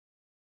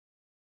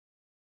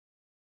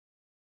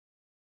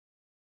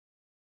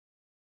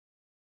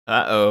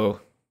Uh-oh.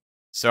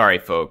 Sorry,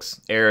 folks.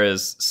 Air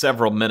is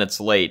several minutes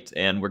late,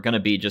 and we're going to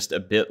be just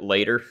a bit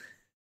later.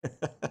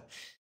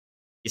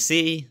 You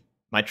see,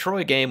 my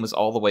Troy game was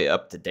all the way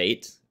up to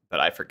date,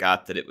 but I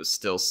forgot that it was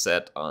still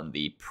set on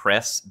the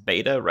press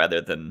beta rather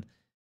than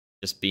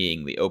just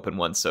being the open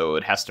one, so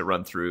it has to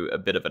run through a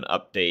bit of an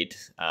update.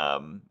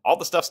 All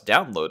the stuff's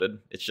downloaded.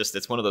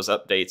 It's one of those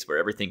updates where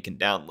everything can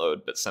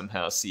download, but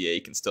somehow CA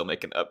can still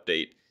make an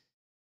update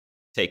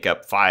take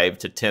up 5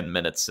 to 10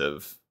 minutes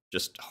of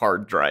just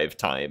hard drive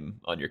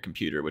time on your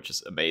computer, which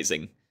is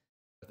amazing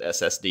with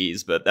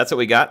SSDs. But that's what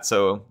we got.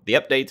 So the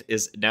update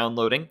is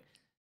downloading,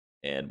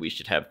 and we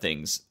should have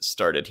things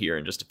started here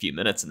in just a few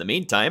minutes. In the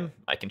meantime,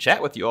 I can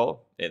chat with you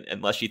all,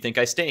 unless you think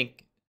I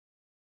stink.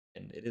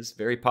 And it is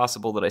very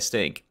possible that I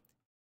stink.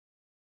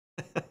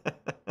 But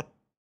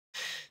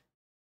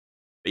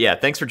yeah,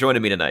 thanks for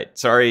joining me tonight.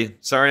 Sorry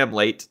I'm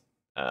late.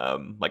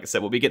 Like I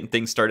said, we'll be getting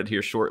things started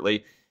here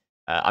shortly.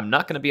 I'm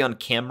not going to be on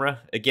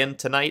camera again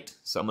tonight,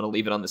 so I'm going to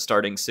leave it on the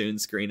starting soon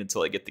screen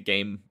until I get the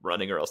game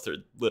running, or else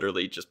there'd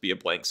literally just be a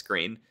blank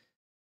screen.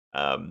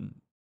 I'm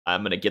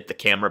going to get the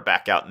camera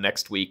back out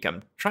next week.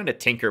 I'm trying to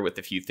tinker with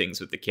a few things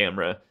with the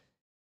camera,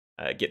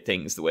 get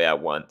things the way I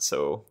want,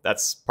 so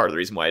that's part of the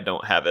reason why I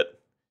don't have it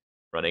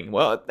running.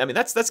 Well, I mean,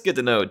 that's good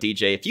to know,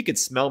 DJ. If you could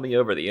smell me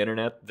over the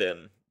internet,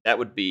 then that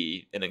would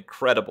be an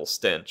incredible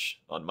stench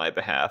on my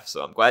behalf,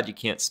 so I'm glad you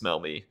can't smell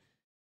me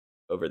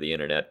over the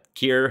internet.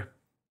 Kier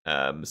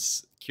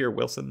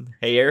Wilson,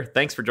 hey Air,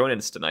 thanks for joining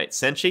us tonight.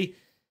 Senshi,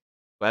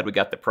 glad we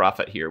got the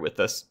Prophet here with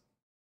us.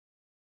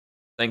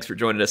 Thanks for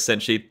joining us,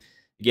 Senshi.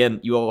 Again,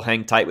 you all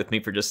hang tight with me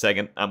for just a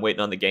second. I'm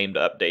waiting on the game to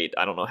update.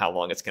 I don't know how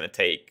long it's going to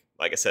take.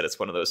 Like I said, it's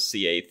one of those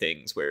CA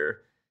things where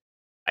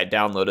I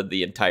downloaded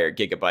the entire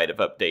gigabyte of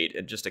update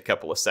in just a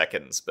couple of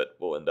seconds, but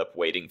we'll end up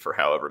waiting for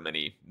however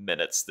many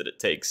minutes that it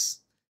takes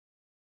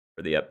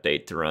for the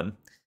update to run.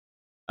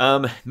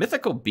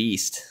 Mythical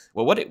Beast.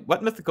 Well,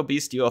 what Mythical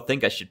Beast do you all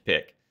think I should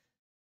pick?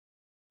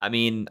 I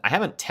mean, I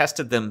haven't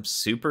tested them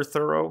super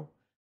thorough,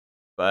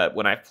 but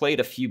when I played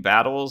a few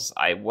battles,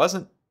 I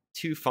wasn't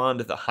too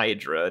fond of the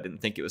Hydra. I didn't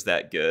think it was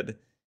that good.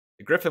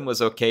 The Griffin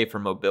was okay for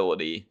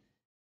mobility,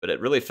 but it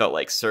really felt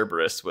like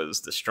Cerberus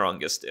was the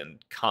strongest in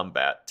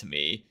combat to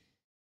me.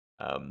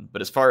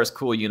 But as far as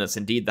cool units,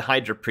 indeed, the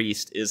Hydra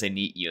Priest is a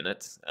neat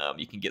unit.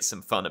 You can get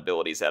some fun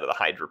abilities out of the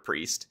Hydra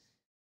Priest.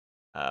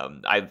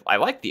 I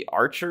like the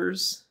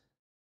archers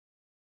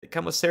that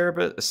come with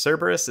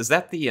Cerberus. Is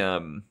that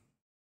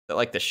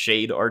like the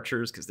Shade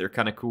archers? Because they're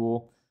kind of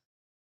cool.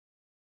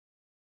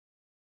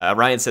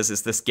 Ryan says,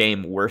 is this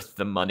game worth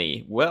the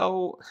money?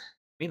 Well, I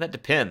mean, that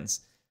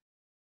depends.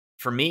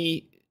 For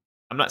me,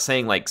 I'm not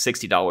saying like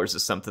 $60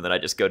 is something that I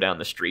just go down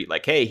the street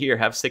like, hey, here,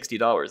 have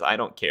 $60. I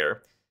don't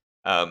care.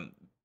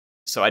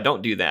 So I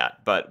don't do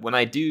that. But when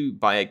I do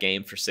buy a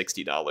game for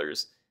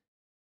 $60,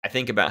 I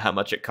think about how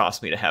much it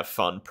costs me to have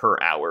fun per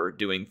hour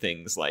doing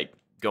things like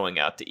going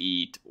out to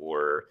eat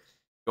or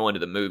going to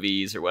the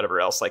movies or whatever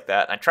else like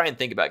that. And I try and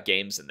think about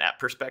games in that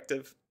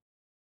perspective.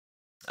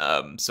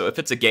 So if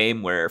it's a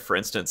game where, for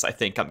instance, I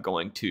think I'm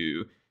going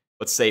to,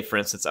 let's say, for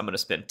instance, I'm going to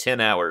spend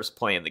 10 hours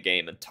playing the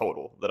game in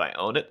total that I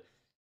own it.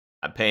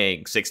 I'm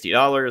paying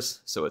 $60,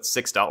 so it's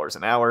 $6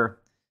 an hour.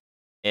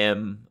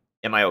 Am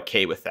I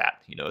okay with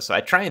that? You know, so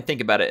I try and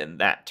think about it in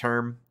that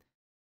term.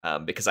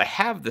 Because I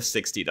have the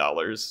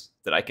 $60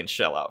 that I can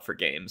shell out for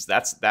games.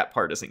 That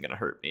part isn't going to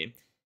hurt me.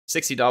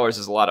 $60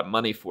 is a lot of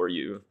money for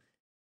you,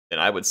 then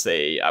I would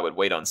say I would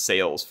wait on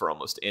sales for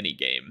almost any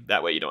game.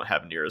 That way you don't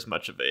have near as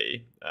much of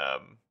a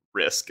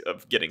risk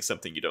of getting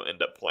something you don't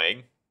end up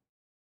playing.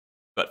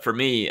 But for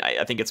me,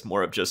 I think it's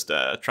more of just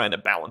trying to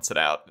balance it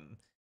out and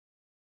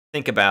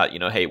think about, you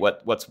know, hey,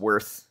 what's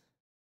worth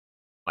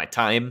my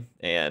time?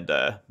 And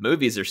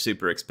movies are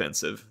super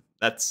expensive.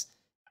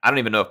 I don't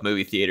even know if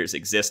movie theaters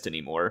exist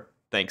anymore,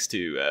 thanks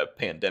to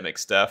pandemic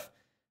stuff.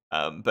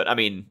 But I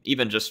mean,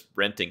 even just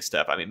renting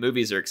stuff. I mean,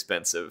 movies are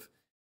expensive.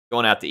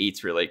 Going out to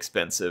eat's really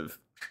expensive.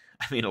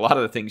 I mean, a lot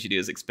of the things you do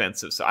is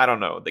expensive. So I don't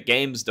know. The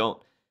games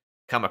don't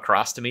come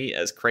across to me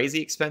as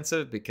crazy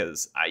expensive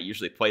because I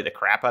usually play the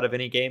crap out of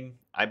any game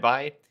I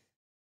buy.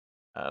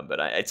 But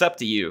it's up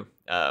to you.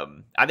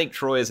 I think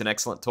Troy is an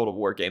excellent Total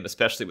War game,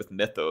 especially with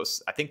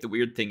Mythos. I think the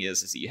weird thing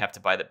is that you have to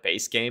buy the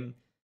base game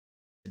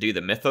to do the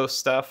Mythos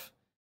stuff.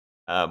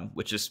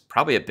 Which is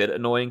probably a bit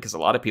annoying because a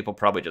lot of people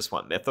probably just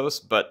want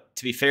Mythos. But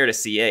to be fair to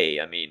CA,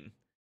 I mean,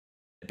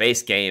 the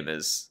base game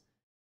is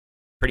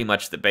pretty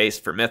much the base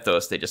for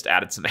Mythos. They just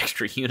added some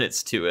extra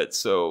units to it.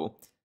 So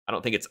I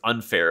don't think it's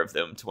unfair of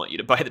them to want you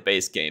to buy the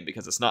base game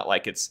because it's not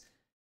like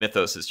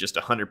Mythos is just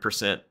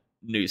 100%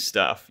 new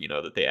stuff, you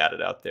know, that they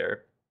added out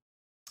there.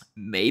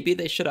 Maybe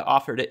they should have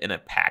offered it in a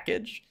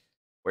package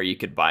where you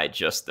could buy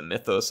just the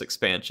Mythos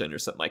expansion or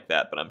something like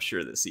that. But I'm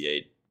sure that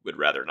CA would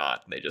rather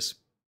not. They just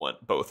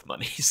want both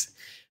monies.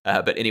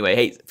 But anyway,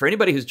 hey, for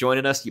anybody who's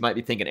joining us, you might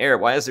be thinking, Air,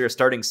 why is there a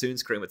starting soon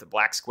screen with a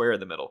black square in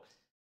the middle?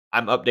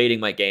 I'm updating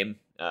my game.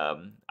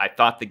 I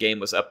thought the game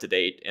was up to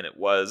date, and it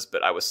was,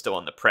 but I was still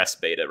on the press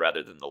beta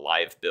rather than the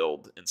live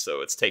build, and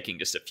so it's taking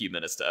just a few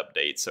minutes to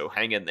update, so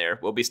hang in there.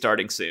 We'll be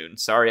starting soon.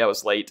 Sorry I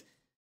was late.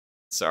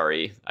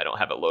 Sorry I don't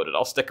have it loaded.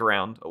 I'll stick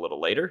around a little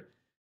later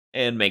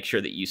and make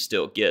sure that you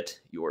still get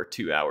your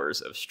 2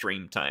 hours of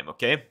stream time,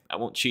 okay? I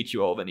won't cheat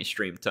you all of any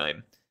stream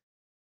time.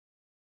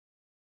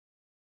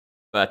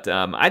 But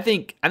I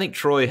think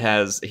Troy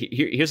has...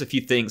 Here's a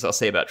few things I'll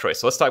say about Troy.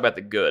 So let's talk about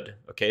the good,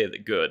 okay? The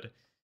good.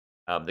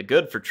 The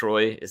good for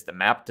Troy is the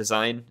map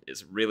design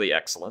is really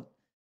excellent.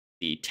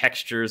 The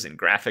textures and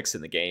graphics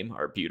in the game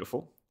are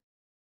beautiful.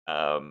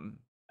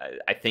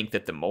 I think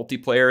that the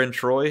multiplayer in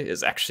Troy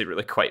is actually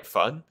really quite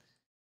fun.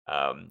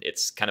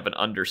 It's kind of an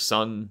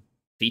undersung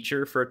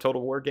feature for a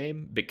Total War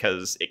game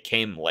because it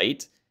came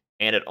late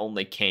and it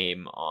only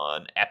came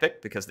on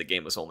Epic because the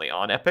game was only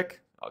on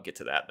Epic. I'll get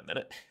to that in a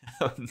minute.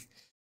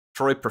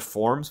 Troy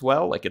performs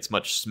well, like it's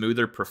much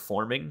smoother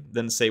performing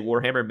than, say,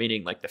 Warhammer,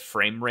 meaning like the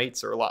frame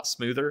rates are a lot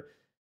smoother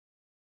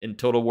in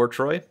Total War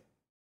Troy,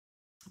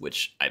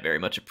 which I very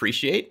much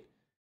appreciate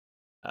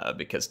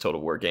because Total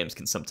War games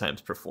can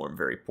sometimes perform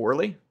very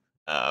poorly.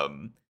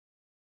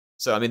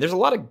 So, I mean, there's a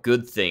lot of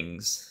good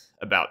things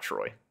about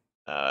Troy.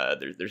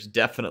 There's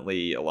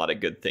definitely a lot of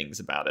good things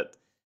about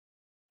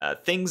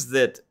it. Things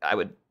that I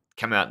would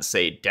come out and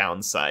say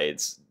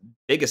downsides.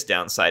 Biggest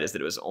downside is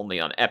that it was only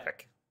on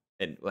Epic.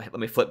 And let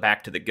me flip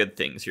back to the good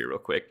things here real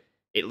quick.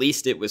 At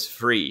least it was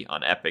free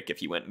on Epic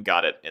if you went and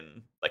got it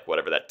in like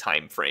whatever that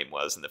time frame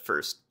was in the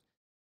first,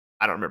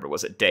 I don't remember,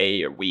 was it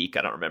day or week?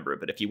 I don't remember.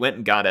 But if you went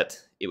and got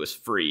it, it was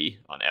free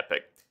on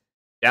Epic.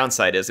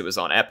 Downside is it was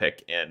on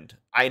Epic, and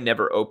I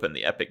never opened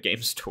the Epic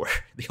Game Store.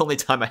 The only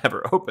time I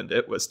ever opened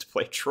it was to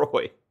play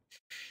Troy.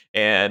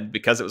 And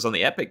because it was on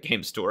the Epic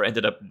Game Store, I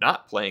ended up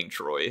not playing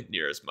Troy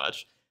near as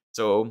much.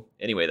 So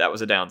anyway, that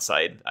was a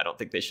downside. I don't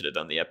think they should have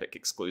done the Epic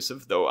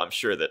exclusive, though I'm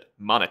sure that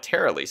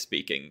monetarily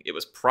speaking, it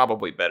was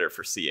probably better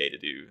for CA to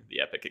do the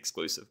Epic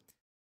exclusive.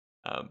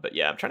 But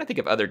yeah, I'm trying to think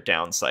of other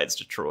downsides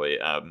to Troy.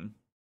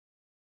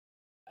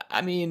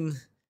 I mean,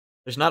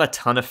 there's not a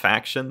ton of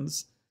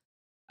factions.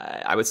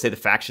 I would say the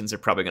factions are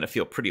probably going to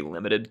feel pretty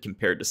limited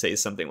compared to, say,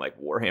 something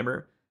like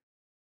Warhammer.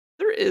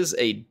 There is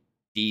a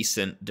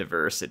decent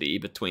diversity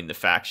between the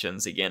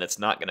factions. Again, it's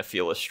not going to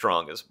feel as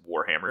strong as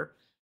Warhammer.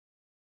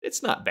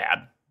 It's not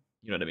bad.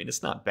 You know what I mean?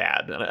 It's not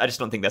bad. I just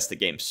don't think that's the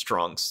game's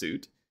strong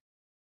suit.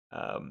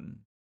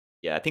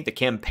 Yeah, I think the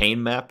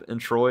campaign map in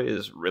Troy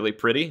is really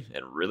pretty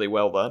and really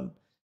well done.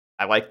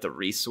 I like the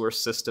resource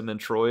system in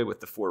Troy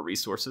with the 4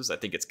 resources. I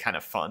think it's kind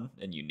of fun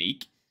and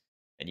unique.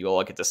 And you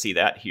all get to see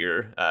that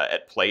here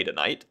at play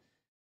tonight.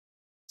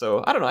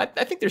 So, I don't know. I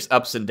think there's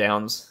ups and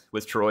downs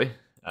with Troy.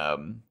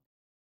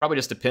 Probably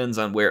just depends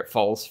on where it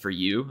falls for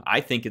you. I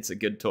think it's a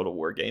good Total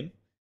War game.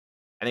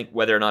 I think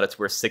whether or not it's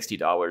worth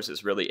 $60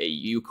 is really a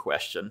you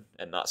question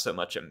and not so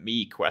much a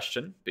me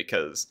question,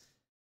 because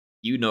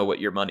you know what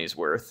your money's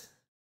worth,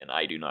 and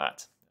I do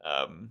not.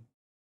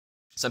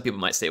 Some people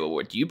might say,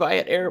 well, do you buy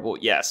at Air? Well,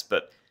 yes,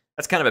 but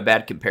that's kind of a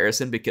bad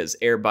comparison because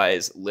Air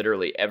buys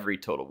literally every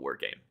Total War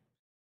game.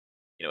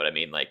 You know what I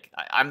mean? Like,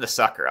 I'm the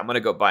sucker. I'm going to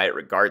go buy it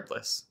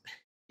regardless,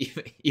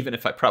 even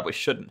if I probably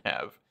shouldn't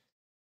have.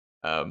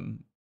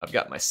 I've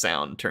got my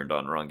sound turned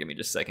on wrong. Give me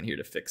just a second here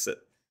to fix it.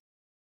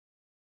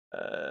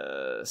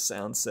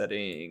 Sound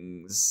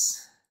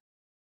settings.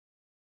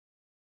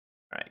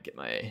 All right, get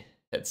my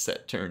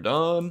headset turned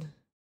on.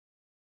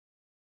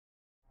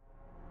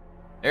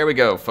 There we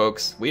go,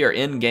 folks. We are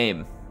in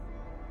game.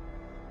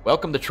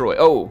 Welcome to Troy.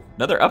 Oh,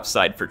 another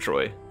upside for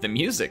Troy. The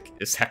music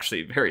is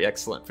actually very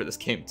excellent for this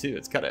game too.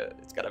 It's got a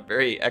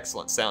very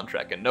excellent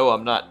soundtrack. And no,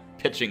 I'm not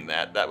pitching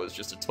that. That was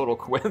just a total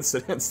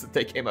coincidence that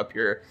they came up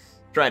here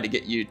trying to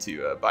get you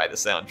to buy the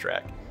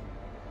soundtrack.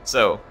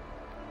 So,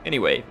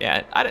 anyway,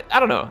 yeah, I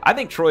don't know. I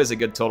think Troy is a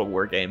good Total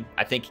War game.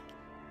 I think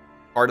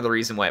part of the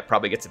reason why it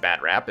probably gets a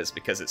bad rap is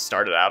because it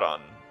started out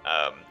on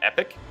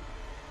Epic,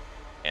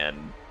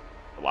 and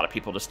a lot of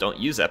people just don't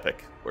use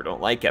Epic or don't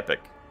like Epic.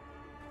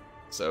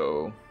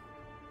 So,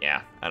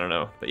 yeah, I don't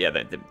know. But yeah,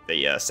 the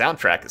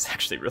soundtrack is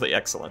actually really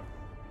excellent.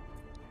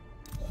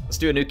 Let's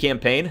do a new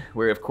campaign.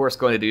 We're, of course,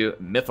 going to do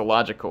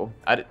mythological.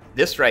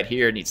 This right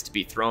here needs to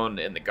be thrown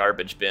in the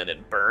garbage bin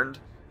and burned,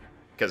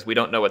 because we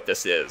don't know what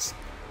this is.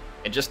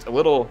 And just a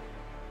little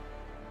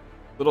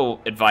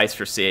advice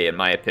for CA, in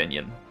my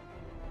opinion.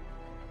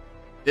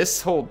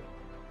 This whole,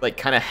 like,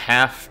 kind of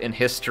half in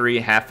history,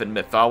 half in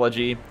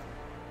mythology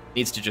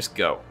needs to just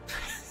go.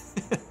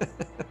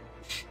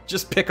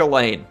 Just pick a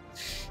lane.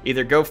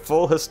 Either go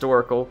full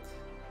historical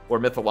or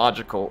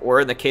mythological,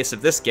 or in the case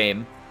of this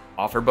game,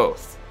 offer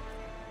both.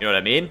 You know what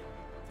I mean?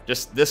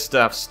 Just this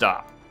stuff,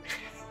 stop.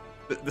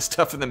 The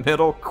stuff in the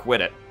middle,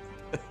 quit it.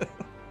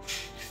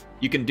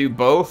 You can do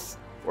both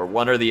or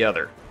one or the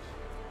other.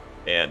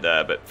 And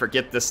but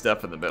forget this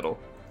stuff in the middle.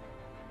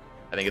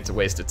 I think it's a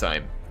waste of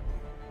time.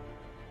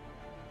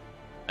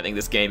 I think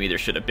this game either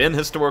should have been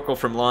historical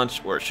from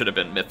launch or it should have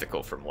been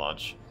mythical from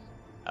launch.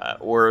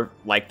 Or,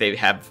 like they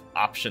have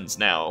options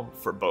now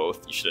for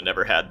both, you should have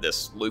never had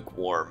this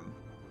lukewarm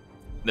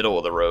middle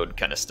of the road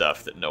kind of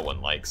stuff that no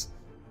one likes.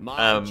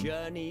 My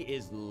journey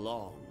is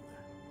long.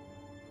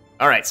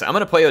 All right, so I'm going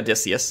to play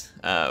Odysseus.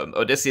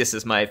 Odysseus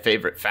is my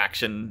favorite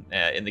faction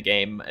in the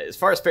game. As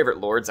far as favorite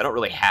lords, I don't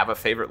really have a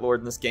favorite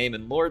lord in this game,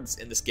 and lords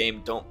in this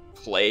game don't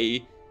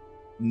play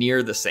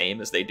near the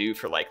same as they do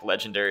for like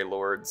legendary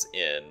lords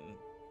in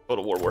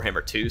Total War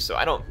Warhammer 2, so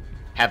I don't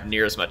have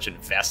near as much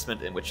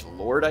investment in which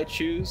lord I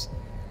choose.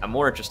 I'm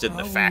more interested in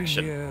the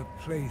faction, and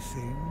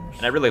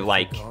I really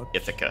like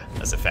Ithaca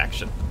as a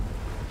faction.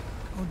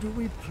 Or do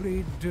we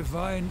plead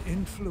divine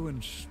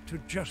influence to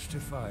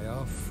justify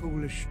our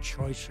foolish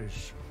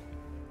choices?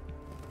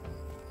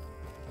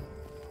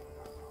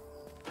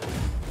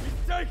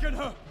 He's taken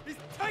her! He's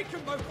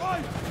taken my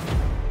wife!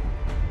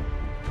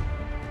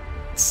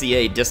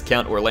 CA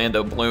discount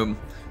Orlando Bloom.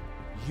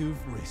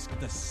 You've risked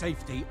the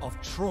safety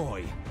of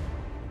Troy.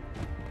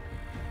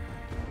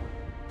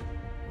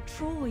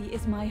 Troy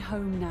is my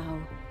home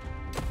now.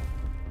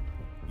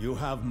 You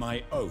have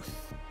my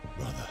oath,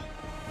 brother.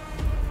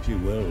 She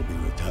will be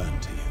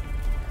returned to you.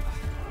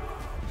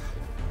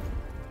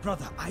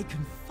 Brother, I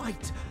can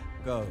fight.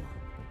 Go,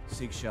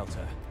 seek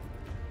shelter.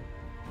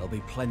 There'll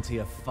be plenty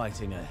of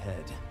fighting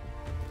ahead.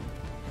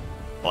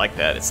 I like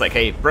that. It's like,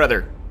 hey,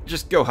 brother,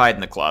 just go hide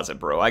in the closet,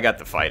 bro. I got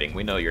the fighting.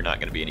 We know you're not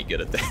going to be any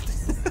good at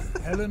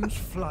that. Helen's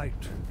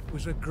flight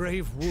was a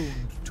grave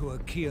wound to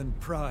Achaean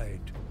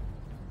pride.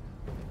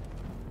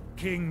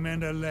 King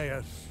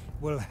Menelaus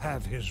will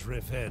have his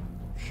revenge.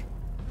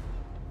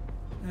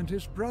 And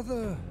his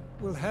brother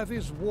will have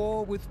his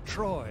war with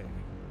Troy,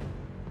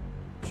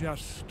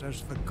 just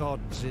as the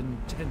gods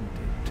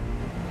intended.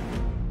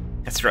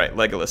 That's right,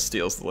 Legolas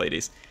steals the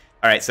ladies.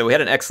 All right, so we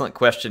had an excellent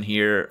question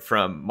here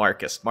from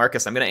Marcus.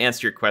 Marcus, I'm going to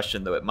answer your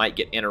question, though it might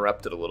get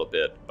interrupted a little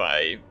bit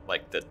by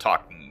like the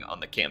talking on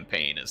the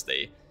campaign as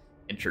they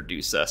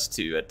introduce us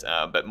to it.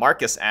 But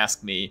Marcus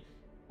asked me,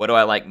 what do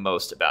I like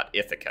most about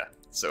Ithaca?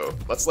 So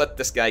let's let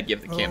this guy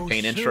give the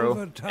campaign intro,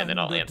 and then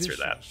I'll answer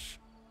that.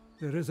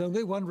 There is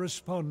only one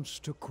response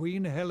to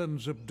Queen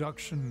Helen's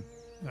abduction,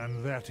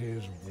 and that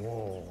is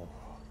war.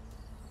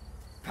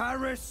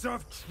 Paris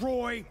of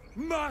Troy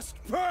must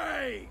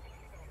pay!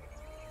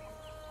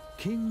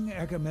 King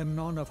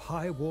Agamemnon of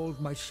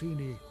high-walled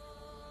Mycenae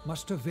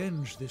must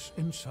avenge this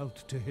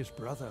insult to his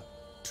brother.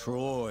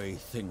 Troy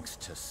thinks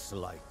to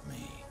slight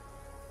me,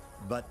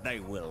 but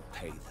they will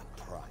pay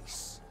the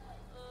price.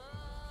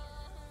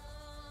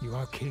 You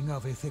are king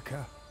of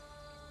Ithaca,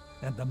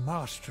 and the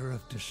master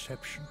of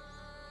deception.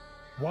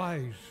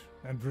 Wise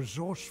and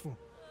resourceful.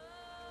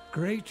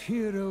 Great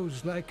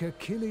heroes like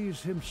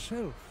Achilles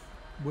himself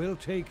will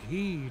take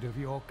heed of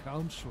your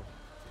counsel.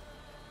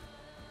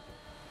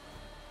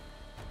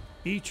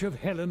 Each of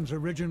Helen's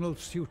original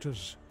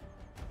suitors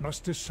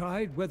must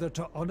decide whether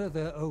to honor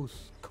their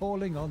oath,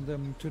 calling on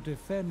them to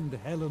defend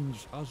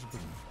Helen's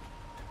husband.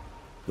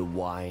 The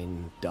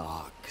wine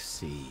dark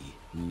sea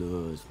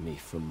lures me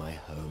from my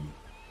home.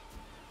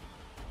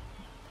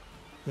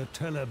 The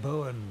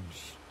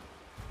Teleboans,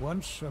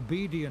 once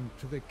obedient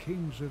to the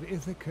kings of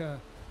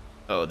Ithaca,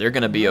 Oh, they're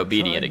going to be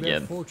obedient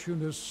again. Their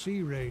fortune as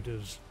sea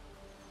raiders.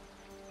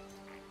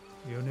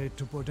 You need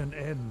to put an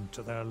end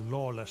to their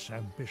lawless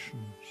ambitions.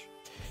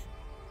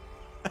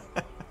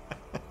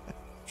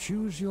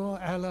 Choose your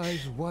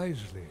allies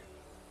wisely,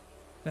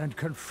 and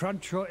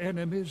confront your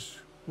enemies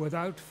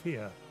without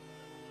fear.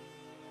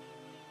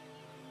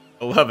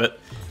 I love it.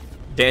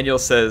 Daniel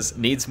says,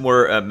 needs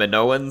more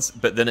Minoans,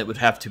 but then it would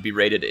have to be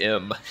rated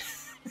M.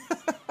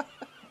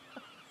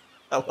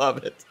 I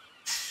love it.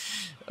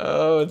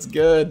 Oh, it's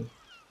good.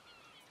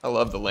 I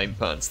love the lame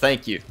puns.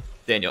 Thank you,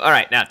 Daniel. All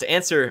right, now to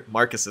answer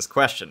Marcus's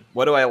question,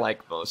 what do I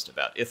like most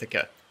about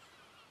Ithaca?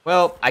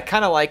 Well, I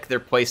kind of like their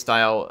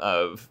playstyle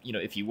of, you know,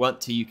 if you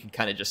want to, you can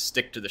kind of just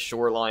stick to the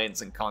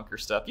shorelines and conquer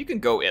stuff. You can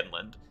go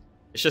inland.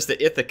 It's just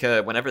that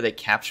Ithaca, whenever they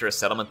capture a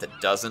settlement that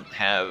doesn't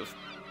have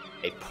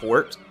a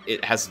port,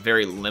 it has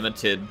very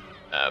limited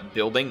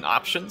building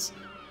options.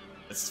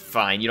 It's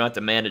fine, you don't have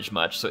to manage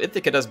much. So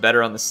Ithaca does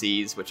better on the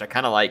seas, which I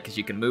kind of like because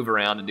you can move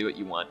around and do what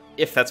you want.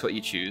 If that's what you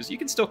choose, you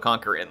can still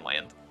conquer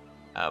inland.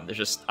 There's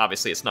just,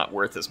 obviously it's not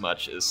worth as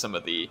much as some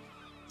of the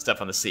stuff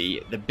on the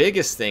sea. The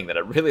biggest thing that I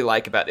really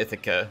like about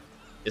Ithaca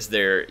is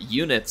their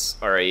units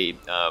are a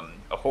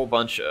whole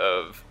bunch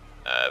of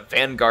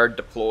Vanguard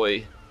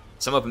deploy.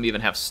 Some of them even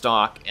have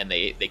stock, and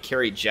they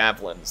carry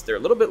javelins. They're a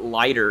little bit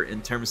lighter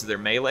in terms of their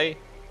melee,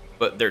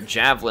 but their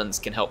javelins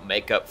can help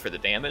make up for the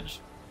damage.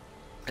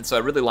 And so I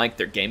really like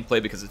their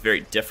gameplay because it's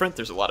very different.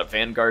 There's a lot of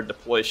Vanguard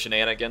deploy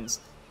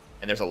shenanigans,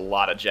 and there's a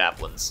lot of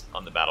javelins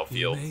on the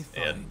battlefield.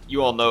 And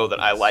you all know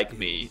that I like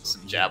me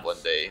some Javelin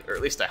Day, or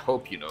at least I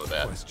hope you know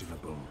that.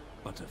 Questionable,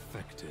 but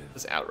effective. What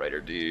does Outrider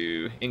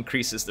do?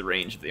 Increases the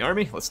range of the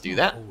army. Let's do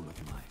that.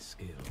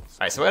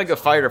 Alright, so we gotta go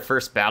fight our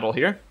first battle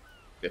here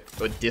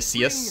with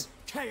Odysseus.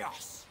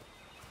 Chaos.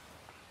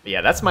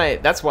 Yeah, that's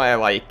why I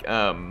like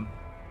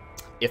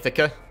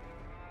Ithaca.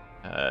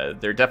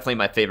 They're definitely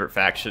my favorite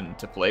faction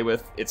to play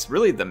with. It's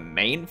really the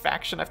main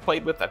faction I've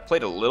played with. I've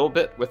played a little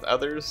bit with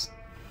others,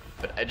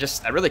 But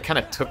I really kind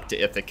of took to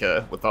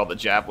Ithaca with all the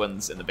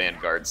javelins and the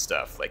Vanguard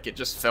stuff. Like, it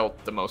just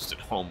felt the most at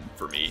home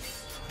for me.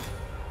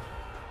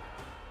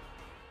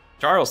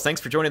 Charles, thanks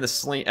for joining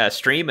the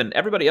stream, and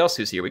everybody else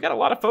who's here. We got a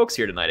lot of folks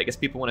here tonight. I guess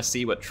people want to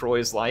see what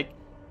Troy's like.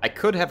 I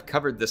could have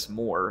covered this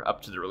more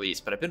up to the release,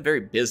 but I've been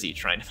very busy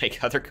trying to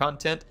make other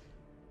content.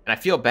 And I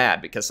feel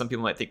bad because some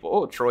people might think, well,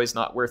 oh, Troy's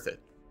not worth it.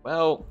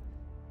 Well,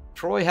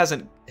 Troy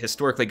hasn't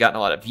historically gotten a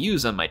lot of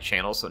views on my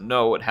channel, so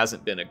no, it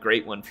hasn't been a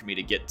great one for me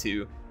to get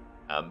to.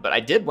 But I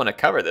did want to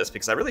cover this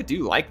because I really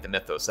do like the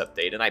Mythos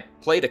update, and I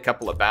played a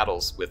couple of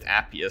battles with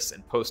Appius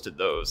and posted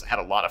those. I had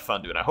a lot of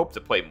fun doing it. I hope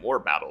to play more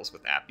battles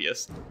with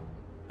Appius.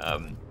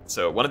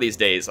 So one of these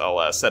days,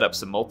 I'll set up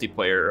some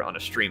multiplayer on a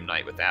stream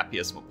night with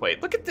Appius, and we'll play.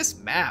 Look at this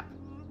map!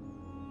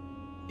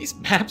 These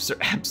maps are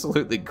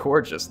absolutely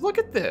gorgeous. Look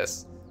at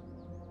this!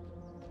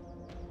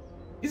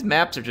 These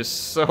maps are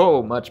just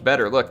so much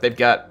better. Look, they've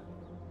got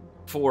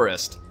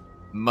forest,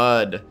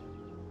 mud,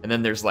 and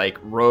then there's like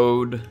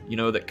road, you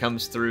know, that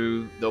comes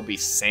through. There'll be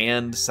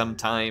sand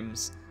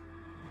sometimes.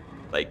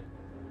 Like,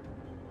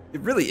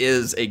 it really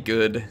is a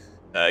good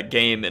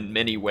game in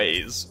many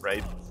ways,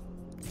 right?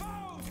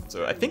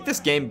 So I think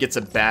this game gets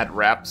a bad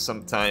rap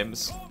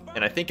sometimes,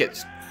 and I think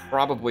it's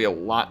probably a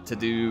lot to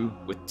do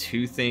with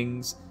two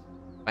things.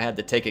 If I had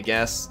to take a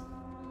guess,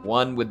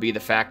 one would be the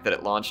fact that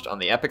it launched on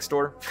the Epic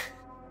Store,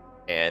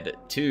 and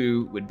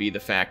two would be the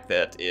fact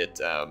that it,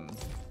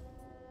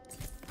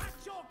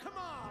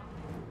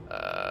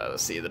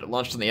 let's see, that it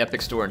launched on the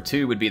Epic Store, and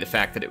two would be the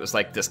fact that it was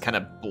like this kind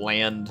of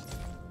bland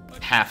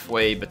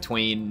halfway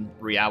between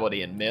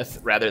reality and myth,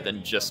 rather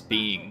than just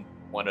being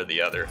one or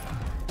the other.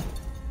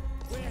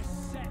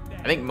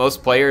 I think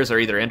most players are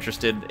either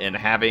interested in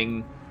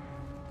having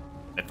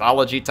a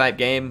mythology-type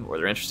game, or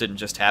they're interested in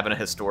just having a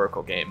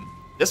historical game.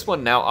 This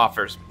one now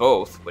offers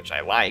both, which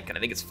I like, and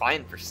I think it's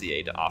fine for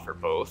CA to offer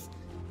both.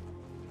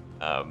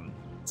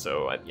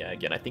 Yeah,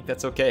 again, I think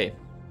that's okay,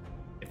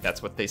 if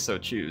that's what they so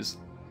choose.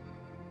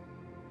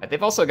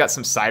 They've also got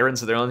some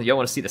sirens of their own. Y'all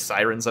want to see the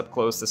sirens up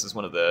close? This is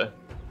one of the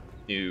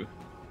new...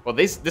 Well,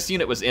 this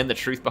unit was in the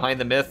Truth Behind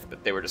the Myth,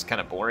 but they were just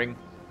kind of boring.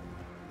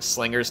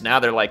 Slingers.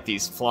 Now they're like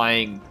these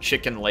flying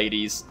chicken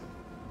ladies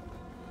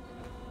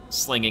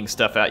slinging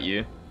stuff at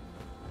you.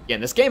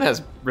 Again, this game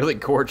has really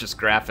gorgeous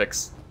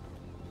graphics.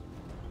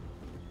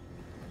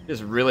 It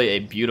is really a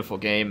beautiful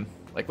game.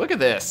 Like, look at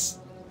this.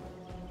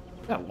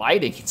 Got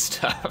lighting and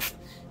stuff.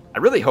 I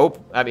really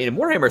hope... I mean, in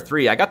Warhammer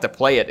 3, I got to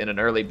play it in an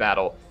early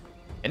battle,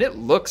 and it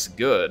looks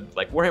good.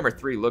 Like, Warhammer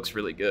 3 looks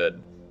really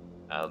good.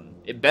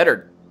 It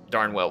better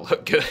darn well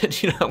look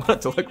good. You know, I want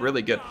it to look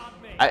really good.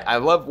 I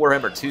love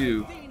Warhammer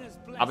 2,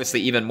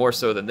 obviously even more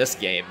so than this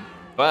game,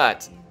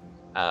 but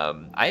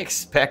I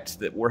expect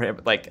that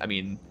Warhammer, like, I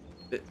mean,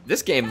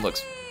 this game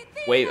looks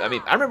way, I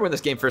mean, I remember when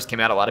this game first came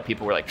out, a lot of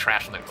people were like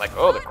trashing it, like,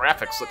 oh, the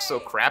graphics look so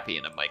crappy,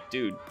 and I'm like,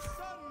 dude,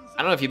 I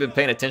don't know if you've been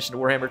paying attention to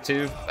Warhammer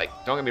 2, like,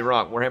 don't get me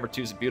wrong, Warhammer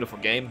 2 is a beautiful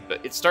game,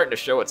 but it's starting to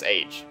show its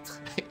age.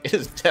 It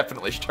is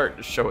definitely starting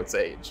to show its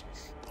age.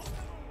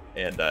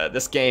 And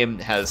this game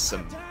has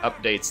some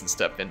updates and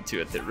stuff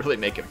into it that really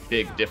make a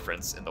big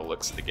difference in the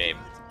looks of the game.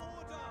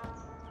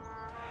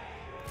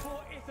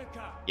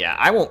 Yeah,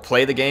 I won't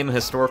play the game in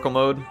historical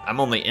mode.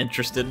 I'm only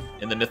interested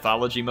in the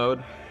mythology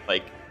mode.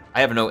 Like, I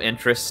have no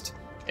interest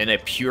in a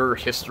pure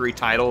history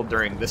title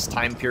during this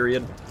time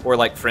period. Or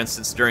like, for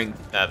instance, during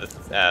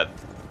the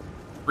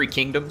Three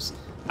Kingdoms,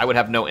 I would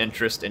have no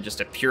interest in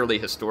just a purely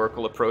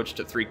historical approach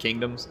to Three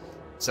Kingdoms.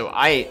 So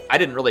I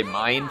didn't really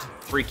mind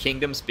Three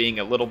Kingdoms being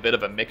a little bit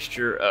of a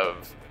mixture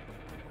of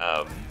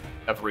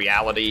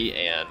reality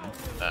and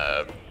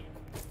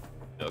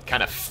you know,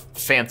 kind of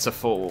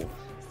fanciful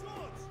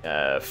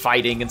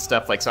fighting and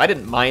stuff. Like, so I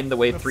didn't mind the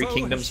way Three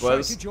Kingdoms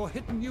was.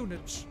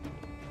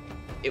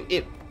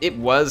 It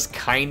was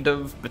kind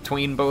of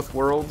between both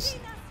worlds,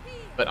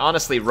 but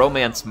honestly,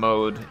 romance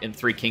mode in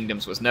Three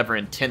Kingdoms was never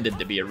intended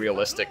to be a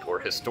realistic or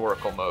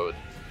historical mode.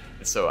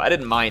 And so I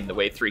didn't mind the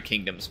way Three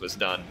Kingdoms was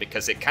done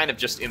because it kind of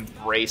just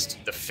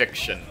embraced the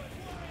fiction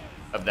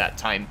of that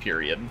time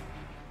period.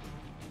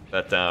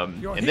 But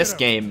in this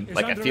game,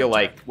 like, I feel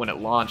like when it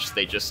launched,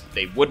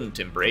 they wouldn't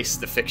embrace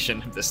the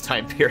fiction of this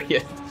time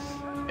period,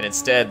 and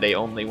instead they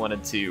only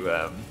wanted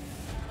to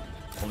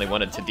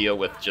deal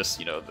with just,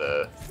 you know,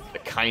 the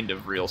kind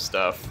of real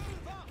stuff.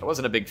 I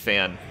wasn't a big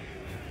fan.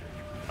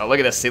 Oh, look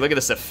at this! See, look at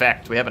this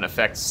effect. We have an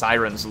effect,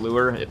 Siren's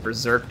Lure. It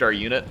berserked our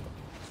unit.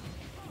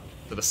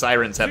 So the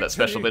sirens have that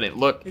special ability.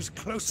 Look,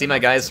 see my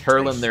guys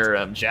hurling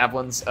their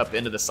javelins up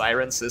into the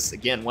sirens? This,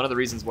 again, one of the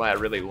reasons why I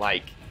really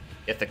like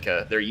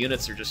Ithaca. Their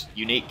units are just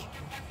unique.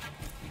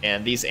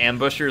 And these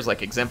ambushers,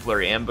 like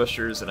exemplary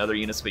ambushers and other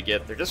units we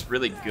get, they're just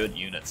really good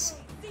units.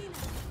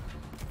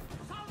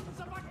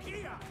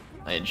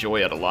 I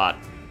enjoy it a lot.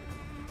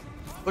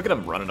 Look at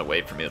them running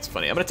away from me, that's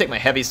funny. I'm going to take my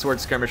heavy sword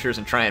skirmishers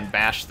and try and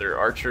bash their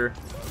archer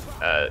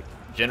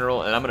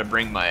general, and I'm going to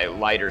bring my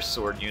lighter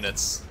sword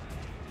units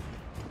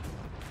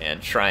and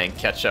try and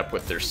catch up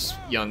with their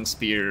young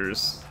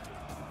spears.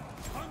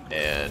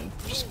 And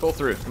just pull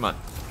through, come on,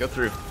 go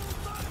through.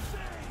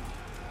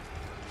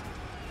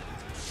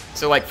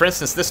 So like, for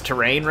instance, this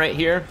terrain right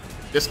here,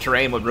 this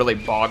terrain would really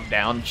bog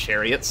down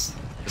chariots.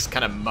 This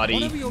kind of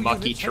muddy,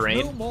 mucky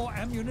terrain.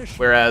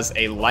 Whereas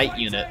a light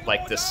unit,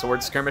 like this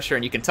sword skirmisher,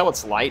 and you can tell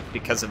it's light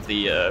because of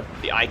the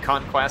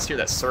icon class here,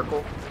 that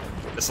circle.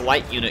 This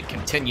light unit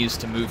continues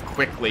to move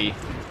quickly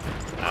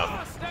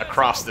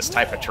across this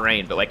type of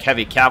terrain. But like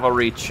heavy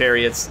cavalry,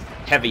 chariots,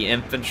 heavy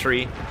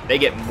infantry, they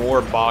get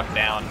more bogged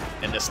down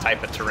in this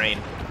type of terrain.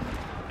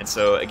 And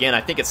so again, I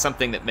think it's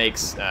something that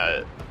makes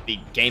the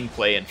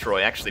gameplay in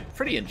Troy actually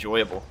pretty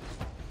enjoyable.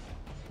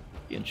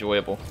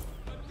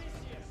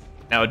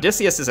 Now,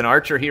 Odysseus is an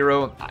archer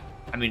hero.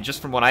 I mean,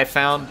 just from what I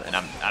found, and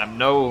I'm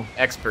no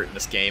expert in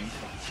this game,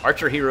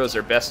 archer heroes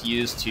are best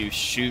used to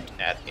shoot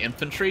at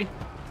infantry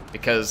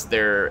because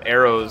their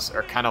arrows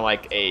are kind of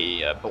like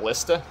a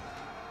ballista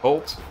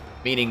bolt,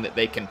 meaning that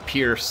they can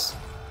pierce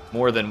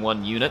more than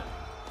one unit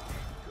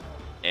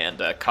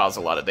and cause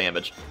a lot of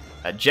damage.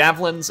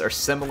 Javelins are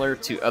similar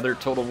to other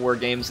Total War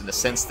games in the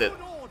sense that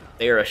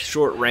they are a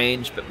short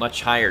range but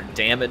much higher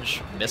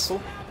damage missile.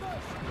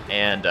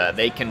 And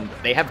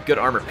they have good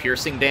armor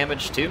piercing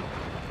damage too.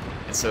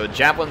 And so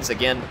javelins,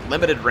 again,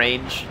 limited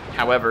range.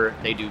 However,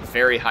 they do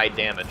very high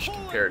damage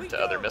compared to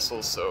other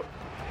missiles. So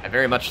I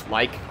very much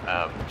like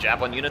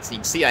javelin units. You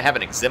can see I have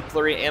an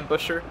exemplary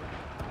ambusher.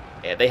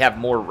 Yeah, they have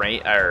more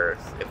range, or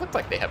it looked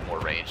like they have more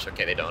range.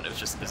 Okay, they don't. It was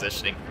just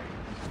positioning.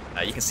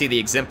 You can see the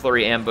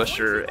exemplary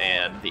ambusher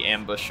and the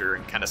ambusher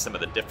and kind of some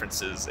of the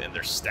differences in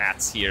their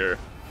stats here.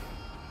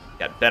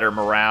 Got better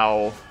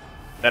morale,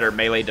 better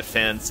melee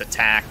defense,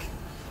 attack,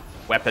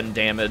 weapon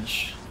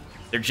damage.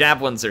 Their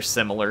javelins are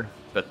similar,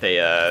 but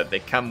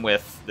they come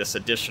with this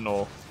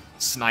additional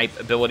snipe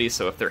ability,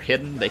 so if they're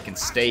hidden, they can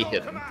stay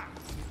hidden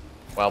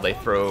while they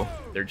throw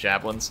their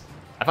javelins.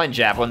 I find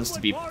javelins to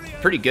be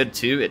pretty good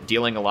too at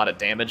dealing a lot of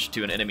damage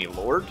to an enemy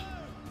lord.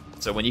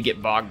 So when you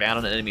get bogged down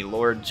on an enemy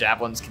lord,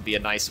 javelins can be a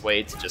nice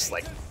way to just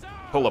like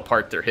pull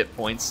apart their hit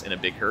points in a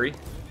big hurry.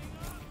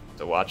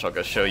 So watch, I'll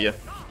go show you.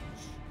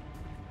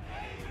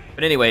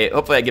 But anyway,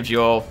 hopefully that gives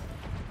you all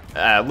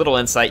a little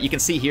insight. You can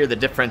see here the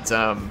different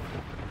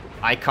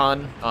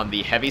icon on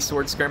the heavy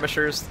sword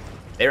skirmishers.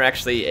 They're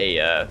actually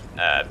a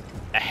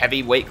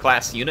heavyweight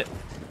class unit,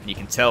 and you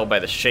can tell by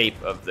the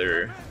shape of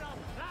their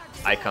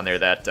icon there,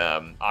 that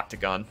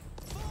octagon.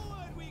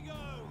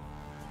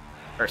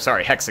 Or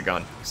sorry,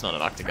 hexagon. It's not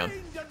an octagon.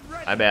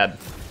 My bad.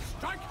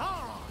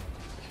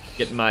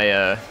 Getting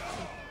my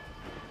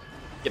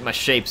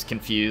shapes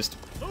confused.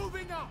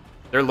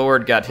 Their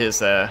lord got his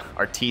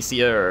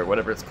Artesia, or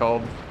whatever it's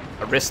called.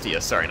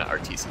 Aristia, sorry, not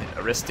Artesia.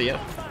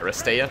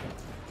 Aristea.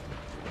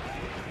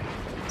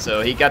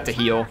 So he got to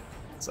heal.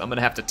 So I'm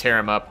gonna have to tear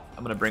him up.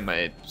 I'm gonna bring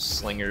my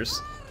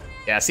slingers.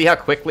 Yeah, see how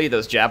quickly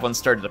those javelins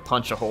started to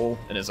punch a hole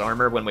in his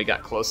armor when we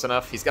got close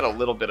enough? He's got a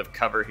little bit of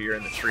cover here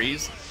in the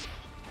trees.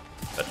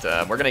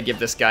 But we're gonna give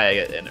this guy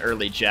an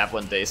early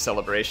Javelin Day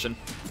celebration.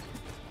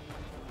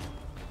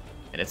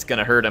 And it's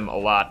gonna hurt him a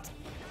lot.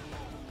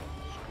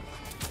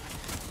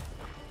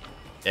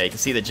 Yeah, you can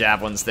see the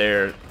javelins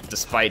there.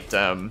 Despite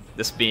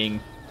this being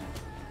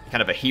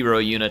kind of a hero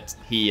unit,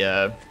 he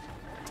gonna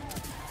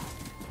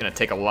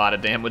take a lot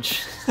of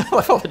damage. I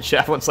love all the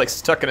javelins like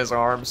stuck in his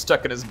arm,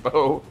 stuck in his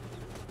bow.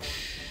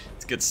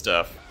 It's good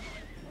stuff.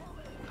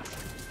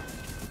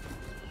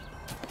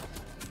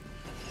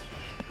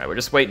 Alright, we're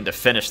just waiting to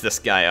finish this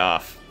guy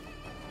off.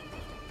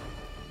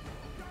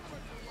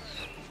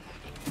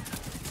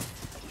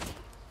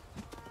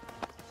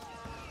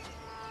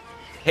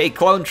 Hey,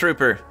 Clone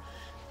Trooper!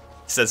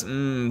 Says,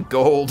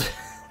 gold.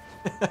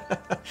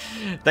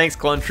 Thanks,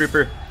 Clone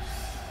Trooper.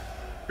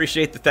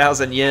 Appreciate the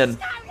 1,000 yen.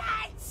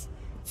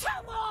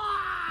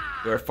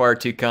 You are far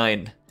too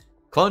kind.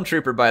 Clone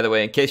Trooper, by the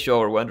way, in case you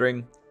all were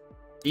wondering,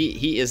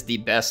 he is the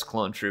best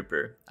Clone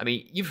Trooper. I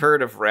mean, you've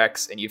heard of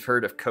Rex and you've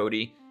heard of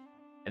Cody,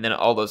 and then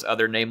all those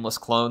other nameless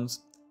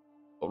clones.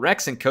 Well,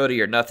 Rex and Cody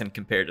are nothing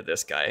compared to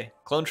this guy.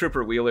 Clone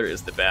Trooper Wheeler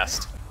is the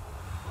best.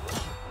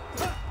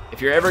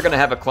 If you're ever going to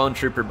have a Clone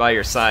Trooper by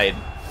your side,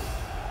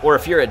 or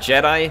if you're a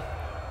Jedi,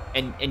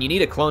 and you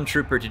need a Clone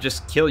Trooper to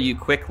just kill you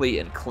quickly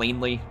and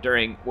cleanly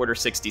during Order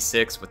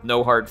 66 with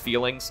no hard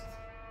feelings,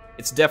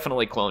 it's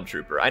definitely Clone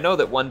Trooper. I know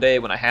that one day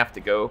when I have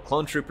to go,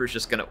 Clone Trooper's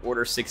just going to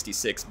Order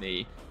 66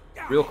 me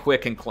real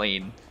quick and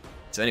clean.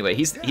 So anyway,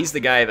 he's the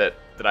guy that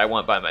I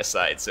want by my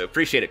side. So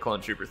appreciate it,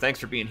 Clone Trooper. Thanks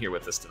for being here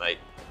with us tonight.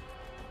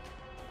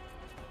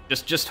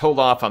 Just hold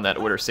off on that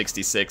Order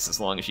 66 as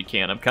long as you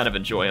can. I'm kind of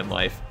enjoying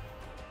life.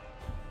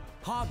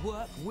 Hard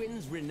work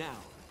wins renown.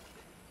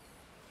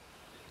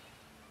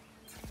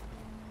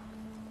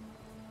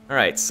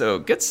 Alright, so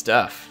good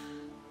stuff.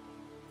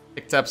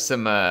 Picked up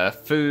some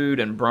food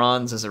and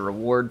bronze as a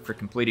reward for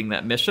completing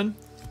that mission.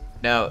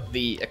 Now,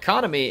 the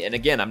economy, and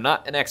again, I'm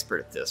not an expert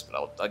at this,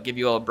 but I'll give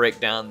you all a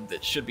breakdown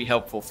that should be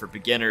helpful for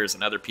beginners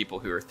and other people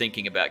who are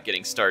thinking about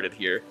getting started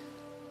here.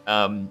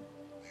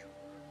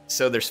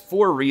 So there's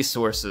 4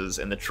 resources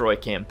in the Troy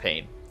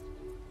campaign.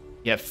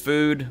 You have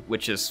food,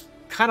 which is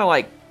kind of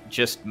like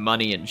just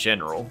money in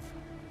general,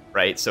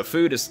 right? So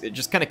food is,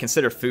 just kind of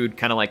consider food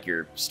kind of like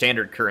your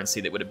standard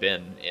currency that would have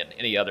been in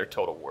any other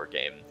Total War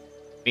game.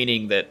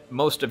 meaning that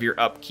most of your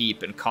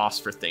upkeep and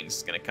cost for things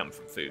is going to come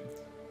from food.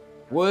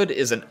 Wood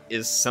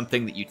is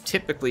something that you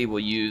typically will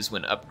use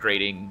when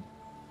upgrading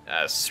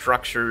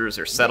structures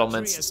or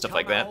settlements and stuff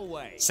like that.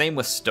 Same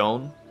with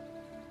stone.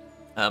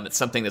 It's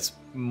something that's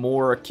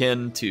more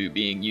akin to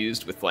being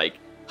used with like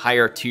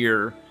higher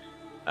tier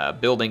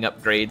building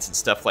upgrades and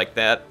stuff like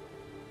that.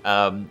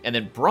 And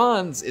then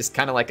bronze is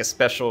kind of like a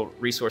special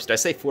resource. Did I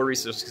say 4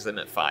 resources because I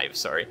meant 5?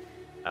 Sorry.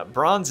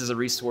 Bronze is a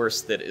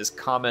resource that is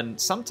common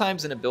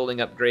sometimes in a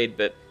building upgrade,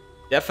 but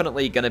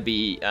definitely going to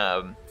be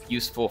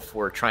useful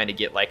for trying to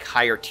get like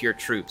higher tier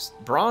troops.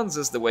 Bronze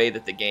is the way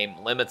that the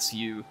game limits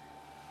you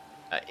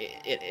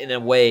in a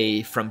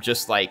way from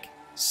just like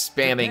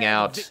spamming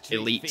out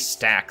elite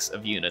stacks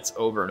of units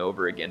over and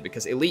over again,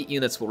 because elite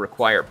units will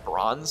require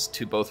bronze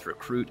to both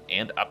recruit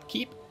and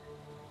upkeep,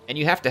 and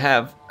you have to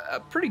have a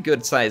pretty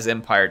good sized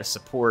empire to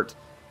support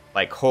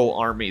like whole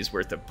armies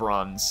worth of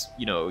bronze,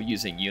 you know,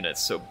 using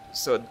units.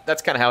 So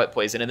that's kind of how it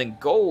plays in. And then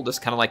gold is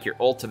kind of like your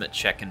ultimate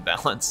check and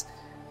balance.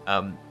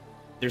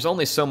 There's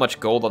only so much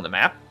gold on the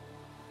map,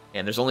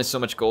 and there's only so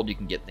much gold you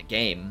can get in the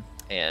game,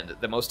 and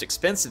the most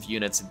expensive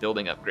units and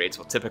building upgrades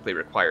will typically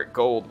require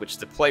gold, which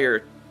the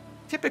player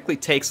typically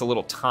takes a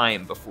little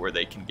time before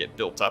they can get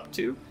built up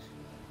to.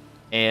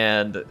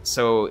 And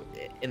so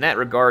in that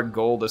regard,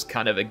 gold is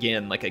kind of,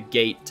 again, like a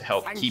gate to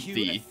help keep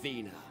the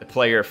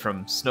player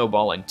from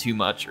snowballing too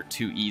much or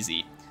too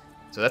easy.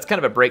 So that's kind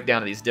of a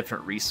breakdown of these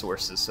different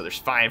resources. So there's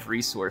 5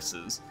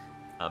 resources.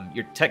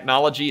 Your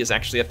technology is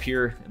actually up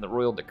here in the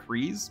Royal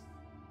Decrees.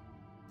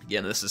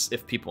 Again, this is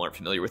if people aren't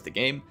familiar with the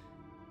game.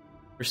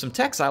 There's some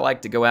techs I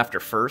like to go after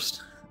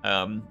first.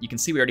 You can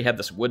see we already have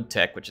this wood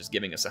tech, which is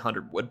giving us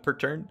 100 wood per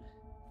turn.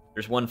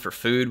 There's one for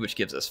food, which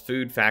gives us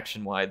food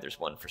faction-wide. There's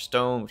one for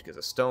stone, which gives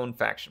us stone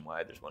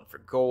faction-wide. There's one for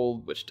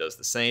gold, which does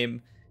the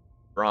same.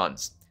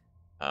 Bronze.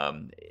 I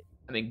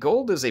mean,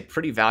 gold is a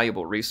pretty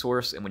valuable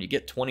resource, and when you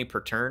get 20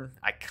 per turn,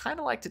 I kind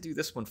of like to do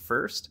this one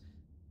first,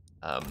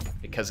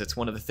 because it's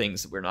one of the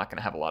things that we're not going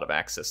to have a lot of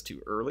access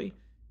to early.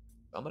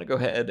 I'm going to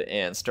go ahead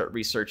and start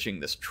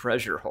researching this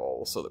treasure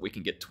haul so that we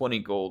can get 20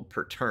 gold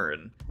per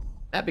turn.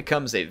 That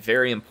becomes a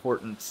very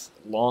important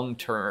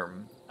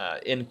long-term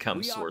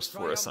income source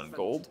for us on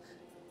gold.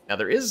 Now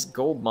there is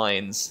gold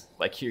mines,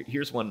 like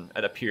here's one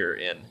right up here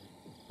in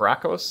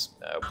Bracos.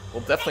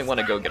 We'll definitely want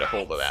to go get a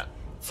hold of that.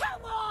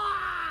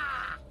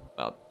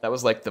 Well, that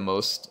was like the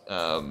most...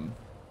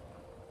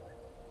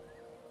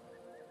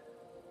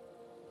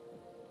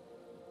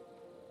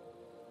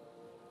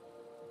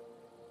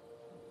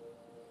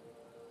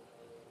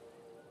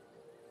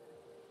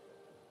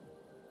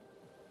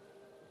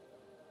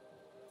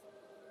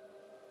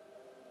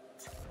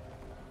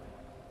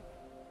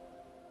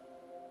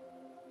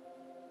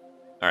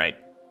 Alright.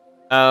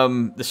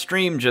 The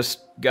stream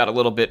just got a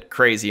little bit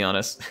crazy on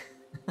us.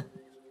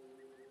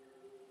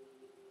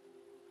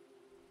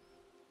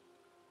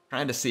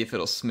 Trying to see if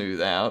it'll smooth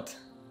out.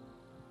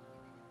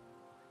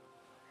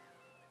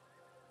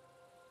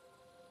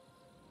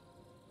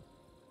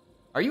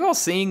 Are you all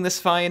seeing this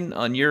fine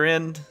on your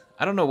end?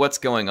 I don't know what's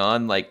going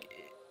on. Like,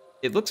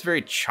 it looks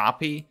very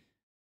choppy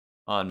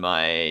on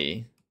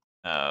my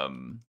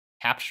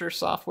capture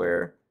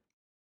software.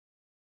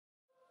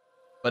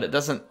 But it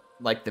doesn't...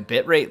 Like, the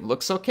bitrate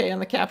looks okay on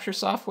the capture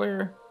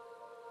software.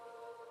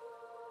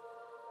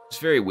 It's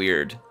very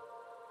weird.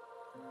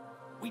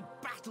 We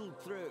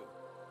battled through.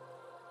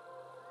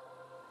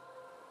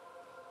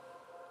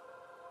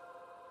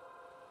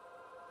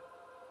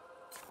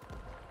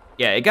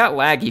 Yeah, it got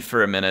laggy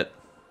for a minute.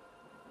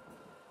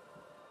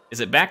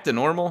 Is it back to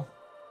normal?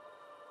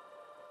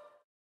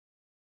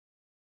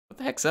 What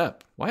the heck's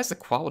up? Why is the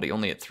quality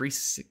only at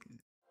 360?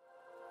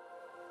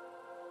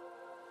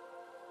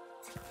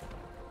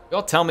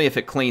 Y'all tell me if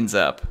it cleans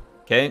up,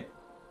 okay?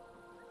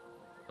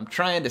 I'm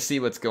trying to see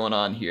what's going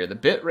on here. The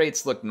bit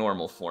rates look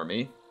normal for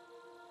me.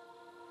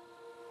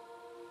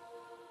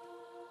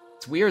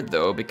 It's weird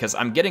though, because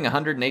I'm getting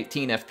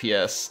 118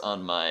 FPS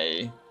on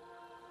my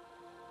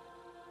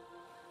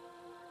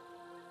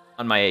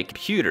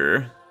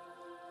computer,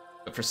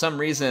 but for some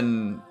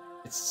reason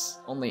it's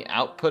only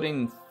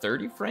outputting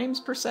 30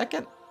 frames per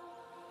second.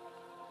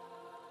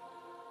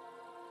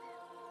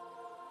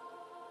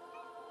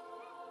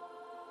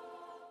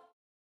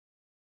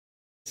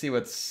 See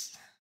what's...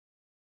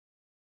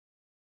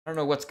 I don't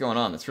know what's going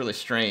on. It's really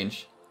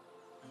strange.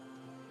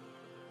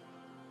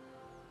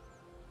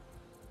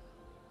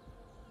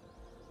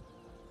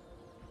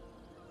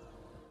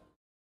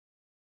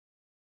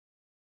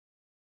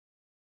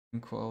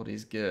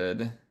 Quality's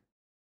good.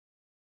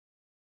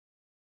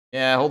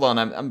 Yeah, hold on.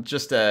 I'm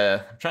just I'm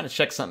trying to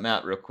check something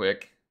out real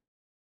quick.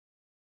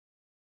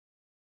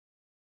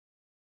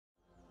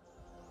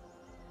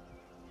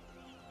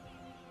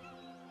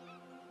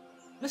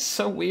 This is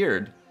so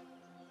weird.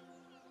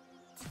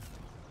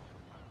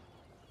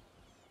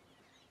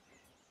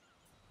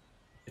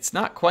 It's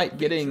not quite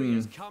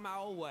getting...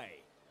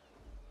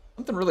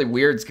 Something really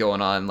weird's going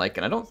on, like,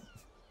 and I don't...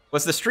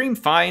 Was the stream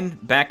fine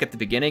back at the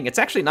beginning? It's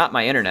actually not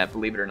my internet,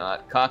 believe it or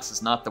not. Cox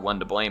is not the one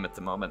to blame at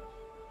the moment.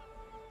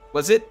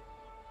 Was it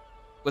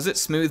Was it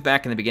smooth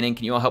back in the beginning?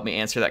 Can you all help me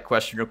answer that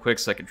question real quick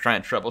so I can try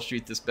and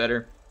troubleshoot this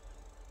better?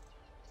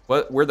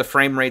 What were the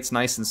frame rates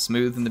nice and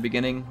smooth in the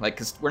beginning? Like,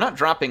 cause we're not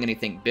dropping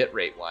anything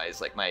bitrate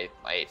wise. Like my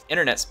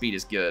internet speed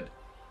is good.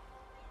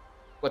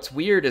 What's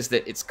weird is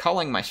that it's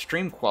calling my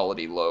stream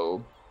quality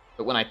low,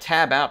 but when I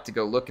tab out to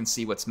go look and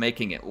see what's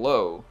making it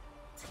low,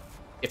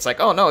 it's like,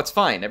 oh no, it's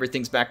fine,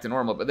 everything's back to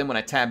normal. But then when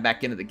I tab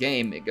back into the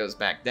game, it goes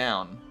back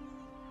down.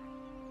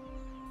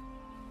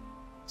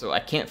 So I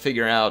can't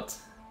figure out.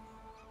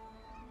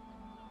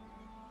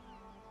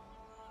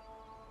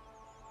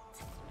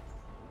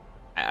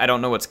 I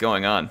don't know what's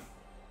going on.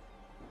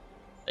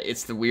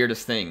 It's the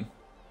weirdest thing.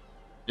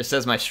 It just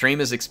says my stream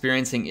is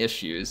experiencing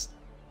issues.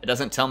 It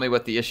doesn't tell me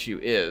what the issue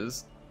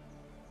is.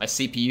 My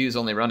CPU is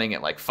only running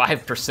at like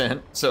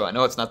 5%, so I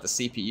know it's not the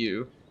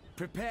CPU.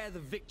 Prepare the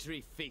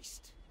victory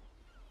feast.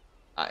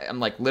 I'm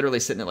like literally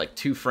sitting at like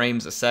 2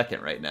 frames a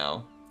second right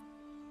now.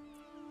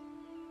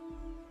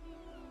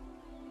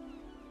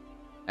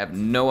 I have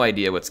no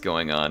idea what's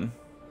going on.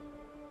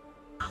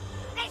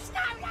 There's no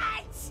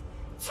lights!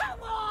 To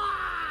war!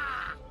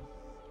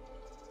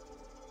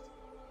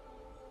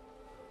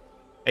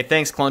 Hey,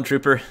 thanks, Clone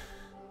Trooper.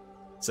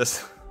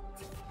 Says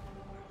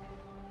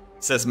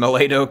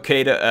Maledo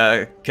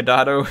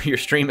Cadado, your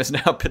stream is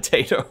now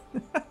potato.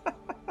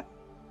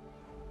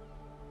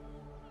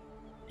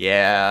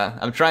 Yeah,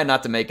 I'm trying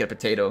not to make it a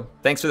potato.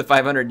 Thanks for the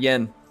 500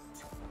 yen.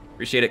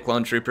 Appreciate it,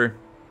 Clone Trooper.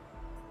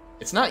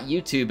 It's not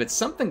YouTube, it's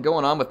something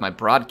going on with my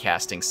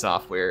broadcasting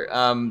software.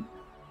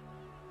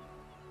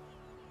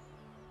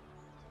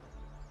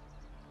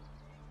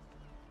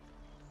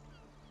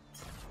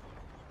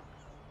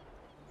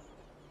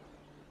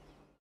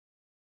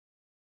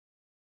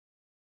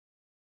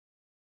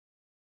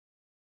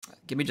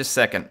 Give me just a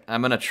second.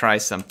 I'm gonna try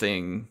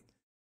something.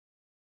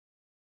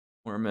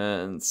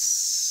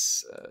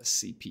 Performance,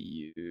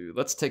 CPU.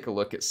 Let's take a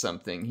look at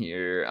something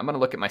here. I'm gonna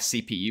look at my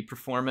CPU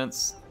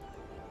performance.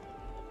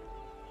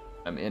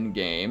 I'm in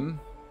game.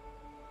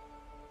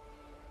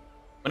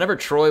 Whenever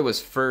Troy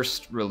was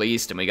first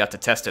released and we got to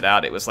test it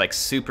out, it was like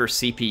super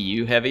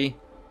CPU heavy.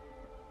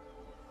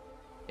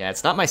 Yeah,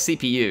 it's not my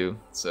CPU,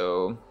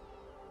 so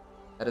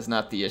that is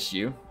not the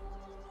issue.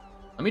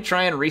 Let me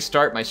try and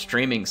restart my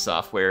streaming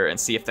software and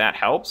see if that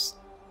helps.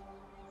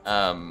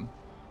 So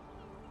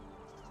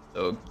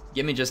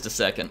give me just a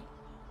second.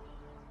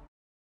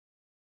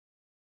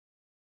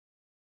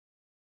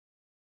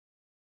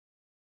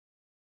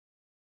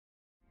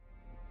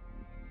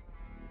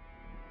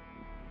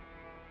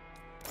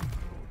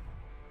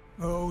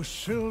 O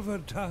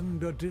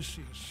silver-tongued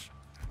Odysseus,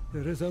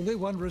 there is only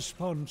one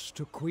response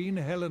to Queen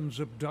Helen's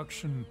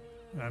abduction,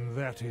 and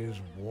that is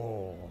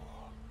war.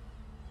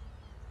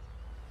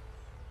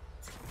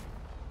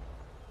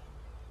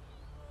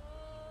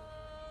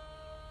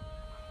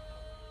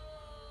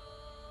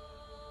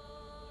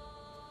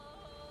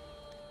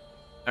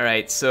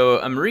 Alright, so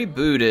I'm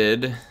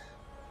rebooted.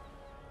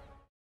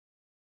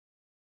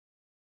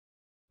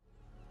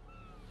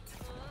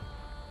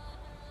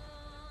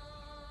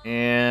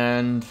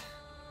 And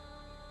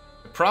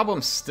the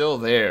problem's still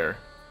there.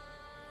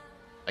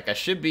 Like, I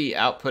should be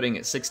outputting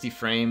at 60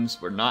 frames.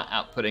 We're not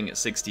outputting at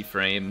 60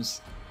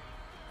 frames.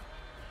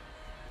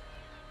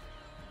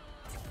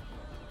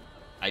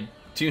 I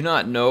do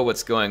not know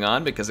what's going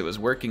on because it was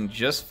working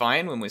just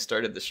fine when we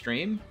started the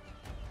stream.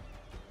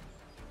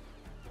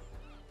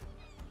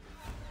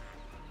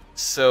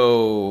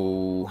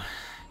 So,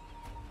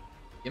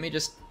 let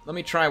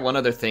me try one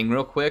other thing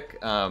real quick.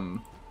 I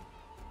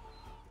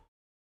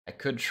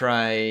could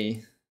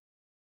try,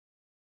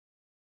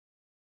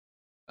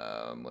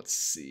 let's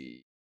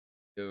see,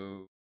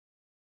 go.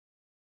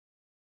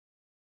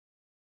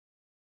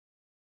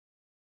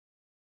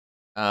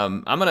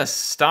 I'm gonna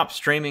stop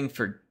streaming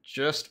for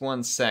just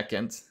 1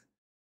 second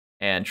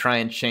and try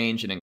and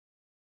change and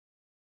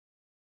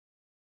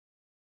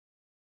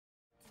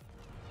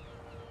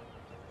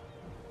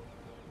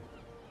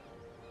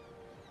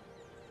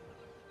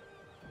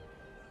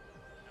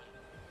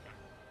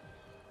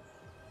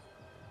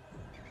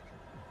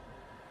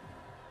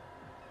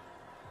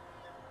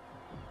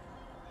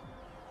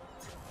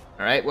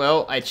Alright,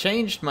 well, I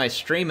changed my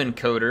stream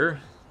encoder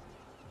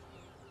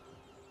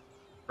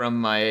from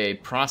my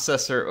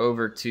processor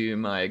over to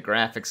my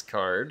graphics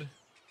card.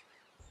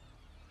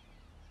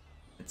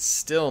 It's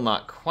still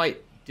not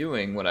quite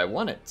doing what I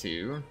want it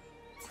to.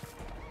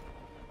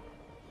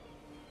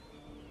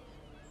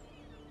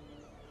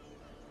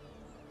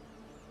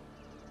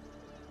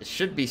 It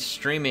should be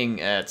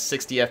streaming at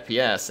 60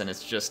 FPS and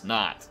it's just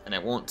not, and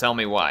it won't tell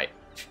me why.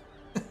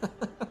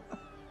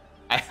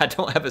 I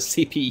don't have a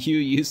CPU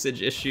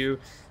usage issue.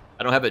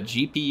 I don't have a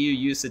GPU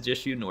usage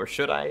issue, nor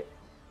should I.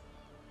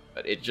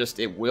 But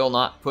it will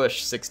not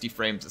push 60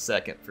 frames a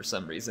second for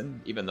some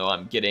reason, even though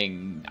I'm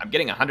getting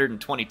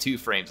 122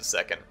 frames a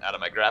second out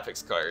of my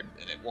graphics card,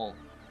 and it won't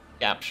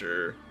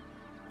capture,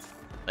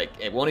 like,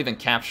 it won't even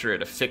capture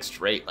at a fixed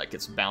rate, like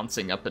it's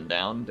bouncing up and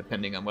down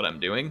depending on what I'm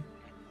doing.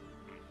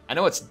 I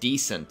know it's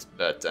decent,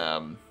 but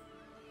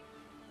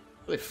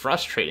Really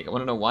frustrating. I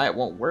want to know why it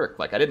won't work.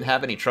 Like, I didn't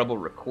have any trouble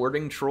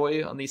recording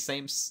Troy on these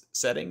same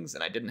settings,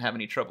 and I didn't have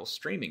any trouble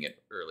streaming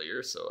it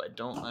earlier, so I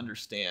don't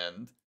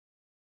understand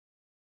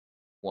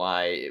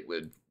why it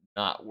would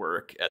not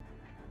work at...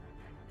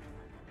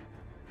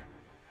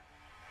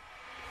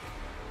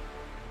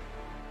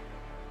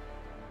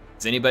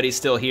 Is anybody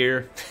still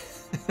here?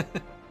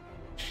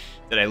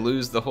 Did I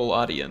lose the whole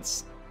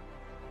audience?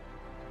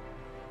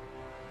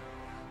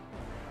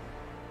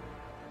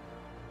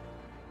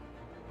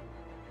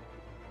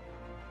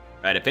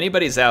 Alright, if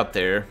anybody's out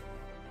there,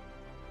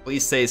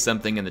 please say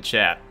something in the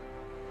chat.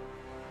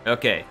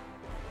 Okay,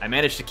 I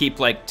managed to keep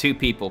like 2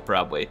 people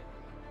probably.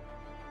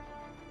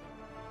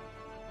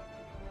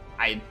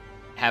 I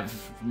have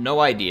no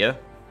idea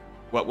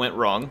what went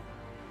wrong.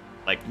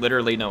 Like,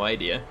 literally no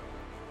idea.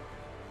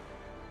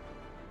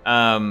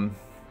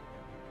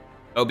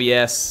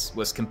 OBS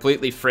was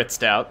completely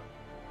fritzed out.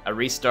 I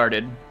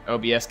restarted.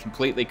 OBS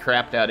completely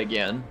crapped out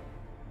again.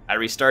 I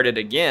restarted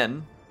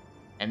again,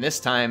 and this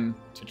time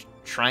to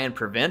try and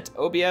prevent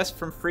OBS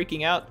from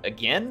freaking out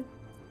again,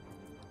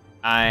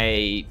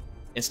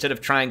 instead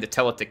of trying to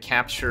tell it to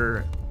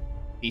capture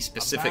the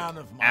specific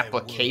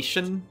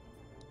application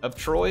of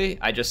Troy,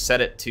 I just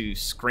set it to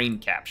screen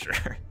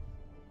capture.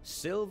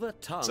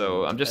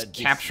 So I'm just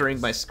capturing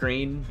my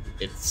screen.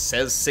 It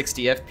says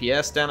 60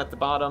 FPS down at the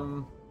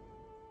bottom.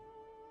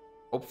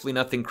 Hopefully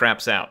nothing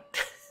craps out.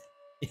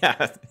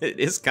 Yeah, it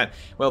is kind of...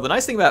 Well, the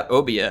nice thing about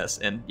OBS,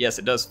 and yes,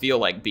 it does feel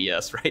like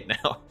BS right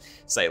now,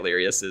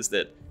 Silerius, is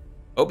that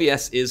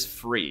OBS is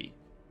free.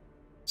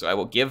 So I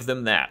will give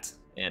them that.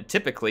 And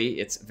typically,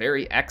 it's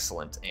very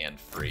excellent and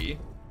free.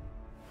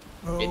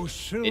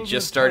 It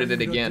just started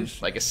it again.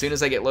 Like, as soon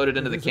as I get loaded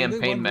into the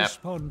campaign map,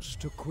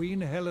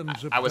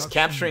 I was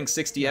capturing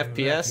 60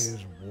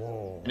 FPS,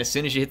 and as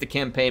soon as you hit the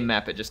campaign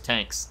map, it just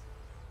tanks.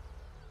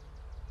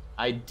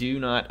 I do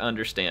not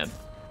understand.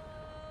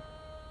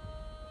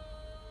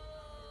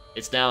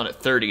 It's down at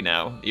 30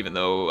 now, even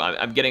though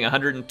I'm getting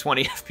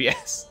 120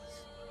 FPS.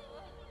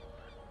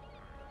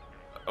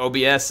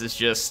 OBS is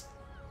just,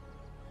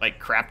 like,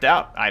 crapped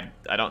out. I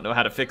don't know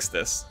how to fix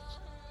this.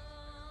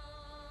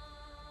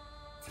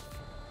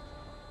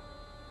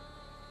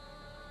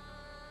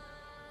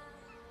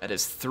 That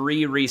is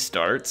 3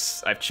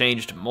 restarts. I've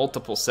changed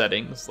multiple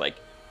settings, like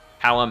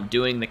how I'm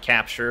doing the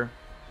capture,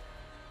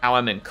 how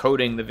I'm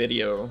encoding the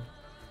video.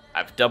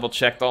 I've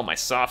double-checked all my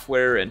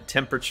software and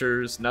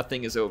temperatures.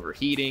 Nothing is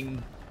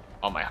overheating.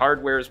 All my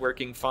hardware is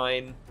working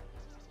fine.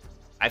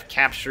 I've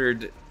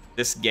captured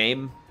this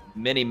game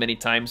many, many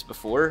times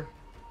before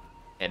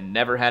and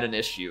never had an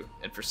issue.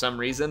 And for some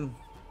reason,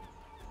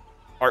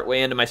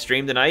 partway into my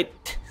stream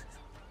tonight,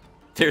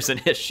 there's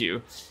an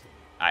issue.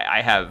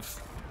 I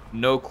have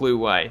no clue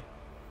why.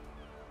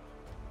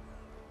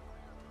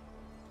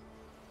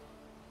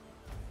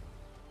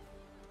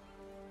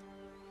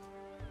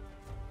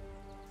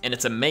 And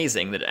it's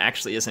amazing that it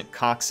actually isn't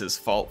Cox's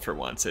fault for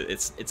once.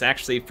 It's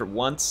actually, for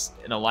once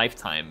in a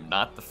lifetime,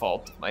 not the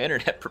fault of my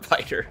internet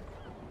provider.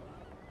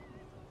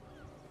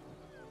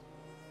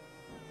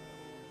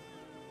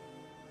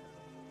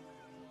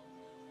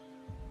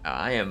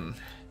 I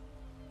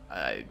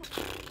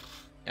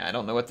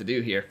don't know what to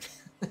do here.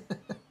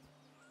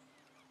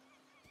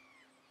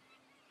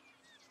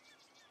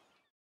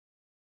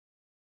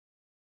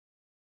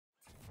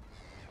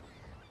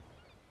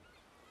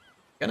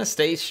 Gonna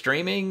stay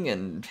streaming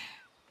and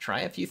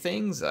try a few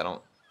things. I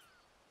don't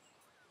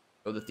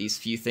know that these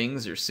few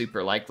things are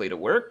super likely to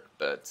work,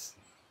 but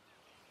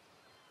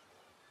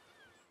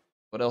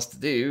what else to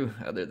do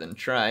other than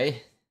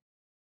try?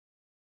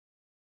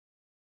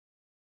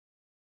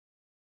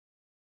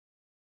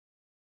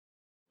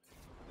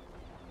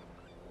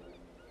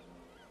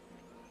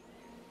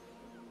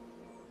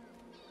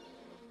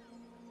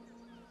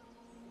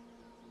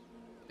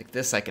 Like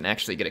this, I can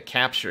actually get a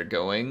capture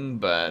going,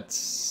 but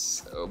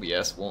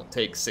OBS won't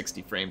take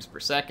 60 frames per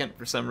second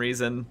for some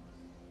reason.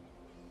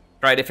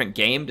 Try a different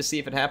game to see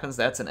if it happens.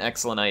 That's an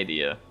excellent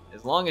idea.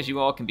 As long as you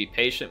all can be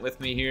patient with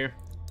me here,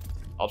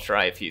 I'll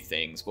try a few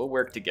things. We'll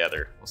work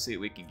together. We'll see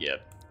what we can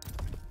get.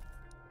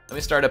 Let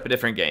me start up a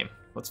different game.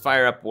 Let's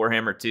fire up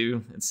Warhammer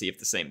 2 and see if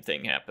the same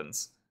thing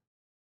happens.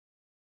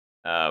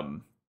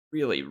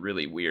 Really,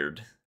 really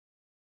weird.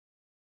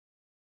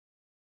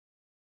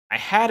 I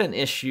had an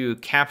issue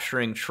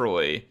capturing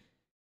Troy,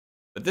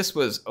 but this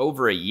was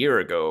over a year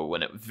ago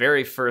when it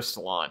very first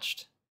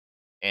launched.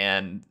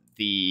 And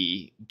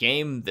the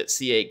game that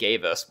CA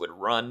gave us would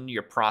run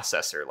your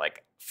processor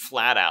like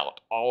flat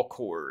out, all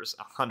cores,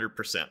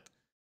 100%.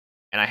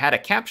 And I had a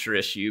capture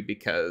issue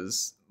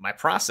because my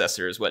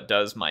processor is what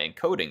does my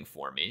encoding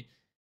for me.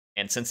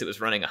 And since it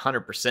was running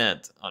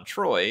 100% on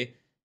Troy,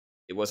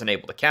 it wasn't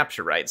able to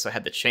capture right, so I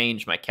had to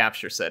change my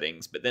capture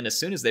settings. But then as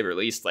soon as they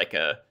released like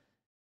a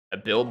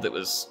build that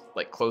was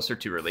like closer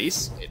to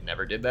release, it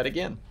never did that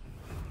again.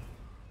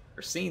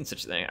 Or seen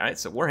such a thing. Alright,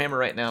 so Warhammer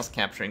right now is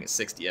capturing at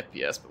 60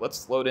 FPS, but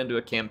let's load into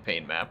a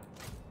campaign map.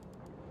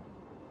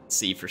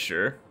 See for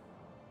sure.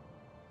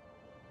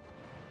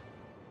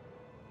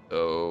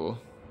 So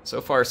So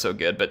far, so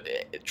good. But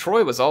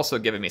Troy was also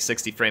giving me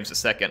 60 frames a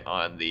second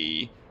on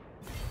the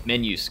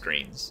menu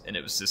screens, and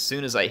it was as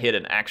soon as I hit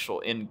an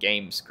actual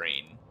in-game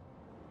screen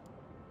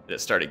that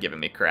it started giving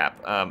me crap.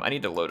 I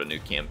need to load a new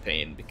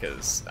campaign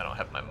because I don't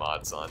have my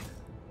mods on.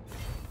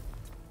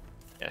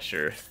 Yeah,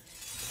 sure.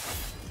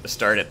 Let's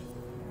start it.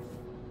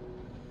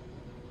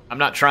 I'm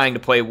not trying to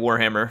play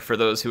Warhammer, for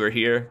those who are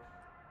here.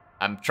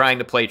 I'm trying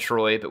to play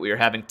Troy, but we are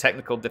having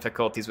technical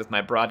difficulties with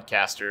my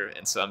broadcaster,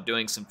 and so I'm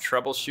doing some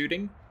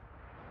troubleshooting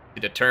to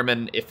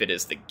determine if it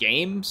is the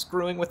game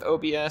screwing with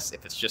OBS,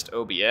 if it's just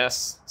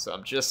OBS. So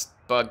I'm just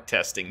bug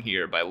testing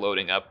here by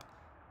loading up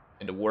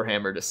into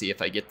Warhammer to see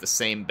if I get the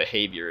same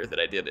behavior that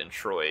I did in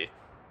Troy,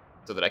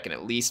 so that I can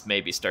at least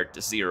maybe start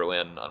to zero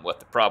in on what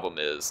the problem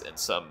is in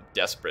some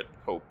desperate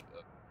hope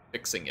of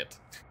fixing it.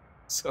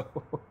 So,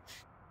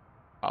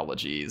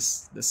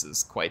 apologies, this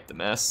is quite the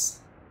mess.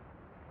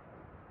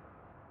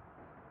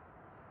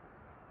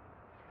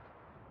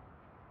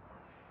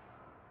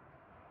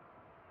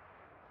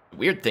 The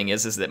weird thing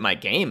is that my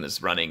game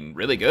is running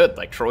really good.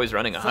 Like, Troy's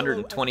running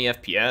 120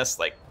 FPS,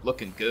 like,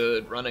 looking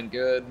good, running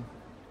good.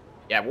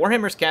 Yeah,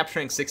 Warhammer's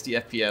capturing 60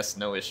 FPS,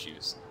 no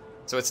issues.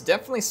 So it's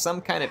definitely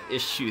some kind of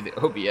issue that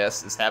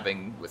OBS is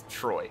having with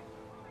Troy.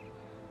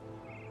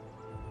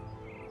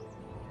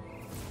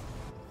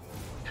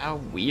 How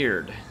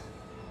weird.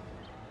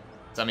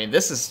 So, I mean,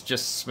 this is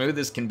just smooth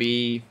as can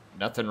be,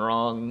 nothing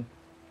wrong.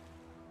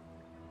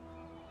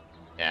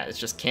 Yeah, it's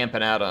just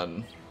camping out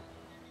on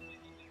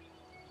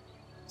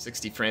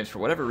 60 frames. For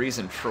whatever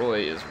reason, Troy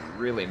is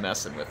really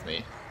messing with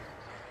me.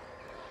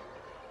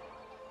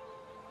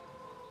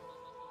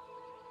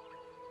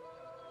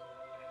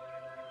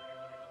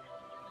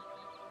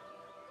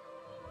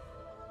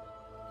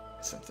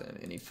 Something,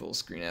 any full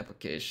screen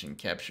application,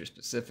 capture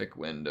specific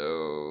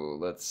window.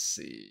 Let's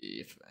see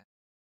if I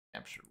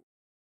capture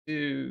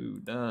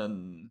 2,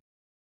 done.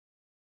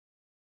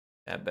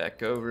 Tab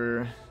back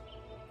over.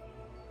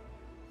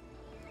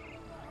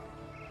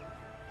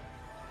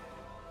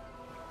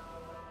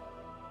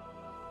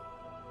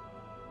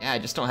 Yeah, I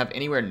just don't have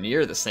anywhere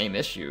near the same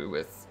issue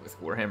with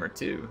Warhammer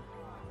 2.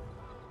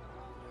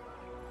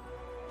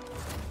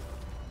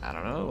 I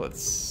don't know,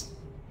 let's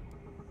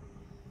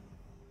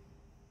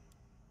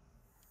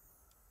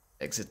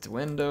exit to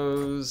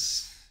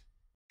Windows,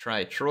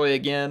 try Troy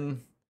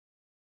again.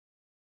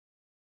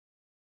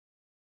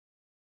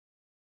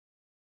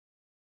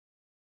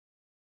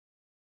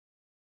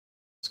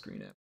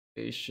 Screen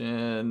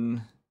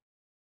application.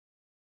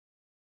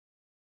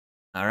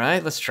 All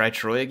right, let's try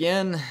Troy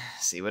again,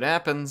 see what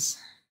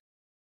happens.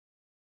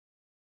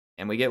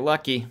 And we get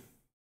lucky.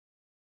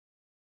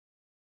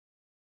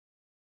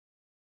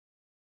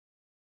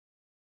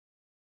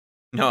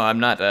 No, I'm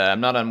not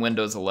on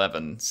Windows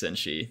 11,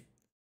 Senshi.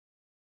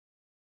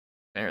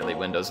 Apparently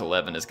Windows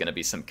 11 is going to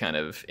be some kind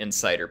of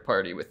insider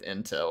party with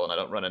Intel, and I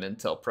don't run an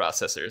Intel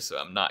processor, so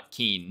I'm not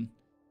keen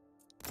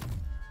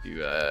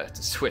to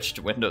switch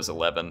to Windows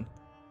 11.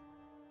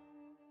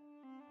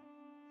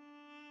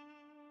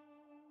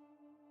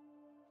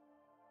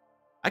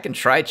 I can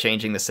try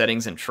changing the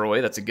settings in Troy.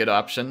 That's a good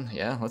option.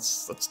 Yeah,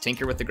 let's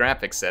tinker with the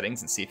graphics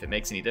settings and see if it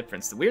makes any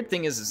difference. The weird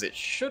thing is it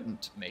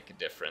shouldn't make a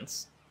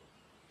difference,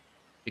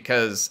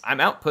 because I'm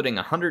outputting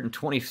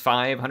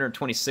 125,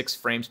 126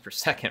 frames per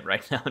second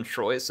right now in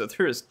Troy, so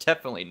there is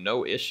definitely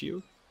no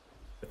issue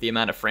with the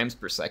amount of frames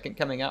per second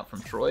coming out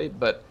from Troy,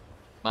 but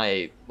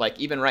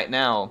even right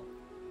now,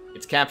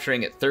 it's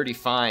capturing at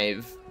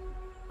 35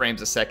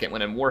 frames a second,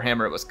 when in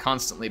Warhammer it was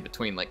constantly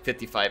between like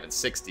 55 and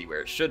 60,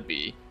 where it should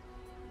be.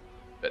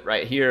 But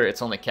right here,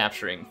 it's only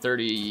capturing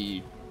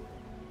 30,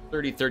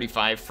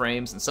 35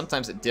 frames, and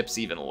sometimes it dips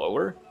even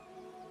lower.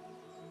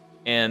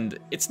 And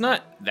it's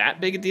not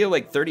that big a deal,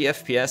 like 30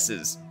 FPS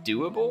is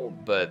doable,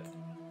 but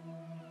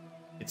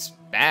it's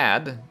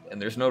bad,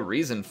 and there's no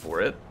reason for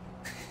it.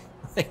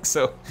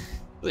 So,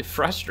 really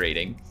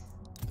frustrating.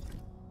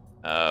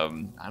 I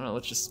don't know,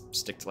 let's just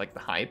stick to like the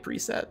high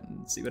preset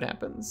and see what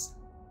happens.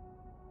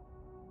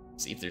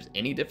 See if there's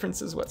any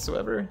differences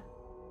whatsoever.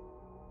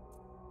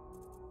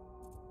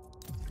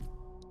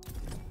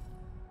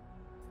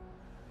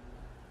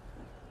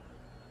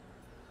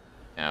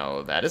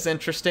 Now, that is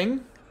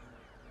interesting.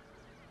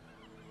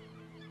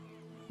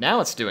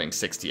 Now it's doing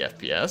 60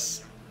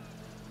 FPS.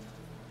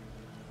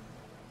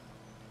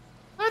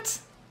 What?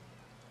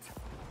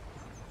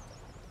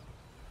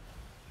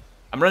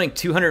 I'm running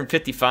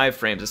 255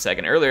 frames a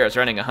second. Earlier I was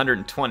running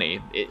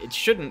 120. It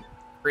shouldn't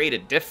create a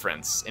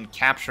difference in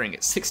capturing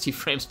at 60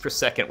 frames per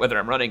second, whether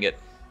I'm running at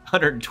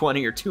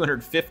 120 or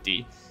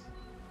 250.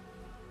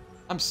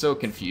 I'm so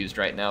confused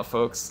right now,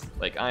 folks.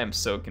 Like, I am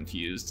so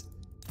confused.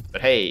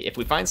 But hey, if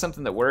we find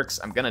something that works,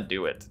 I'm gonna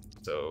do it.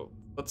 So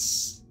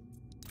let's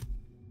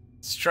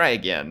try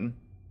again.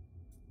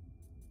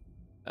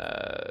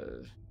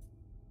 I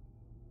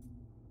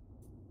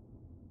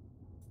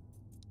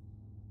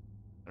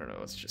don't know,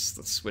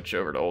 let's switch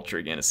over to Ultra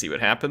again to see what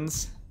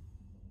happens.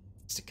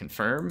 Just to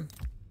confirm.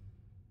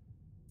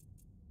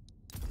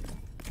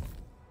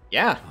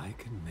 Yeah. I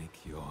can make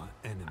your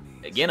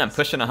enemies. Again, I'm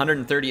pushing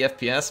 130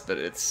 FPS, but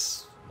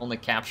it's only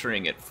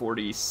capturing at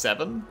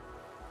 47.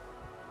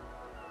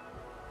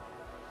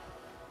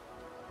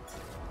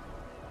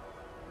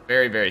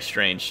 Very, very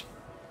strange.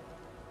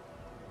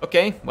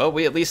 Okay, well,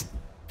 we at least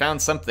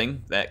found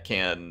something that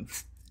can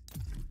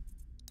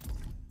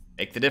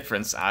make the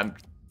difference. I'm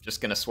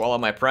just gonna swallow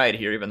my pride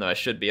here, even though I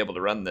should be able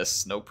to run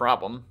this no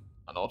problem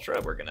on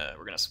Ultra. We're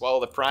gonna swallow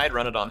the pride,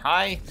 run it on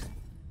high,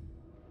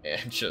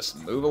 and just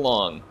move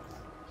along.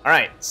 All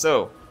right,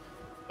 so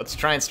let's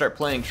try and start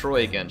playing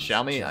Troy again,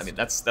 shall we? I mean,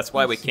 that's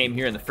why we came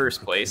here in the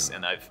first place,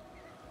 and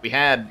we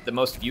had the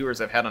most viewers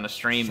I've had on a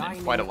stream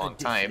in quite a long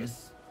time,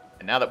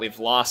 and now that we've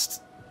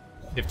lost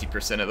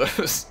 50% of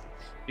those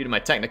due to my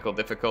technical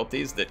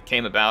difficulties that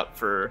came about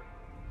for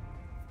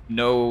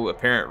no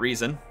apparent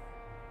reason.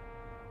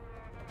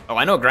 Oh,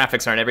 I know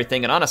graphics aren't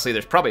everything, and honestly,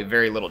 there's probably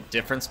very little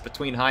difference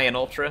between high and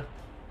ultra.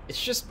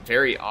 It's just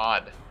very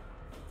odd.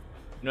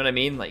 You know what I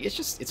mean? Like, it's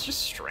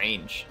just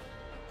strange.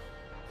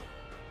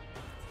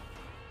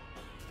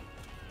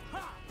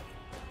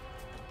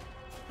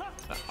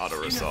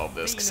 Auto-resolve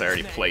this, because I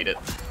already played it.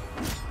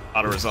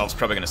 Auto-resolve's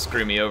probably going to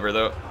screw me over,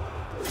 though.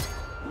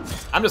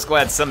 I'm just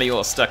glad some of you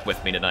all stuck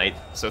with me tonight,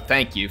 so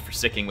thank you for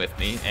sticking with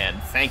me, and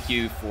thank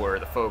you for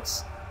the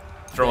folks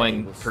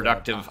throwing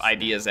productive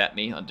ideas at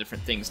me on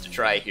different things to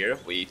try here.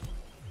 We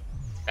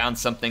found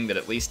something that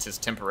at least has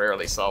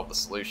temporarily solved the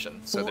solution.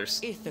 So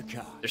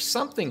there's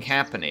something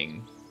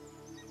happening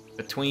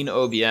between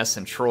OBS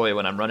and Troy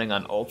when I'm running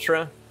on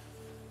Ultra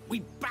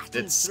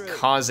that's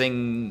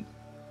causing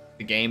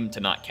the game to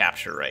not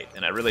capture right,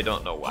 and I really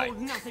don't know why.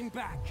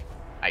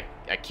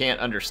 I can't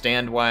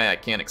understand why, I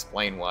can't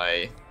explain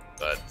why,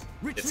 but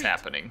it's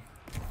happening.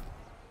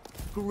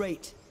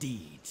 Great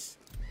deeds.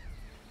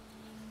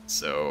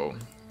 So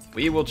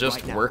we will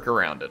just work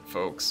around it,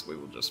 folks. We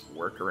will just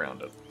work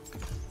around it.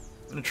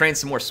 I'm gonna train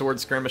some more sword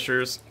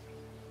skirmishers.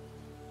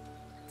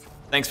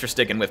 Thanks for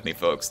sticking with me,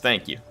 folks.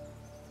 Thank you.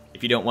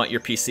 If you don't want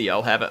your PC,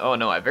 I'll have it. Oh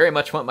no, I very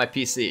much want my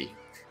PC.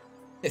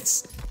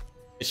 It's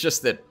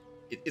just that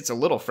it's a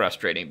little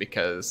frustrating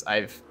because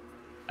I've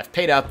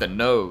paid out the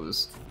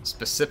nose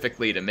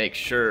specifically to make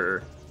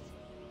sure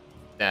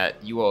that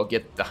you all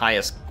get the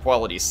highest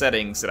quality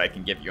settings that I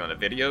can give you on a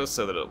video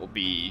so that it will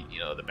be, you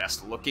know, the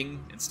best looking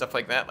and stuff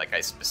like that. Like,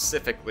 I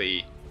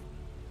specifically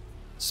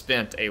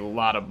spent a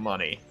lot of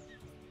money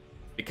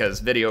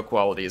because video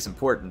quality is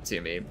important to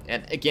me.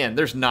 And again,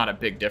 there's not a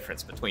big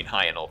difference between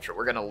high and ultra.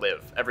 We're gonna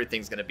live.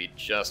 Everything's gonna be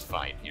just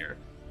fine here.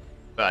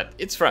 But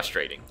it's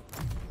frustrating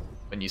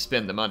when you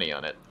spend the money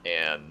on it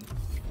and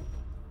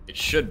it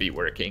should be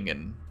working,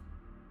 and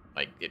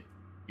like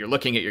you're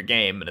looking at your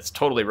game and it's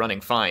totally running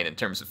fine in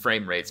terms of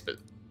frame rates, but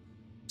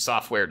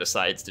software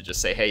decides to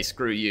just say, hey,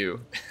 screw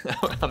you.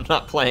 I'm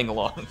not playing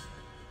along.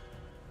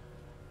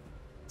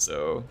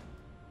 So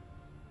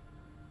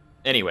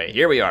anyway,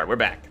 here we are. We're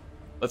back.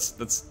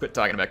 Let's quit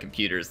talking about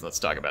computers and let's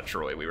talk about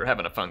Troy. We were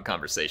having a fun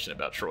conversation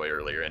about Troy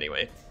earlier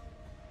anyway.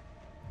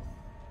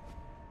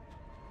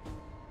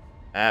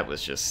 That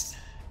was just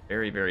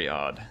very, very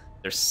odd.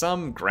 There's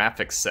some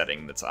graphics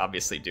setting that's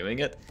obviously doing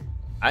it.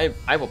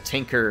 I will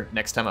tinker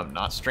next time I'm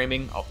not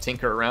streaming. I'll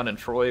tinker around in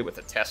Troy with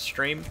a test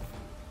stream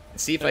and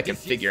see if I can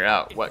figure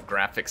out what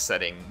graphics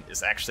setting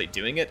is actually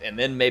doing it, and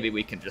then maybe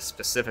we can just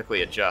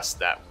specifically adjust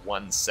that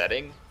one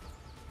setting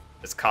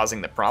that's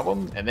causing the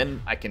problem, and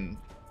then I can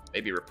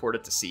maybe report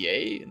it to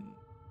CA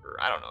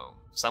or I don't know,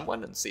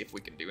 someone, and see if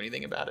we can do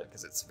anything about it,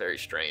 because it's very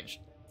strange.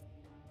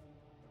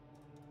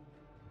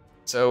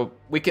 So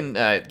we can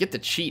get the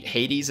cheat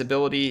Hades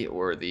ability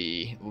or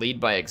the lead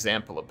by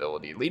example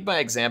ability. Lead by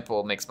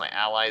example makes my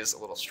allies a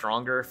little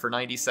stronger for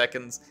 90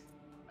 seconds.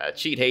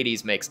 Cheat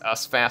Hades makes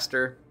us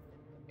faster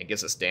and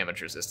gives us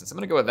damage resistance. I'm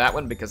going to go with that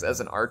one because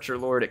as an archer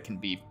lord, it can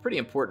be pretty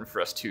important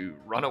for us to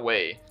run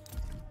away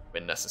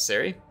when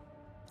necessary.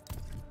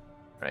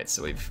 Alright,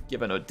 so we've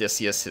given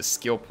Odysseus his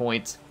skill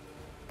point.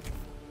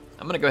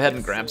 I'm going to go ahead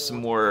and grab some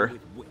more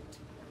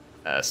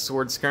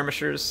sword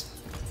skirmishers.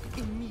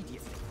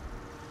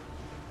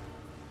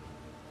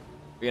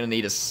 We're gonna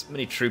need as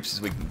many troops as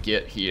we can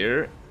get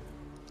here.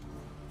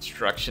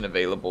 Construction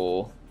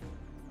available.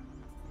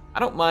 I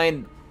don't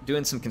mind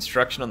doing some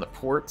construction on the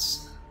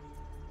ports.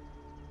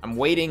 I'm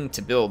waiting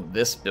to build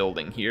this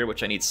building here,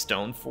 which I need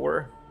stone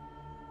for.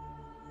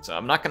 So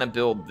I'm not gonna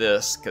build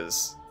this,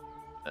 because...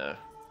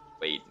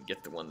 wait and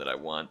get the one that I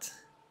want.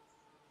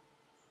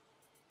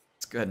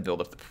 Let's go ahead and build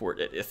up the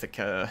port at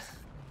Ithaca.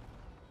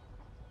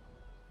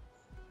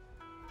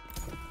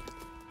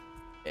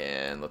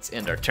 And let's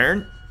end our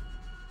turn.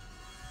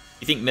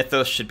 You think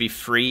Mythos should be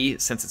free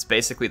since it's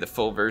basically the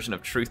full version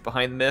of Truth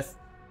Behind the Myth?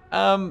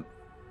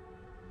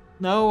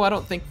 No, I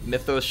don't think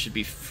Mythos should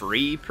be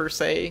free per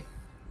se,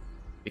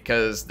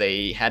 because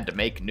they had to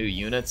make new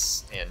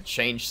units and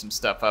change some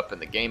stuff up in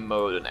the game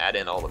mode and add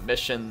in all the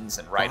missions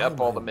and write up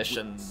all the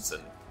missions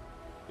and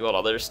do all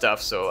other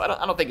stuff, so I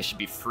don't think it should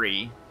be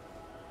free.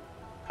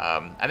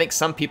 I think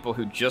some people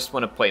who just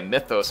want to play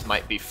Mythos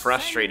might be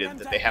frustrated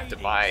that they have to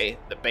buy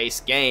the base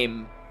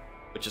game,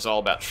 which is all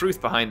about Truth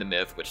Behind the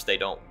Myth, which they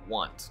don't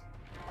want.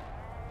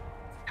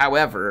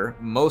 However,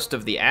 most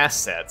of the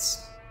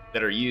assets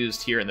that are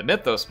used here in the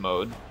Mythos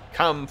mode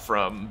come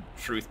from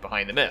Truth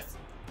Behind the Myth.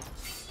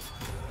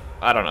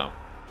 I don't know.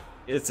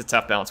 It's a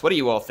tough balance. What do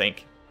you all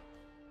think?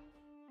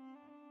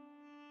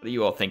 What do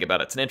you all think about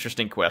it? It's an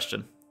interesting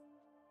question.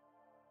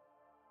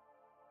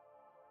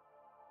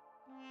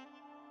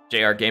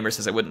 JR Gamer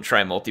says I wouldn't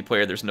try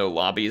multiplayer. There's no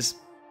lobbies.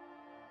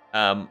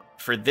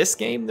 For this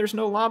game, there's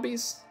no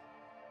lobbies.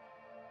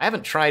 I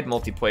haven't tried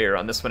multiplayer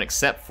on this one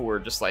except for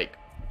just like,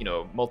 you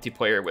know,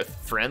 multiplayer with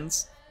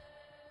friends.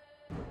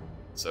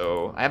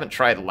 So I haven't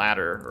tried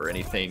ladder or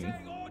anything.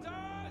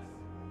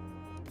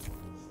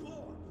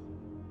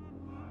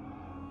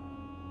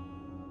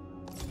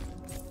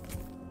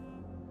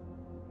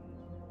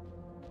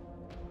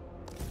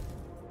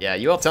 Yeah,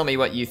 you all tell me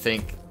what you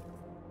think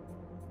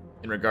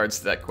in regards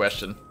to that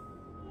question.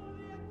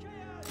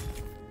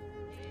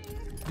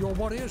 Your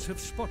warriors have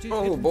spotted.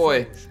 Oh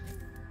boy.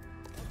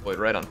 Boy,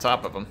 right on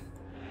top of him.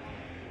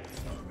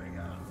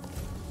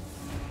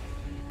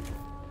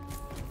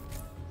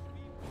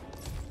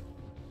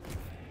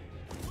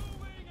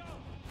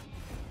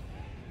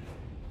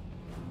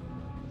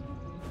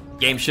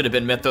 Game should have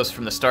been Mythos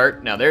from the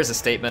start. Now there's a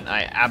statement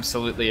I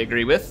absolutely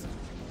agree with.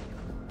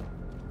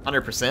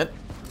 100%.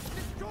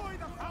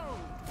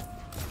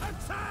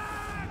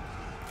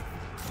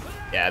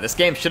 Yeah, this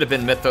game should have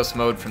been Mythos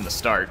mode from the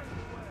start,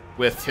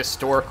 with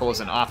historical as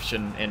an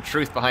option, and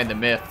Truth Behind the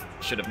Myth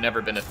should have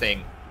never been a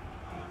thing.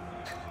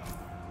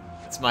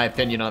 That's my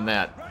opinion on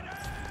that.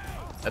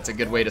 That's a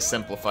good way to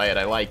simplify it.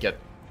 I like it.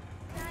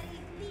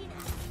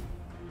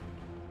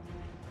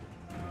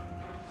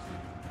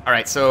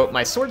 Alright, so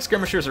my sword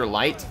skirmishers are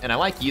light, and I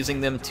like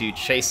using them to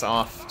chase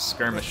off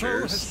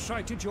skirmishers. Has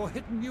sighted your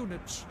hidden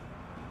units.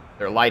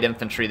 They're light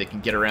infantry that can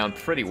get around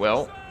pretty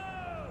well.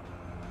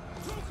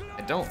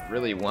 I don't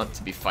really want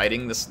to be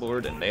fighting this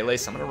lord in melee,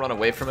 so I'm going to run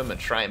away from him and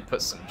try and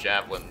put some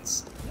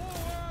javelins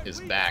in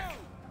his back.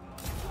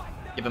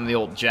 Give him the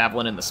old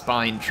javelin in the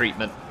spine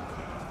treatment.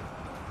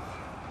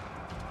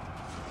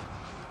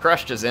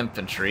 Crushed his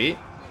infantry.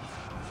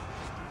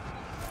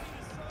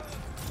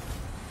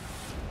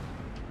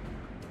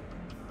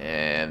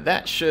 And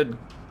that should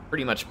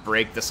pretty much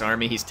break this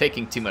army. He's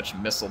taking too much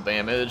missile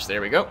damage.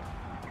 There we go.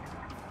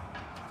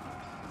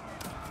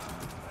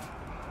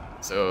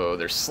 So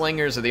their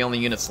slingers are the only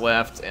units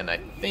left, and I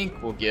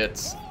think we'll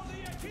get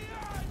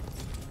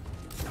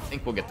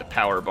the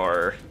power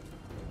bar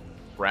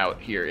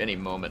route here any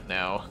moment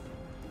now.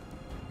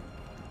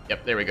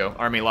 Yep, there we go.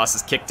 Army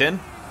losses kicked in.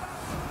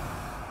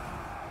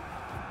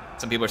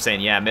 Some people are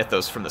saying, yeah,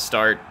 Mythos from the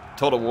start.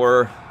 Total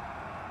War.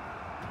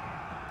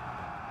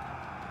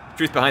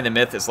 Truth Behind the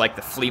Myth is like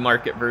the flea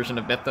market version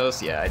of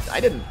Mythos. Yeah,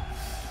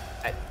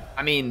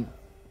 I mean,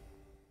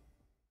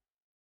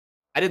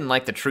 I didn't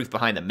like the Truth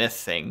Behind the Myth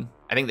thing.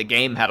 I think the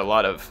game had a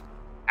lot of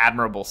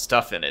admirable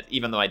stuff in it,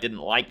 even though I didn't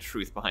like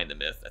Truth Behind the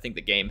Myth. I think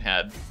the game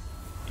had,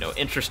 you know,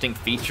 interesting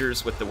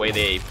features with the way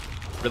they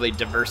really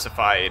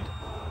diversified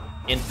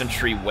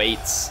infantry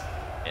weights,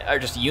 or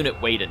just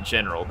unit weight in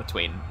general,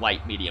 between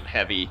light, medium,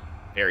 heavy,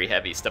 very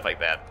heavy, stuff like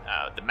that.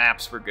 The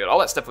maps were good. All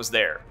that stuff was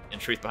there in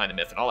Truth Behind the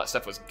Myth, and all that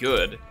stuff was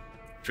good in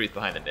Truth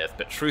Behind the Myth,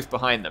 but Truth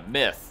Behind the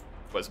Myth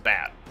was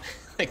bad.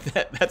 Like,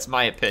 that's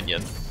my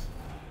opinion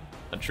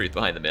on Truth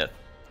Behind the Myth.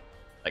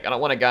 Like, I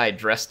don't want a guy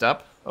dressed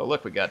up. Oh,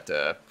 look, we got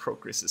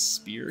Procris's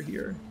spear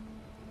here.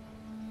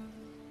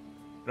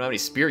 We don't have any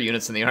spear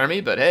units in the army,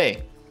 but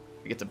hey,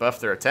 we get to buff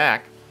their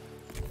attack.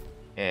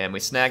 And we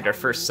snagged our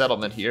first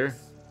settlement here.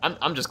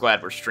 I'm just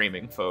glad we're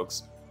streaming,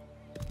 folks.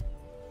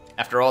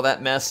 After all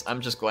that mess,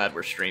 I'm just glad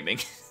we're streaming.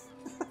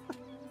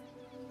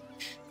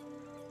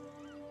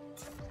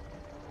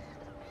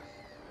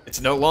 It's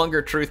no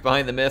longer Truth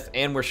Behind the Myth,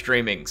 and we're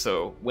streaming,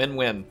 so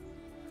win-win.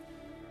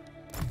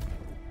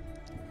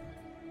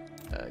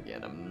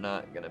 Again, I'm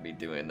not going to be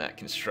doing that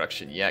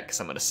construction yet, because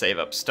I'm going to save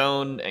up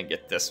stone and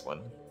get this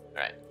one.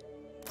 Alright,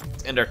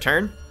 let's end our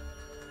turn.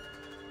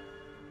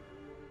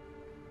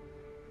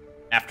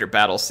 After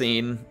battle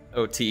scene,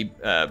 OT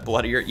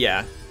bloodier.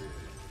 Yeah,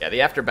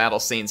 the after battle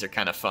scenes are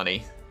kind of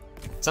funny.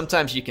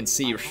 Sometimes you can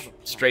see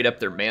straight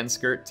up their man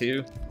skirt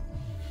too,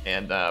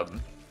 and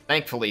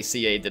thankfully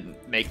CA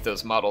didn't make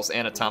those models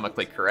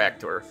anatomically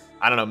correct, or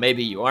I don't know,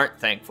 maybe you aren't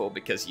thankful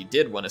because you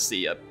did want to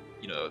see a,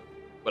 you know,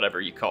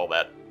 whatever you call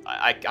that.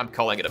 I'm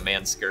calling it a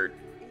man skirt.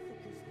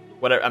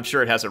 Whatever, I'm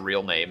sure it has a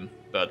real name,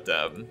 but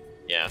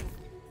yeah.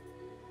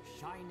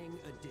 Shining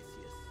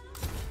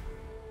Odysseus.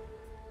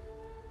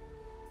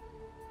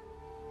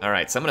 All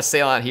right, so I'm gonna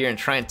sail out here and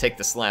try and take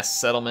this last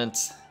settlement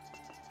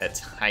at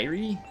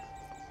Hyri.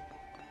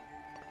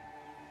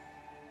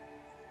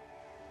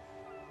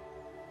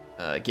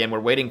 Again, we're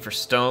waiting for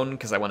stone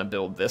because I want to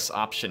build this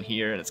option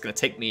here, and it's going to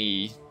take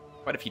me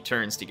quite a few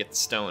turns to get the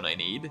stone I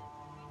need.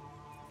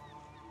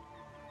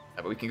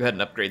 But we can go ahead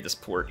and upgrade this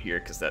port here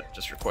because that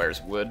just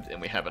requires wood,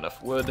 and we have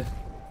enough wood.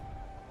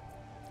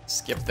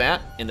 Skip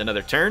that, end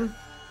another turn.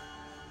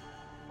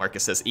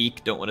 Marcus says,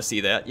 eek, don't want to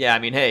see that. Yeah, I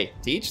mean, hey,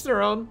 to each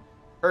their own.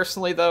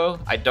 Personally, though,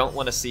 I don't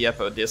want to see up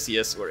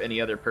Odysseus or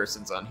any other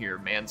persons on here,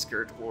 man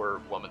skirt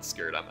or woman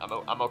skirt.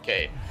 I'm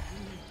okay.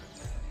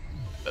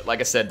 But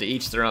like I said, to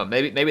each their own.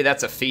 Maybe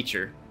that's a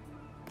feature.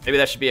 Maybe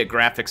that should be a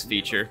graphics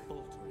feature.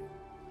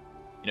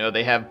 You know,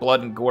 they have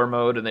blood and gore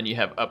mode, and then you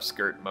have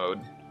upskirt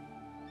mode.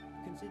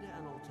 Consider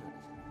an alternative.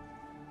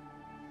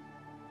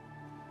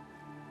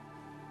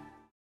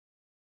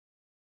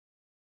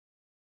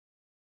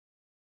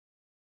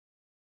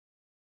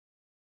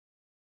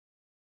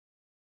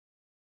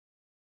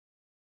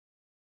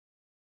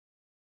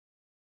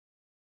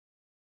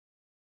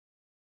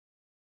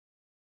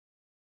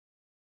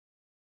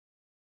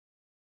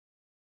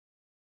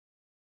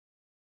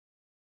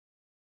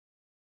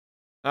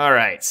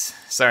 Alright.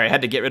 Sorry, I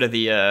had to get rid of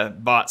the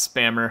bot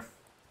spammer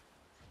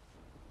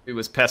who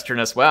was pestering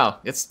us. Wow,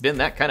 it's been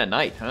that kind of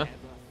night, huh?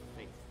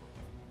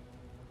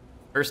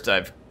 First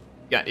I've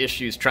got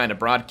issues trying to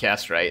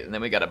broadcast right, and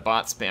then we got a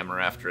bot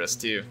spammer after us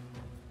too.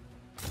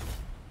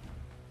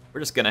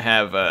 We're just gonna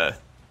have a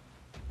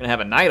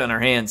night on our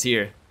hands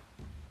here.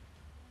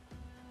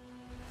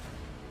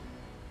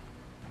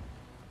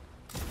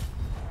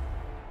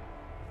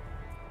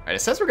 Alright, it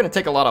says we're gonna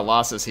take a lot of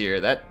losses here.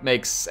 That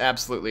makes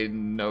absolutely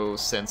no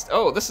sense.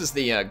 Oh, this is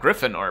the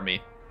Griffin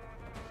army.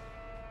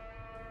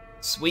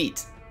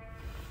 Sweet.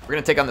 We're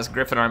gonna take on this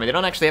Griffin army. They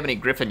don't actually have any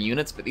Griffin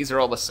units, but these are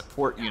all the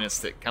support units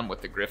that come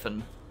with the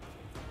Griffin.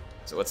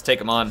 So let's take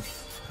them on.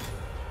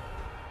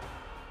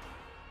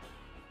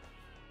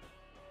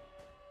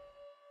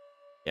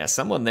 Yeah,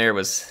 someone there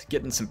was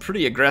getting some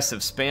pretty aggressive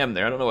spam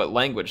there. I don't know what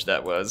language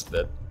that was,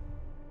 but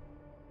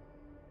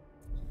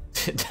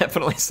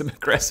definitely some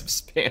aggressive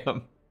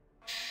spam.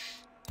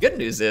 Good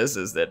news is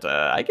that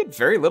I get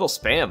very little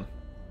spam.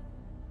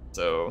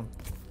 So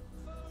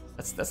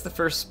that's the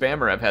first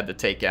spammer I've had to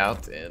take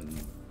out, and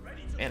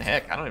man,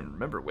 heck, I don't even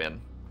remember when.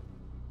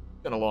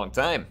 It's been a long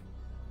time.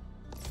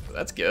 So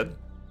that's good.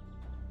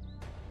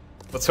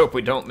 Let's hope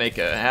we don't make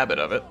a habit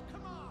of it.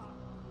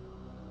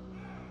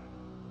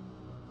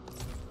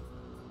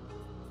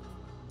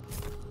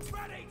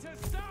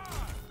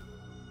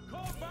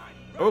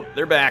 Oh,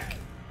 they're back.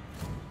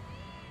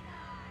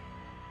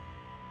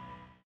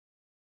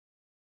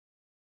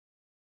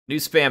 New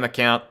spam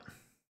account.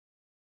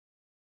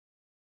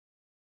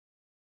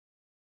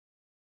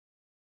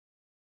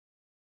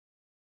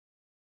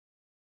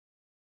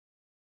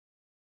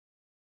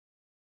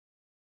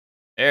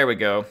 There we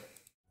go.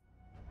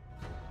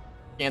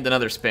 And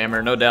another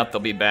spammer. No doubt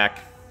they'll be back.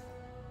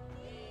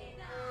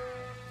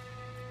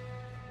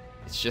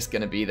 It's just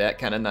gonna be that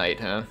kind of night,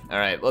 huh?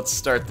 Alright, let's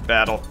start the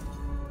battle.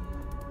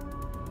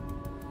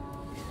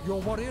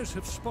 Your warriors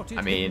have spotted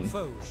I mean, hidden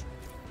foes.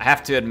 I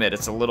have to admit,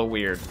 it's a little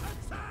weird.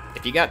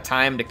 If you got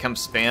time to come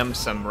spam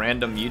some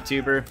random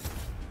YouTuber,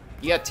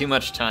 you got too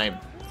much time.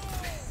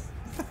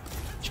 You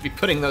should be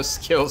putting those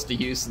skills to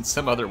use in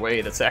some other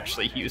way that's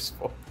actually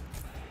useful.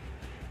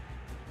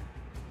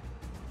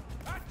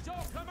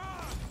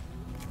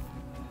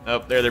 Oh,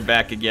 there they're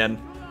back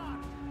again.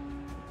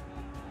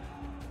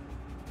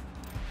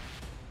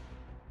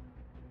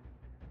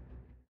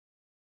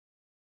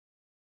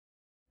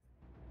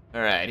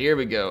 Alright, here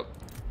we go.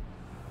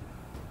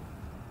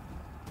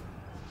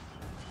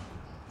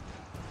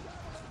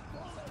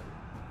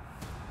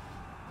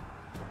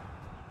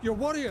 Your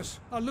warriors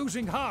are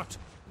losing heart.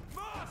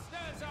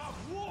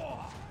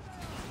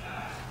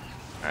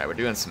 Alright, we're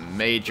doing some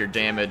major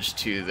damage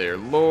to their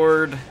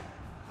lord.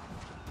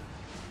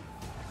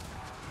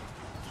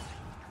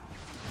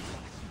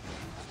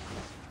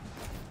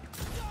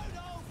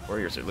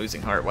 Warriors are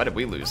losing heart. Why did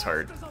we lose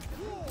heart?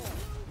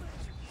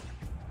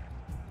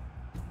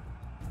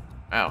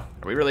 Wow,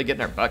 are we really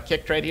getting our butt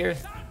kicked right here?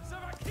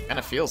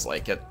 Kinda feels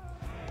like it.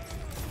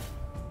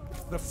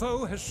 The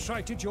foe has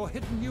sighted your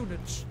hidden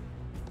units.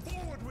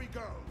 Forward we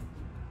go.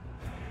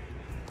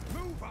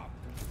 Move up.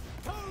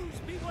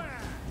 Foes beware.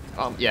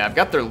 Yeah, I've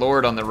got their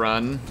lord on the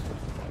run.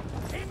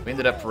 We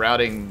ended up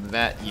routing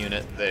that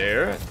unit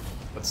there.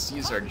 Let's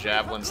use our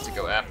javelins to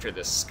go after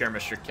this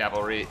skirmisher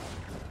cavalry.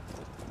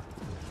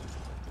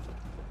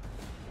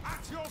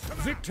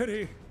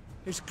 Victory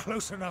is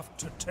close enough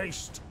to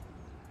taste.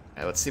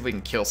 Alright, let's see if we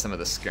can kill some of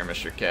the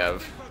skirmisher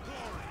cav.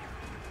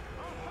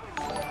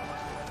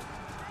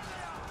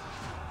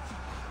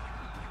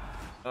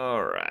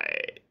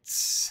 Alright.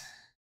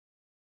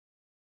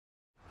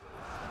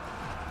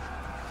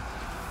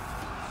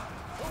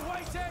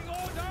 Awaiting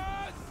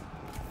orders!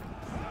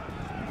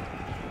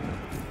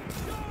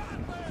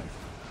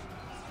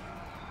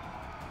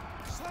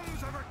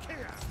 Sons of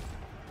Achaia.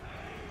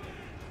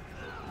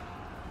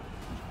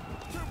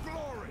 To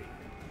glory.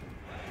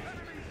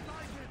 Enemy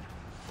sighted.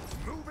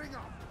 Moving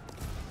up.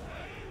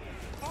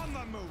 On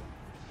the move.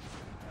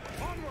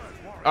 Onward,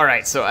 warrior.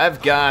 Alright, so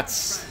I've got...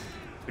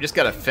 We just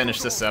gotta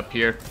finish this up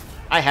here.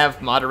 I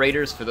have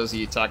moderators, for those of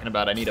you talking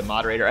about I need a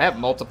moderator. I have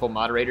multiple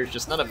moderators,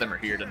 just none of them are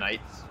here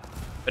tonight.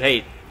 But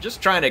hey,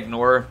 just try and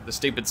ignore the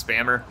stupid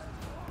spammer.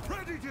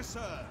 Ready to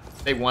serve.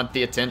 They want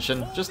the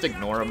attention, just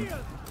ignore them.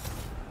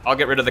 I'll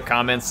get rid of the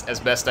comments as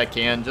best I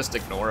can, just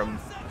ignore them.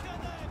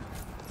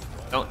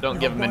 Don't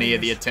give them any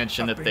of the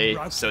attention that they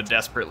so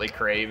desperately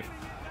crave.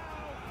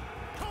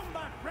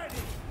 Combat ready.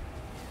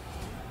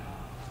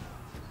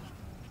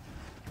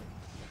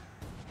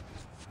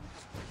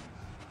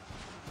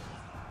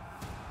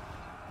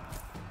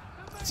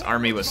 This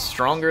army was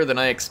stronger than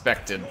I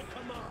expected.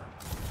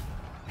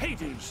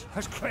 Hades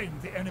has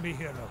claimed the enemy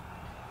hero.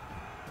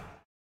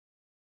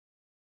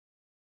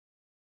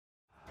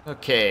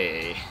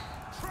 Okay.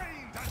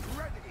 Trained and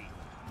ready.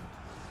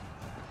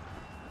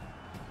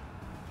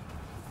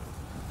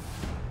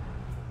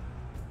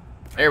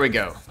 There we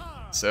go.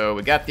 So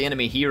we got the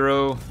enemy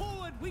hero.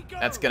 Forward we go.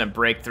 That's gonna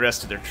break the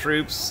rest of their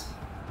troops.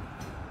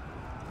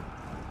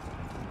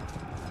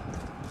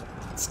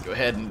 Let's go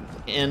ahead and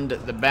end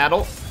the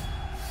battle.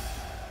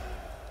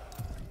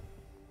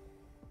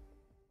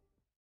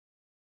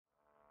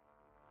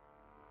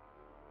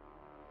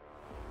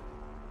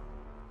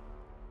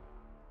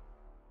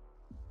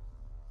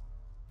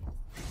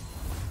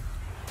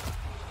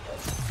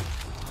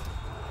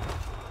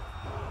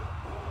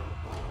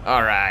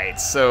 Alright,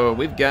 so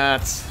we've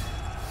got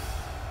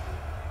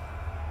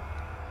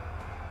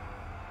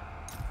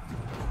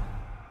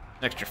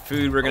extra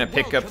food we're gonna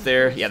pick up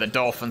there. Yeah, the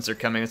dolphins are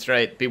coming, that's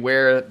right.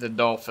 Beware the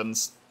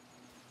dolphins.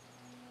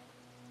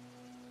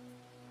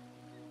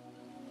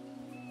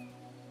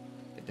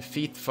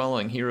 Defeat the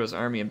following hero's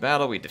army in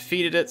battle. We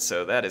defeated it,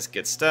 so that is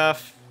good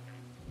stuff.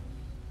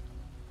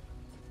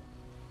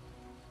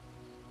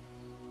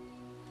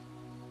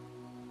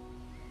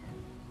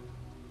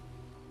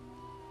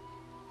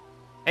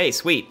 Hey,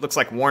 sweet. Looks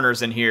like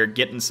Warner's in here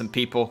getting some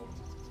people.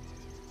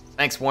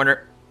 Thanks,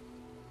 Warner.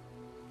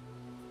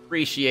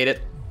 Appreciate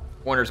it.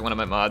 Warner's one of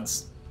my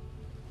mods.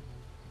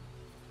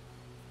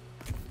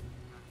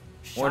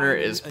 Warner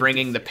is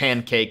bringing the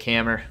pancake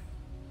hammer.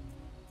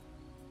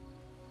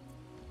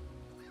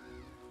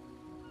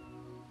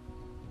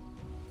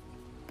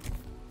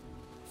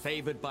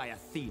 Favored by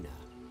Athena.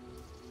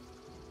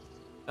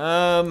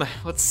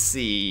 Let's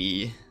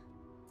see.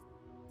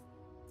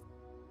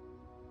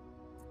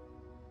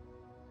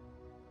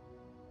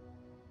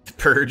 The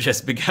purge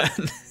has begun.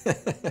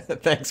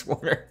 Thanks,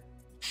 Warner.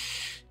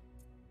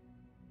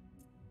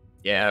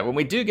 Yeah, when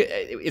we do get,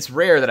 it's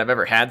rare that I've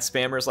ever had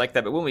spammers like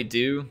that, but when we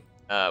do,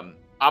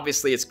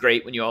 obviously it's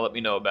great when you all let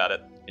me know about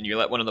it, and you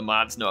let one of the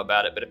mods know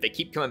about it, but if they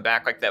keep coming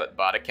back like that with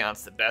bot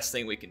accounts, the best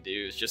thing we can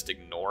do is just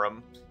ignore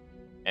them,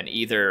 and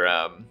either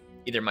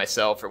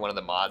myself or one of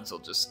the mods will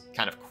just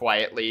kind of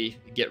quietly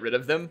get rid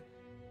of them,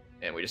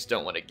 and we just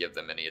don't want to give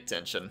them any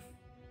attention.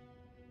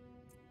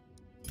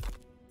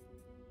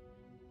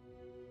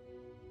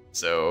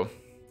 So,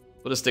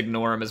 we'll just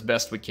ignore them as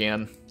best we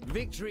can.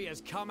 Victory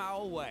has come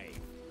our way.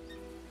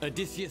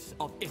 Odysseus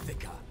of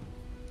Ithaca.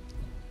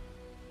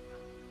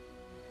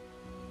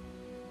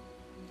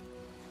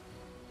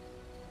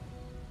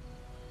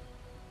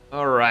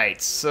 Alright,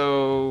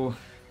 so...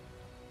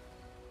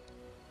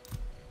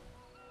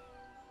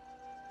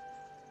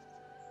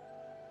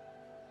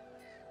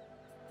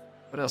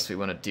 what else we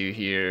want to do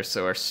here?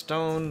 So our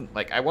stone...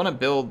 like, I want to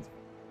build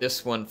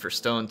this one for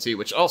stone too,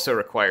 which also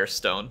requires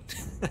stone.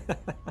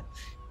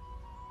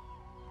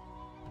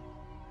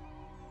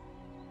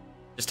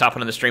 Just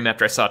hopping on the stream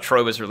after I saw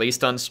Troy was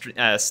released on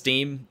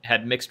Steam,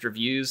 had mixed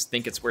reviews,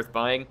 think it's worth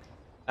buying.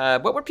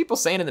 What were people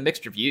saying in the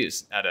mixed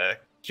reviews, out of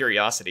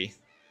curiosity?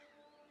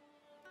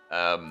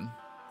 I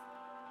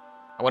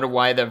wonder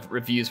why the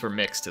reviews were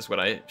mixed, is what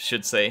I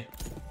should say.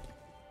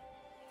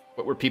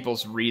 What were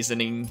people's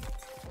reasoning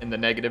in the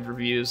negative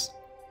reviews?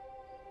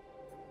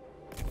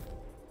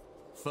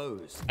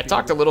 Foes. I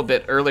talked a little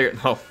bit earlier.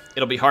 Well,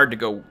 it'll be hard to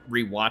go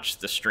rewatch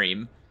the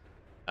stream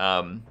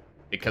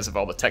because of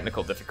all the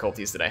technical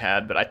difficulties that I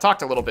had, but I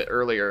talked a little bit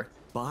earlier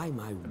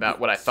about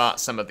what I thought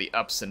some of the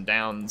ups and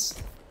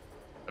downs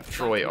of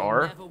Troy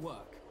are.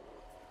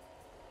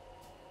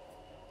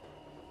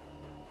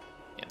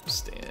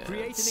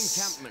 Create an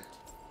encampment.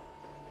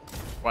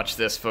 Watch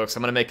this, folks.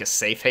 I'm gonna make a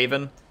safe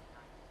haven.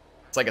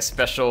 It's like a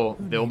special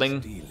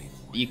building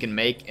that you can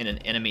make in an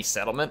enemy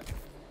settlement,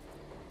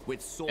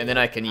 and then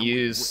I can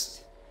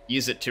use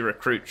it to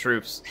recruit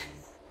troops.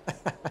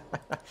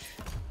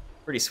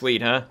 Pretty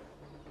sweet, huh?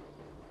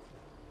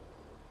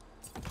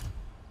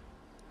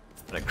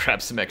 I'm gonna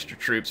grab some extra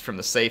troops from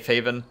the safe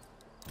haven.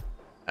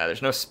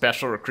 There's no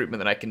special recruitment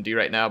that I can do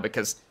right now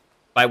because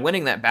by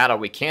winning that battle,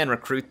 we can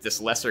recruit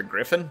this lesser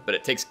griffin, but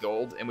it takes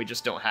gold, and we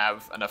just don't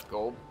have enough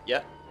gold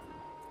yet.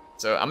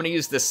 So I'm gonna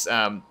use this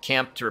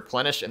camp to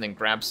replenish and then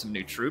grab some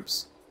new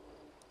troops.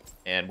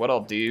 And what I'll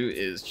do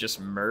is just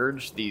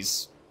merge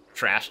these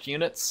trashed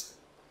units.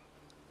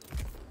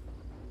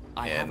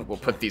 And we'll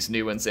put these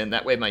new ones in.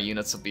 That way my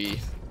units will be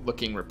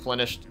looking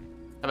replenished.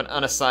 Have an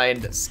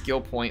unassigned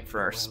skill point for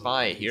our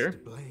spy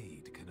here.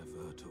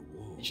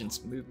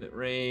 Agent's movement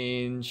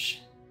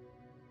range.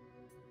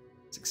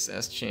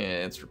 Success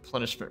chance,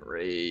 replenishment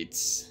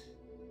rates.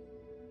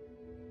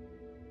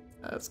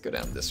 Let's go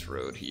down this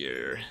road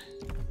here.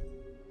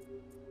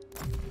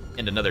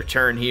 And another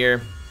turn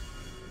here.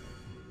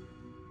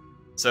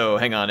 So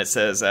hang on, it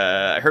says,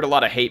 I heard a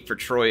lot of hate for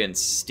Troy in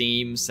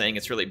Steam, saying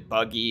it's really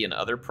buggy and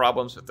other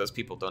problems, but those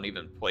people don't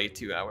even play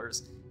 2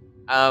 hours.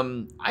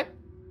 I've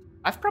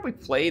probably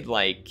played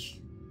like,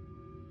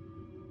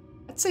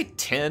 I'd say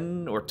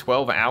 10 or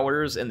 12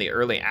 hours in the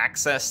early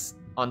access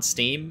on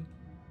Steam,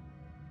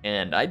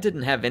 and I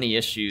didn't have any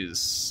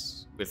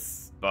issues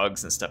with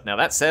bugs and stuff. Now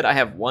that said, I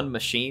have one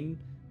machine,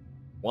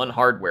 one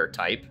hardware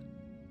type.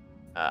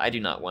 I do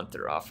not want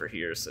their offer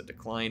here, so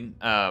decline.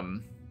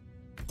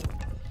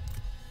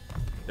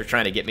 They're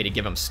trying to get me to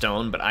give them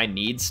stone, but I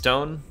need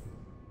stone,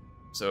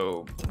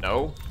 so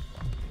no.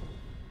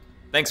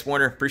 Thanks,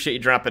 Warner. Appreciate you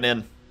dropping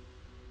in.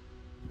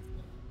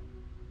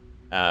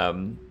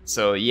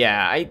 So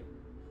yeah,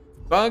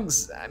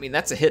 bugs, I mean,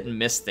 that's a hit and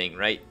miss thing,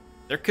 right?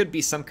 There could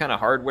be some kind of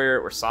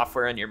hardware or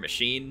software on your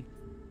machine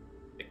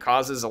that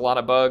causes a lot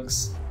of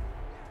bugs.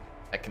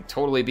 That can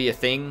totally be a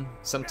thing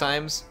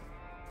sometimes.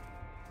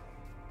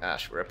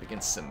 Gosh, we're up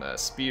against some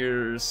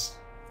spears.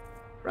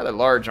 Rather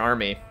large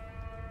army.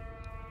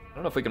 I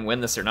don't know if we can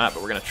win this or not,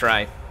 but we're gonna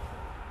try.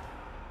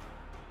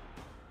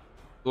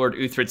 Lord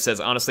Uthrid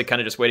says, honestly,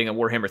 kind of just waiting on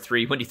Warhammer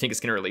 3. When do you think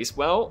it's gonna release?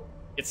 Well,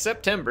 it's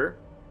September.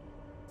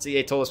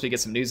 CA told us we get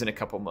some news in a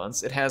couple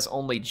months. It has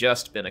only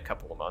just been a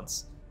couple of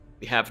months.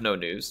 We have no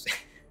news.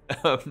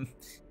 Don't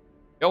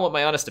want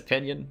my honest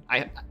opinion?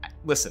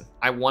 Listen,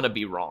 I want to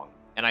be wrong,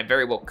 and I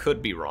very well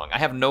could be wrong. I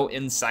have no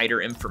insider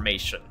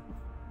information.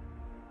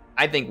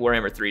 I think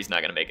Warhammer 3 is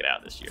not going to make it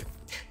out this year.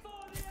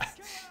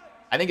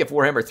 I think if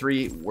Warhammer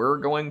 3 were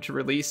going to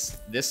release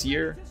this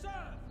year,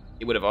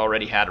 it would have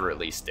already had a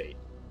release date.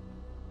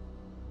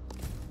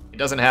 It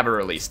doesn't have a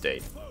release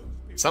date.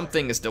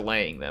 Something is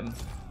delaying them,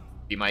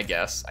 be my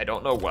guess. I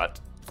don't know what.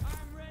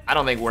 I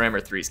don't think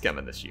Warhammer 3 is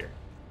coming this year.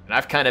 And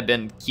I've kind of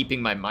been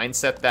keeping my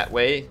mindset that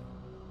way,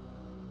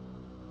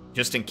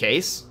 just in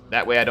case.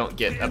 That way I don't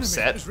get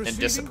upset and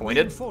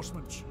disappointed.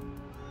 But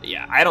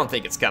yeah, I don't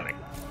think it's coming.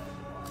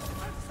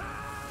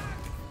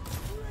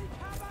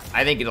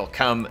 I think it'll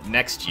come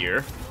next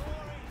year.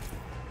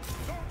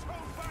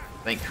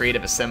 I think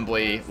Creative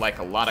Assembly, like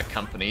a lot of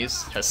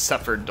companies, has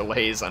suffered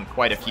delays on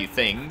quite a few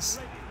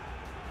things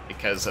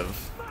because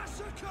of,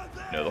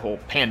 you know, the whole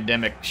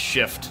pandemic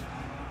shift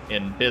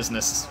in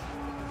business.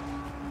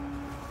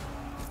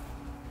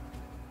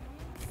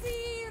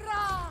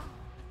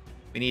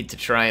 We need to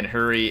try and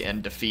hurry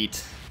and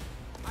defeat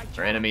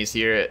our enemies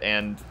here,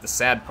 and the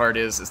sad part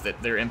is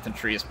that their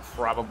infantry is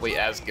probably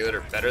as good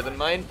or better than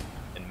mine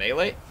in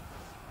melee.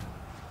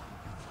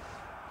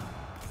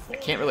 I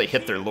can't really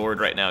hit their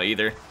lord right now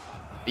either.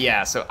 But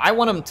yeah, so I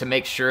want them to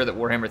make sure that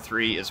Warhammer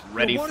 3 is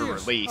ready for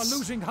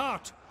release.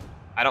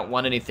 I don't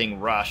want anything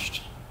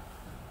rushed.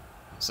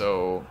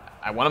 So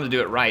I want them to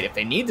do it right. If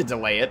they need to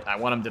delay it, I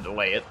want them to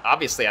delay it.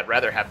 Obviously, I'd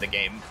rather have the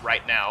game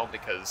right now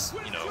because,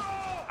 you know,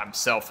 I'm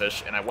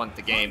selfish and I want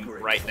the game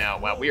right now.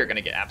 Wow, we are going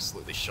to get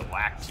absolutely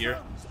shellacked here.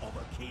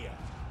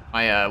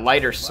 My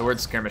lighter sword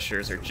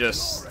skirmishers are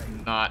just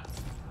not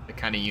the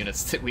kind of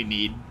units that we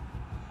need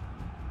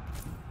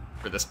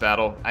for this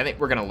battle. I think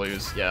we're gonna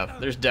lose. Yeah,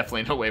 there's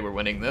definitely no way we're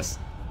winning this.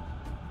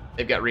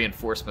 They've got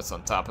reinforcements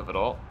on top of it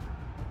all.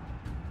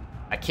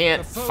 I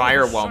can't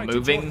fire while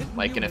moving,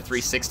 like in a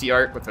 360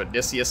 arc with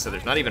Odysseus, so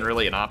there's not even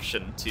really an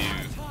option to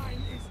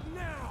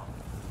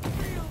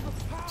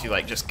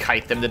like just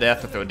kite them to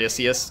death with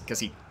Odysseus, because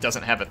he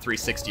doesn't have a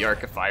 360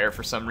 arc of fire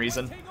for some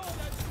reason.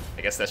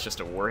 I guess that's just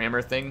a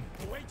Warhammer thing.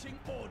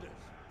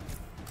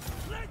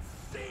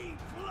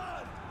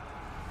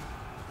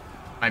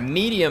 My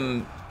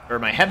medium, or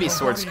my heavy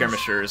sword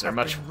skirmishers are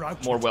much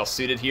more well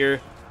suited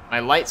here. My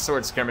light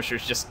sword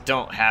skirmishers just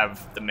don't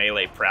have the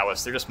melee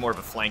prowess. They're just more of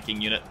a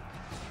flanking unit.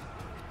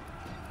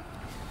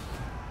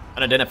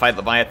 Unidentified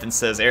Leviathan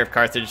says,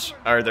 HeirofCarthage,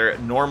 are there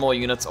normal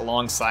units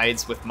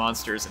alongside with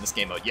monsters in this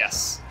game mode?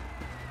 Yes.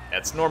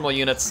 It's normal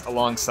units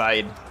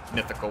alongside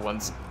mythical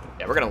ones.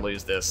 Yeah, we're gonna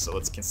lose this, so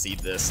let's concede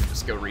this and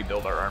just go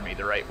rebuild our army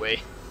the right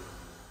way.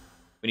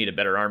 We need a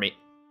better army.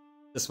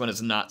 This one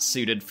is not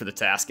suited for the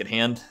task at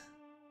hand.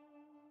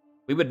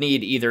 We would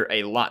need either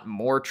a lot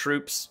more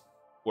troops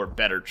or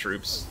better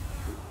troops,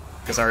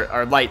 because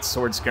our light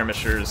sword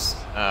skirmishers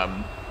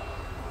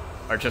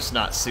are just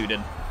not suited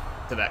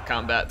to that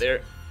combat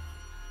there.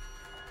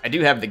 I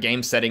do have the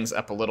game settings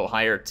up a little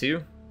higher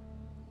too.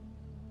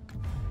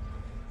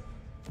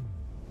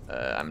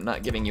 I'm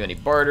not giving you any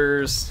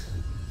barters.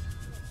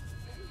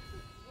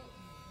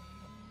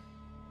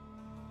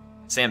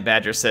 Sam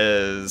Badger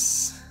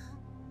says,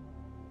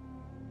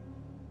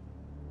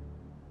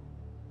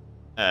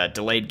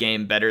 delayed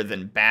game better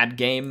than bad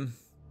game.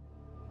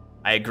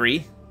 I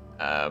agree.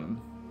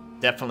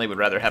 Definitely would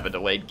rather have a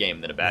delayed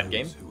game than a bad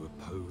game.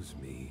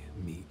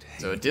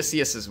 So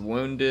Odysseus is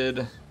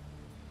wounded.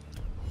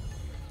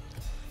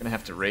 Gonna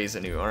have to raise a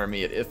new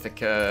army at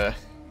Ithaca.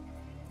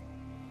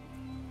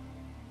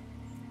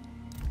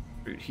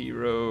 Root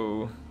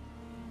hero.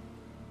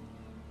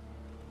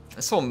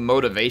 This whole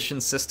motivation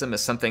system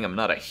is something I'm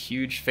not a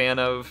huge fan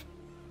of.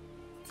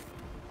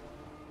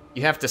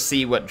 You have to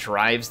see what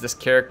drives this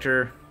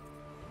character.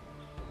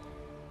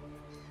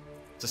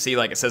 to see,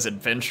 like, it says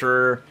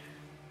adventurer,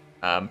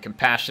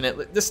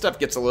 compassionate. This stuff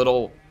gets a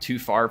little too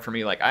far for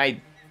me. Like,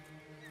 I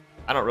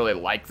don't really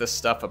like this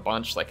stuff a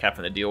bunch, like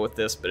having to deal with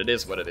this, but it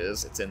is what it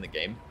is. It's in the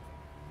game.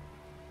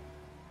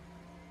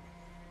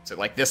 So,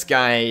 like, this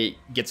guy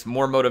gets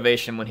more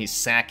motivation when he's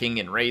sacking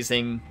and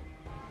raising.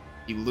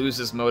 He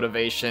loses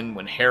motivation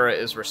when Hera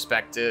is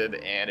respected,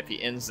 and if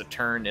he ends the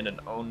turn in an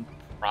own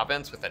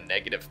province with a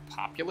negative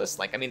populace.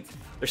 Like, I mean,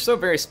 they're so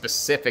very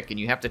specific, and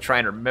you have to try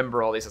and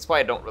remember all these. That's why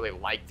I don't really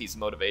like these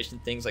motivation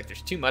things. Like,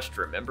 there's too much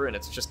to remember, and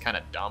it's just kind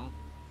of dumb.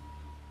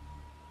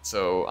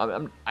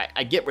 So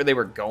I get where they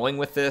were going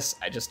with this.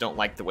 I just don't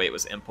like the way it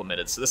was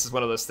implemented. So this is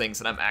one of those things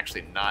that I'm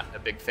actually not a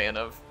big fan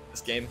of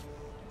this game.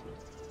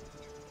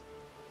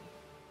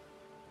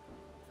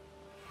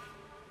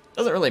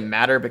 Doesn't really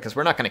matter because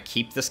we're not going to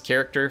keep this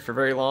character for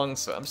very long,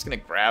 so I'm just going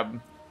to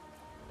grab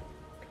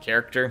a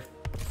character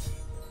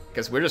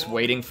because we're just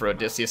waiting for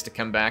Odysseus to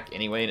come back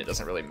anyway, and it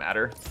doesn't really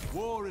matter.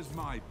 War is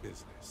my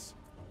business.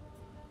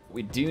 What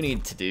we do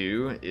need to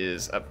do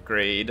is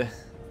upgrade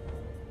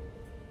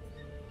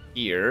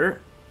here,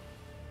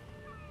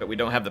 but we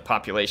don't have the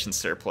population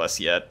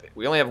surplus yet.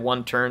 We only have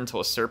one turn till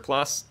a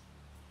surplus.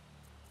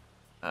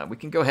 We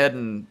can go ahead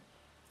and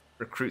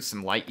recruit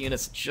some light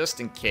units just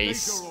in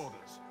case.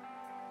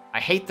 I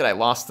hate that I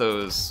lost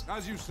those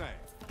As you say.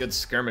 good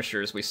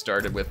skirmishers we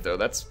started with, though.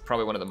 That's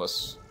probably one of the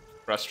most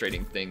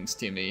frustrating things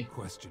to me.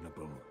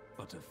 Questionable,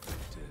 but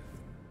effective.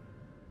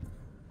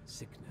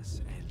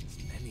 Sickness ends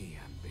many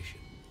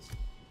ambitions.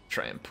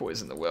 Try and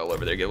poison the well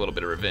over there, get a little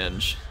bit of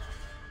revenge.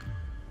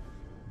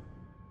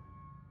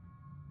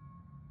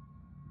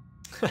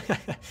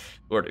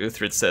 Lord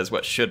Uthred says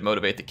what should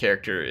motivate the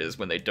character is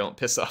when they don't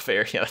piss off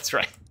air. Yeah, that's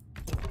right.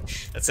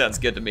 That sounds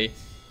good to me.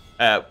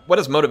 What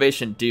does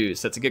motivation do?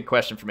 So that's a good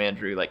question from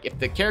Andrew. Like, if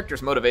the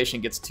character's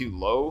motivation gets too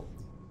low,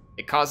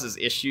 it causes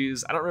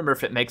issues. I don't remember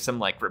if it makes them,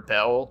 like,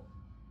 rebel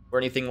or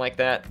anything like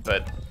that,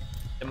 but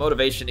the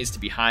motivation needs to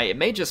be high. It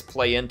may just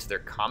play into their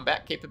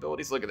combat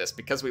capabilities. Look at this.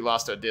 Because we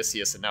lost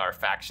Odysseus and now our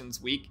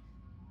faction's weak,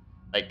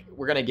 like,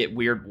 we're going to get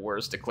weird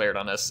wars declared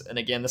on us. And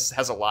again, this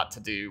has a lot to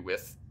do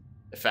with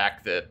the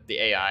fact that the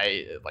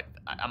AI, like,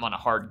 I'm on a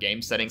hard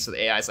game setting, so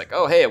the AI is like,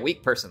 oh, hey, a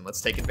weak person,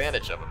 let's take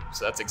advantage of them.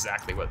 So that's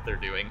exactly what they're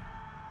doing.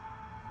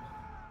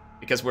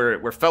 Because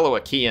we're fellow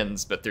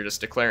Achaeans, but they're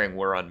just declaring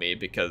war on me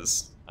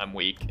because I'm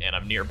weak and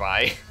I'm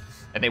nearby,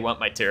 and they want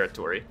my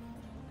territory.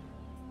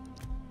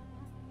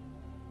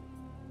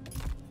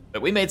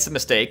 But we made some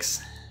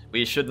mistakes.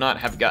 We should not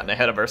have gotten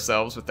ahead of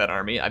ourselves with that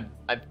army. I've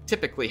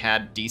typically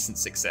had decent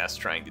success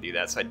trying to do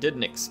that, so I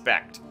didn't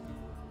expect to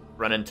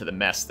run into the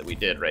mess that we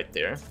did right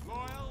there.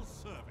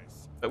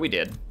 But we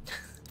did.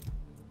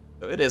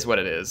 So it is what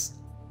it is.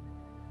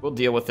 We'll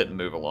deal with it and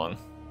move along.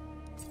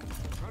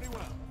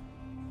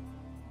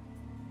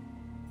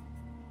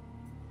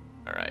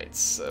 Alright,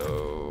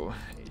 so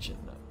agent.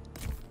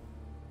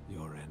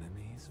 Your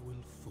enemies will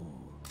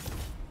fall.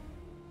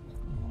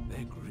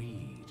 Their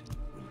greed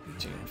will be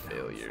Tune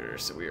failure,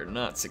 so we are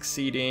not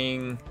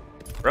succeeding.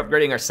 We're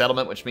upgrading our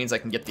settlement, which means I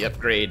can get the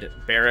upgrade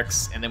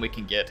barracks, and then we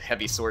can get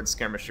heavy sword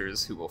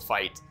skirmishers who will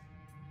fight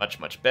much,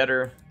 much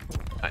better.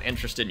 Not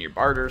interested in your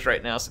barters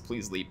right now, so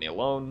please leave me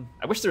alone.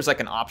 I wish there's like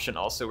an option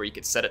also where you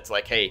could set it to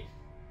like, hey,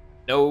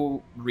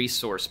 no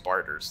resource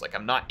barters. Like,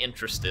 I'm not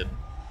interested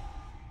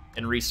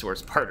in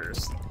resource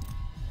barters.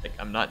 Like,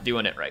 I'm not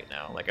doing it right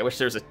now. Like, I wish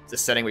there's a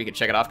setting where you could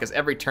check it off, because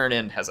every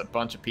turn-in has a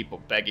bunch of people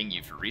begging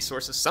you for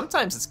resources.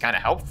 Sometimes it's kind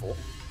of helpful.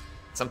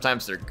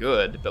 Sometimes they're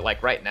good, but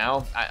like right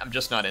now, I'm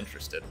just not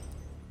interested.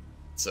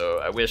 So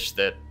I wish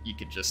that you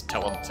could just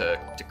tell them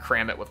to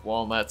cram it with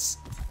walnuts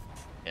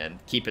and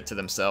keep it to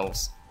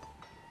themselves.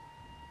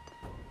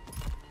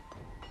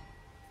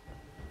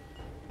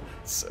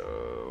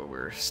 So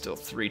we're still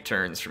 3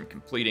 turns from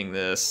completing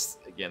this.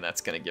 Again,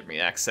 that's going to give me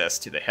access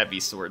to the heavy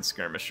sword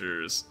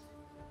skirmishers.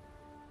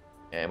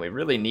 And we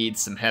really need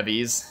some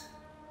heavies.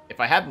 If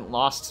I hadn't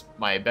lost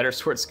my better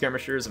sword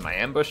skirmishers and my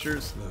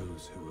ambushers,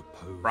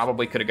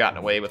 probably could have gotten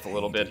away with a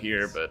little bit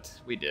here, but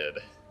we did.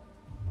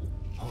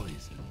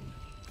 Poison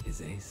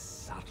is a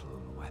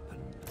subtle weapon.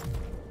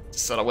 It's a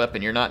subtle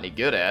weapon you're not any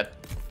good at.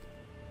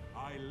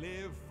 I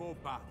live for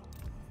battle.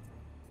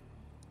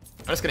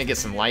 I'm just going to get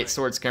some light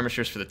sword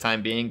skirmishers for the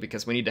time being,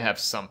 because we need to have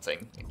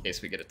something in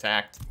case we get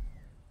attacked.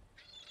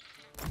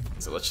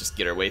 So let's just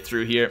get our way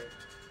through here.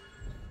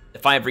 The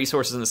 5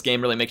 resources in this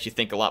game really makes you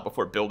think a lot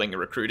before building or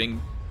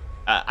recruiting.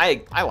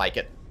 I like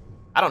it.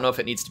 I don't know if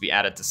it needs to be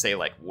added to, say,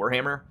 like,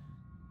 Warhammer.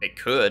 They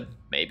could,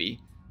 maybe,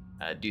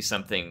 do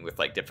something with,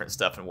 like, different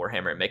stuff in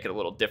Warhammer and make it a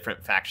little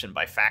different faction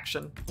by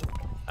faction.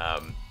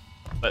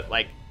 But,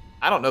 like,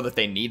 I don't know that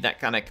they need that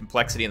kind of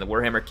complexity in the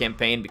Warhammer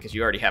campaign, because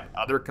you already have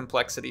other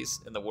complexities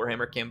in the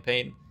Warhammer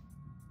campaign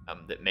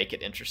that make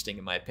it interesting,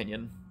 in my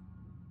opinion.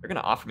 They're going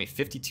to offer me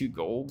 52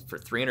 gold for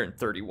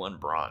 331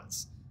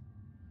 bronze.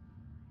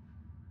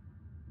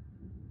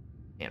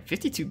 Man,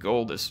 52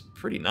 gold is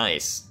pretty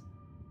nice.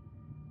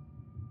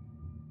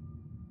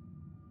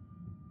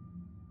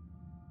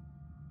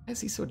 Why is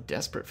he so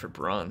desperate for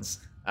bronze?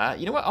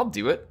 You know what? I'll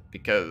do it,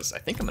 because I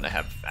think I'm going to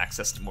have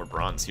access to more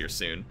bronze here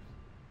soon.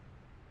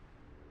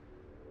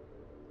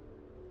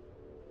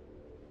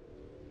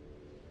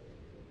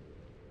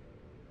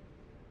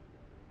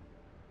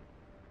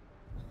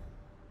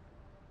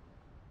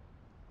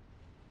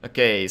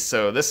 Okay,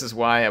 so this is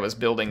why I was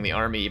building the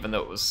army, even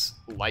though it was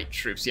light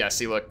troops. Yeah,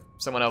 see, look,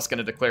 someone else going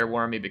to declare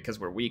war on me because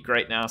we're weak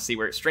right now. See,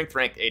 we're strength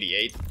ranked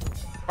 88.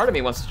 Part of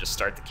me wants to just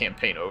start the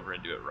campaign over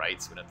and do it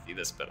right, so we don't have to do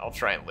this, but I'll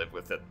try and live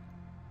with it.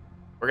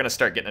 We're going to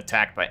start getting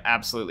attacked by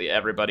absolutely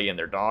everybody and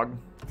their dog,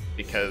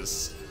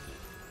 because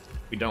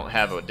we don't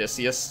have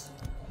Odysseus,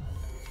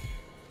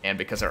 and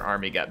because our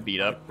army got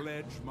beat up. I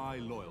pledge my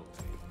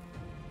loyalty.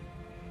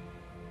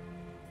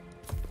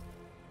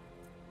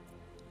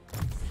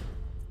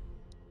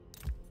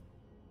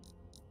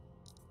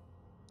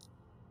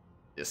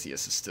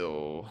 Odysseus is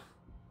still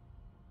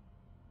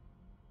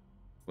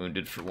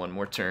wounded for one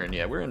more turn.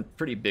 Yeah, we're in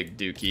pretty big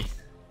dookie.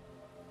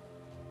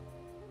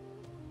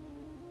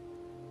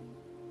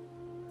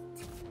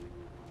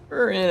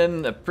 We're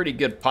in a pretty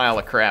good pile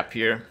of crap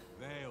here.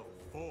 They'll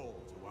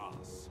fall to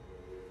us.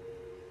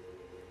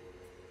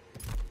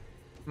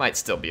 Might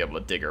still be able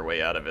to dig our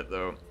way out of it,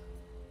 though.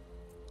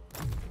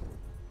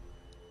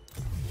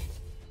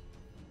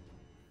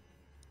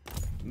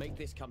 Make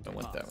this come to Don't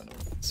want pass. that one. I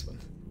want this one.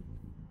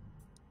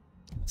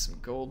 Some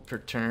gold per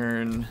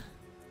turn.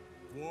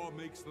 War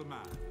makes the man.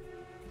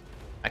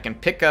 I can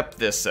pick up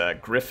this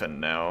griffin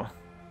now.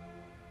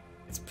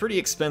 It's pretty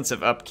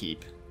expensive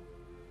upkeep.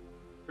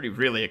 Pretty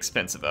really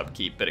expensive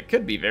upkeep, but it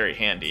could be very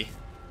handy.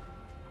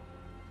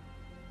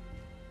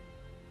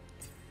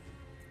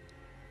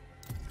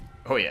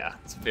 Oh yeah,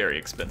 it's very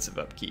expensive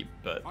upkeep,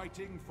 but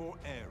Fighting for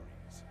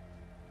Ares.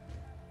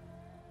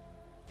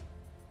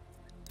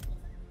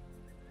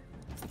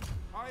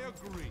 I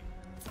agree.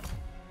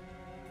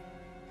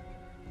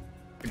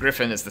 the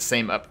griffin is the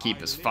same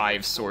upkeep as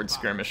 5 sword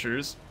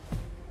skirmishers.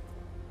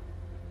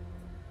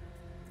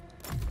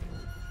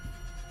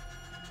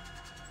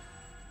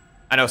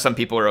 I know some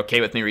people are okay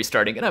with me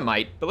restarting, and I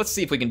might, but let's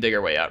see if we can dig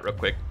our way out real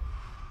quick.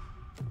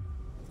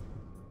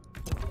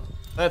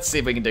 Let's see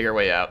if we can dig our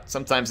way out.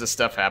 Sometimes this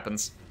stuff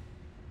happens.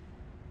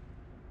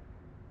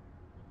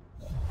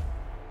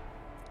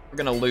 We're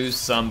gonna lose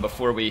some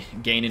before we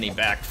gain any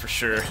back for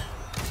sure.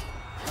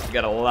 We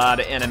got a lot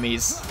of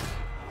enemies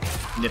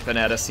nipping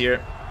at us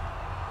here.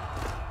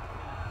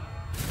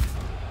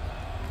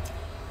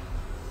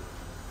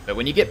 But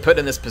when you get put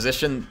in this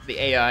position, the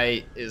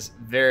AI is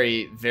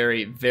very,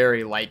 very,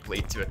 very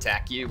likely to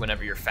attack you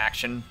whenever your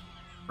faction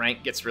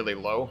rank gets really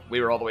low. We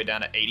were all the way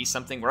down to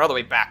 80-something. We're all the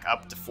way back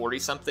up to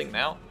 40-something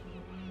now.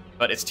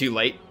 But it's too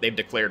late. They've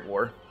declared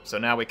war. So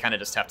now we kind of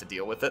just have to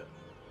deal with it.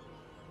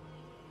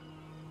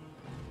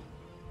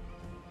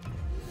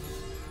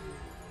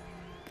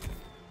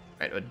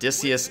 Right,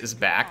 Odysseus is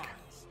back.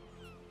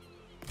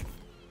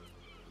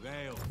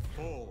 They'll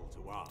fall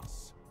to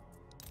us.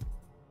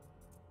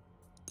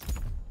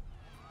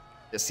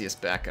 Odysseus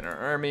back in our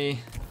army.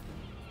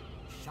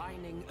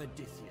 Shining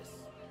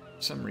Odysseus.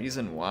 For some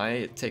reason, why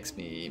it takes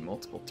me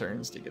multiple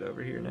turns to get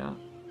over here now.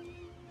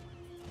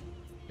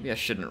 Maybe I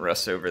shouldn't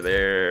rush over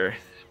there.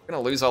 We're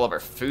gonna lose all of our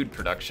food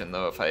production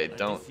though if I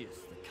don't. Odysseus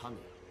the cunning.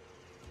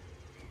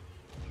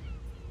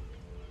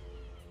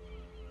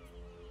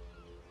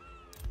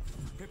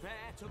 Prepare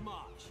to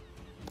march.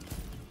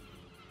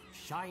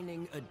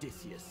 Shining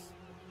Odysseus.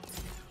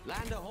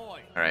 Land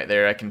ahoy. Alright,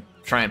 there I can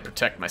try and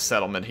protect my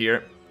settlement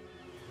here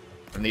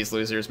from these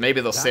losers. Maybe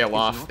they'll sail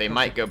off. They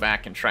might go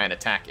back and try and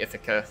attack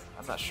Ithaca.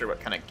 I'm not sure what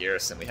kind of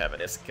garrison we have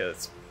in Ithaca.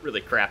 It's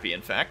really crappy,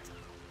 in fact.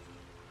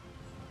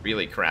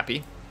 Really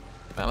crappy.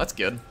 Well, that's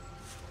good.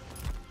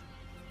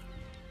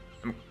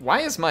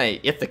 Why is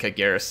my Ithaca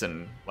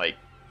garrison, like,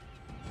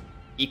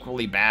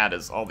 equally bad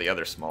as all the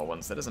other small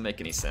ones? That doesn't make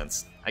any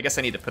sense. I guess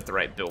I need to put the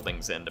right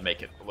buildings in to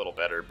make it a little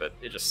better, but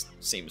it just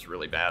seems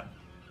really bad.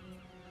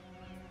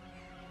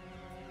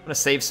 I'm gonna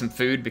save some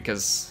food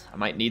because I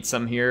might need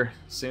some here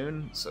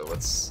soon, so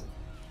let's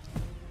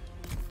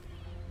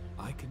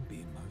I can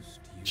be most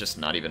just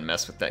not even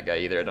mess with that guy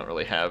either. I don't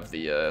really have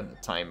the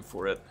time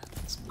for it.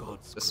 Let's go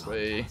God's this grant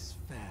way. us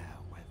fair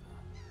weather.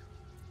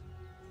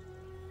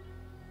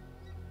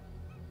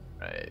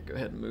 Alright, go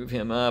ahead and move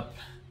him up.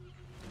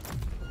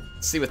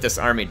 Let's see what this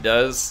army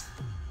does.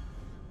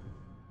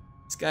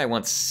 This guy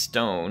wants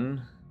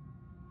stone.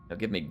 He'll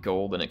give me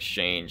gold in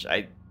exchange.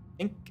 I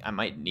think I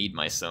might need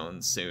my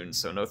stones soon,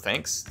 so no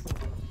thanks.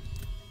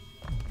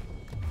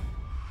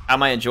 How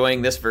am I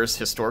enjoying this versus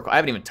historical? I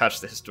haven't even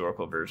touched the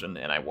historical version,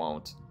 and I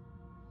won't.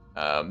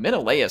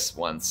 Menelaus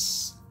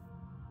wants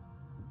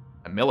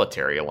a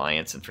military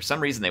alliance, and for some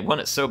reason they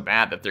want it so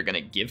bad that they're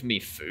gonna give me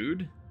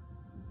food.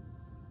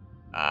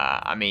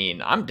 I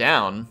mean, I'm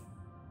down.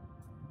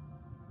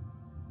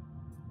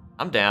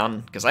 I'm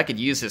down, because I could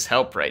use his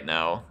help right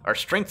now. Our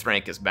strength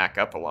rank is back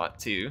up a lot,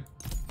 too.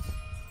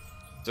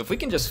 So if we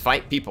can just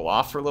fight people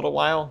off for a little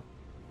while.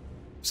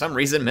 For some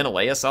reason,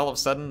 Menelaus all of a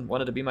sudden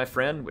wanted to be my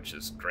friend, which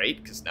is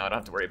great, because now I don't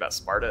have to worry about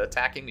Sparta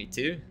attacking me,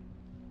 too.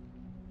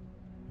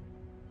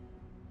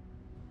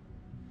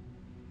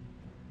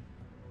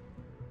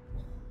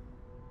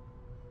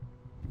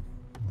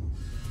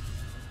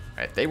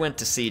 Alright, they went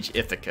to siege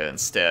Ithaca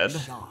instead.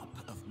 Sharp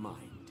of mind.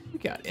 We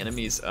got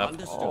enemies up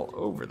Understood. all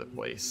over the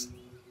place.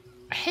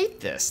 I hate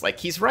this. Like,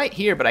 he's right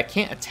here, but I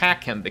can't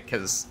attack him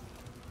because,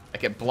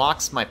 like, it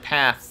blocks my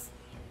path.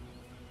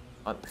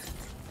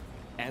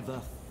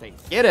 Ever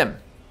faithful. Get him!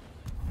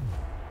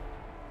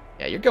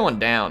 Yeah, you're going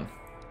down.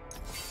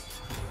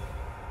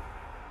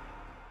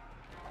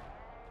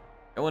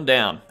 Going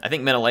down. I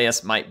think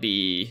Menelaus might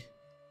be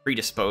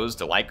predisposed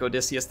to like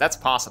Odysseus. That's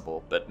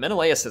possible, but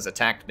Menelaus has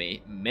attacked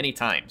me many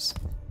times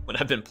when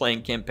I've been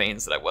playing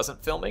campaigns that I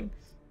wasn't filming.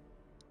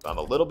 So I'm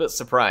a little bit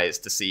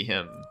surprised to see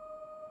him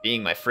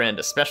being my friend,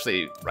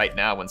 especially right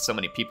now when so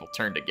many people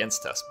turned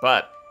against us.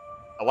 But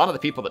a lot of the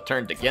people that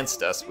turned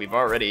against us, we've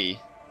already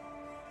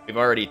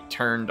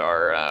turned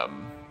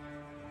our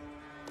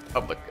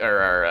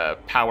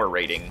power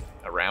rating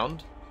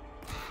around.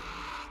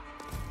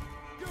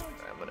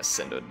 I'm gonna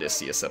send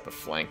Odysseus up a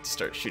flank to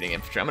start shooting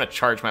infantry. I'm gonna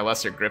charge my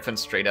Lesser Griffin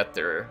straight at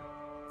their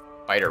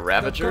fighter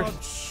Ravager. The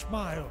gods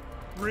smile.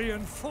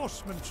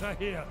 Reinforcements are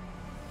here.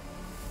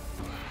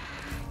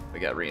 We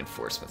got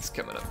reinforcements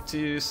coming up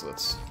too, so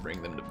let's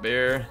bring them to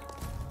bear.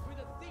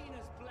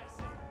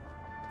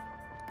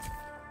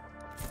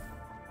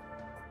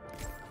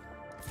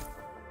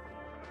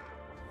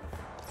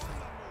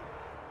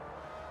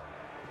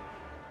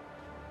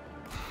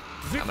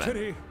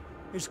 Victory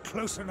is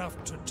close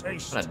enough to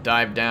taste. I'm gonna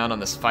dive down on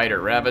this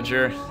fighter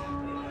Ravager.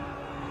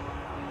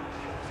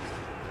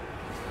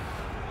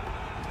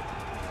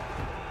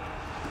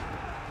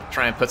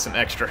 Try and put some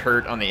extra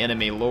hurt on the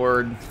enemy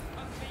Lord.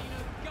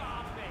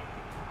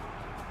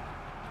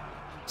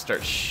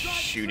 Start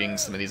shooting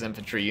some of these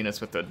infantry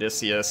units with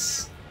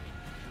Odysseus.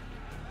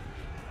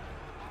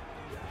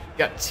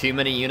 Got too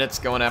many units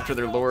going after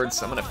their Lord,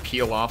 so I'm gonna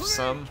peel off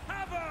some.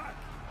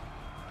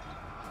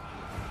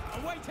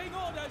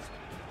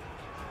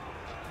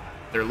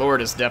 Their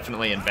Lord is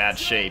definitely in bad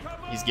shape.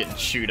 He's getting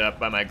chewed up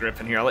by my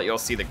Griffin here. I'll let you all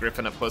see the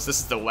Griffin up close. This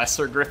is the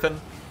Lesser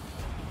Griffin,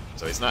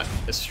 so he's not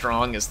as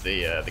strong as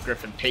the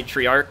Griffin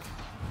Patriarch,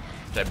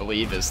 which I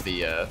believe is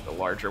the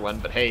larger one.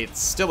 But hey, it's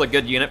still a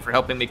good unit for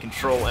helping me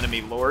control enemy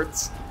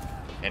lords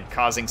and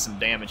causing some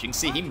damage. You can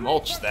see he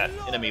mulched that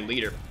enemy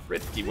leader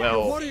pretty The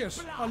well.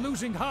 warriors are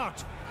losing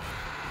heart.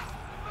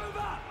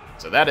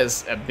 So that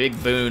is a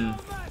big boon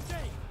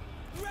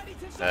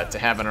to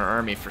have in our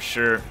army for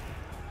sure.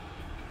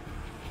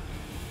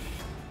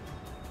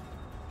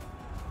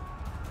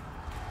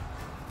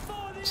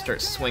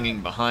 Start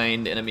swinging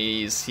behind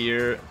enemies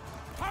here.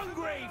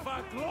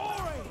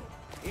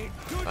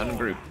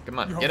 Ungroup. Come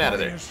on, get out of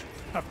there. Warriors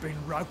have been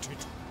routed.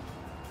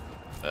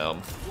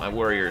 My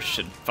warriors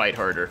should fight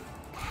harder.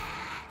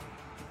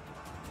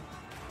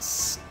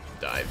 Let's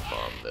dive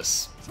bomb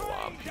this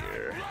blob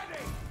here.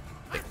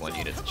 Take one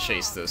unit to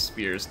chase those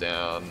spears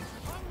down.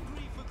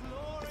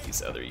 Get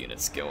these other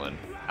units going.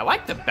 I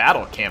like the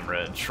battle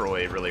camera in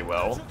Troy really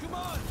well.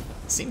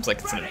 Seems like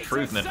it's an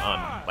improvement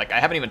on, like,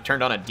 I haven't even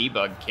turned on a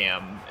debug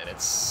cam and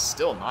it's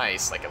still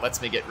nice. Like, it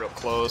lets me get real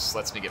close,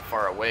 lets me get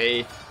far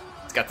away.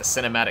 It's got the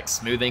cinematic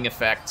smoothing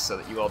effect so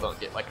that you all don't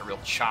get like a real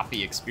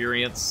choppy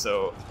experience.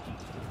 So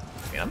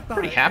I mean, I'm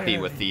pretty happy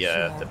with the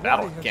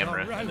battle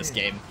camera in this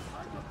game.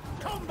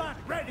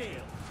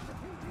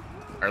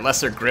 Our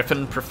Lesser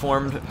Griffin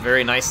performed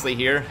very nicely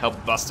here,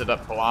 helped busted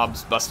up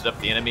blobs, busted up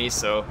the enemy,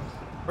 so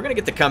we're gonna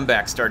get the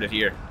comeback started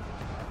here.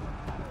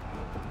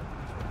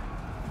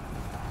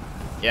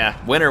 Yeah,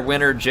 winner,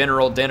 winner,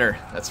 general dinner.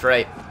 That's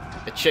right.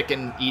 The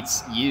chicken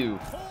eats you.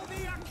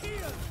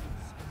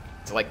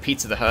 It's like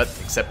Pizza the Hut,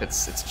 except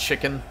it's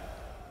chicken.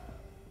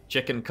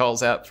 Chicken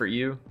calls out for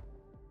you.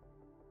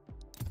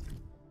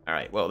 All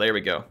right, well, there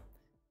we go.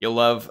 You'll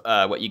love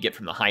what you get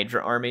from the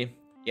Hydra army.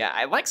 Yeah,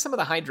 I like some of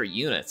the Hydra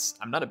units.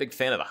 I'm not a big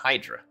fan of the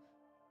Hydra.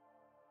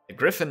 The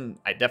Griffin,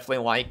 I definitely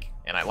like,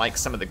 and I like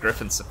some of the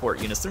Griffin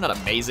support units. They're not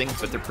amazing,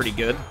 but they're pretty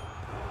good.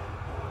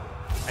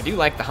 I do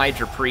like the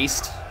Hydra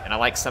Priest, and I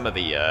like some of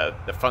the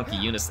funky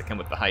units that come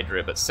with the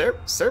Hydra, but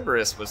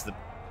Cerberus was the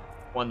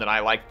one that I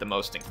liked the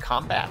most in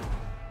combat.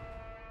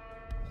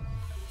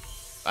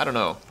 I don't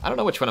know. I don't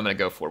know which one I'm going to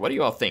go for. What do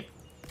you all think?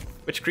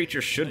 Which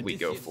creature should we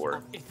go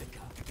for?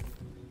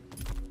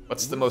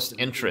 What's the most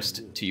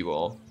interest to you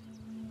all?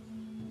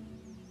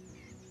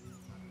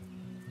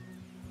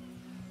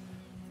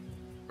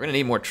 We're going to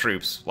need more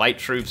troops. Light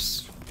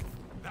troops,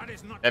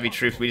 heavy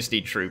troops. We just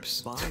need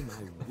troops.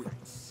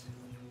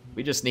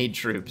 We just need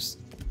troops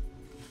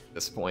at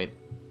this point.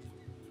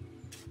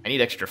 I need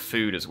extra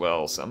food as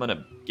well, so I'm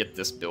gonna get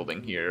this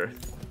building here.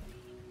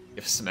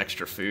 Give some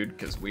extra food,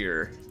 because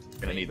we're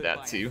gonna need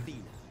that too.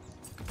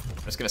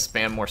 I'm just gonna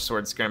spam more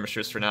sword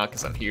skirmishers for now,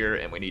 because I'm here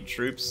and we need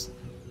troops.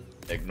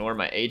 Ignore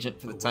my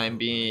agent for the time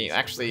being.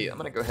 Actually, I'm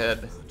gonna go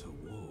ahead.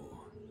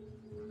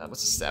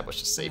 Let's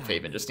establish a safe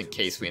haven, just in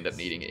case we end up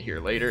needing it here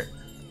later.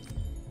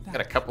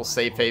 Got a couple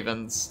safe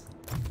havens.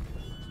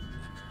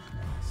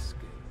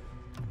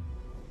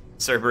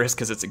 Cerberus,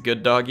 because it's a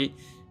good doggy.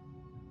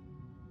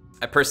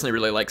 I personally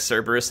really like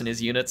Cerberus and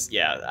his units.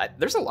 Yeah,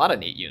 there's a lot of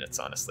neat units,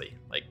 honestly.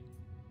 Like,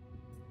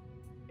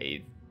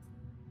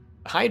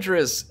 Hydra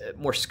is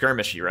more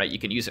skirmishy, right? You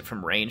can use it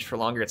from range for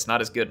longer. It's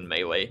not as good in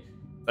melee.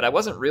 But I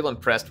wasn't real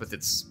impressed with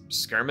its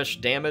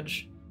skirmish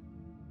damage.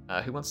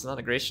 Who wants the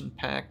non-aggression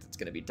pact? It's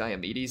going to be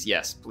Diomedes.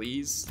 Yes,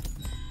 please.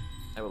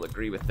 I will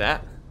agree with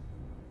that.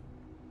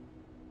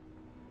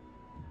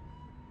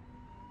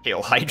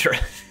 Hail Hydra.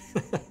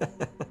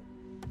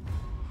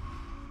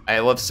 I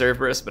love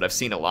Cerberus, but I've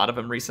seen a lot of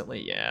them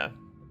recently. Yeah,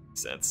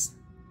 makes sense.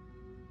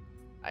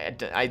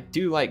 I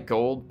do like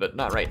gold, but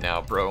not right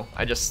now, bro.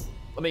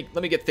 Let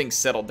me get things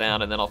settled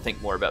down, and then I'll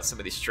think more about some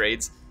of these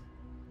trades.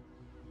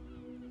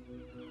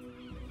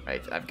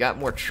 Right, I've got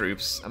more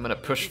troops. I'm gonna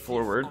push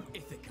forward.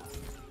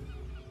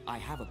 I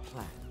have a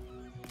plan.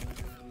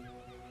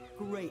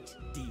 Great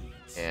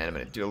deeds. And I'm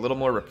gonna do a little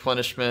more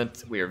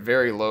replenishment. We are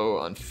very low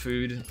on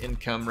food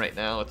income right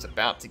now. It's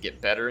about to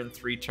get better in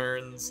 3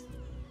 turns.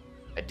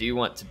 I do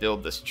want to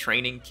build this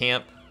training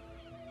camp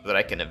so that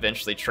I can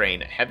eventually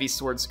train heavy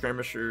sword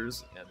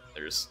skirmishers, and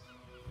there's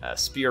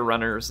spear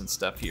runners and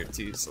stuff here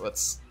too. So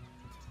let's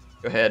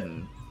go ahead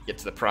and get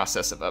to the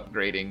process of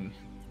upgrading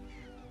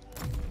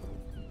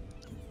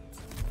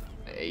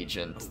my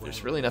agent.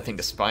 There's really nothing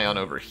to spy on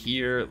over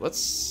here. Where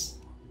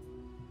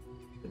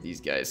did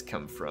these guys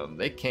come from?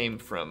 They came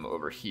from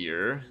over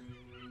here.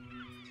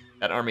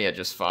 That army I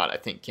just fought, I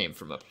think, came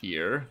from up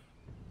here.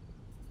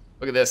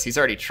 Look at this, he's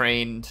already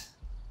trained.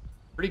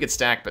 Pretty good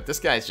stack, but this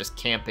guy's just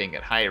camping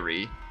at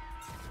Hyri,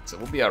 so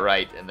we'll be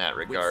alright in that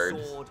regard.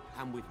 With sword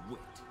and with wit.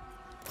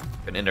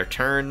 Gonna end our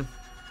turn.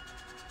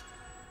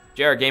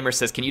 JR Gamer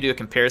says, can you do a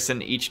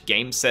comparison each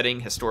game setting,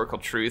 historical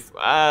truth?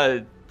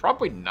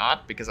 Probably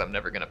not, because I'm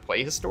never gonna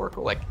play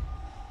historical. Like,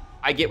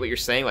 I get what you're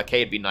saying, like,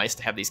 hey, it'd be nice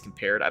to have these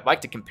compared. I'd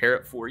like to compare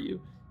it for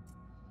you,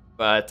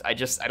 but I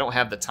don't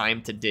have the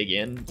time to dig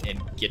in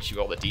and get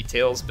you all the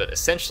details. But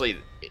essentially,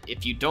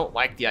 if you don't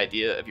like the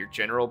idea of your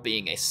general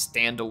being a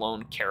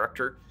standalone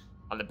character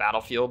on the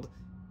battlefield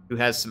who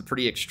has some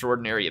pretty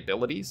extraordinary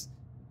abilities,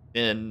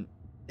 then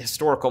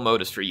historical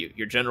mode is for you.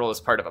 Your general is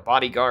part of a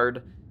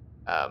bodyguard.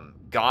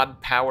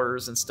 God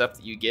powers and stuff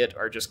that you get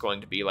are just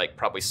going to be like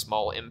probably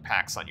small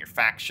impacts on your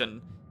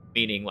faction,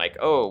 meaning like,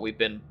 oh, we've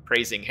been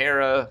praising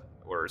Hera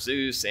or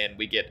Zeus and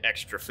we get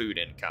extra food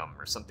income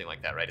or something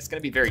like that, right? It's going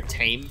to be very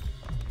tame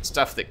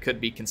stuff that could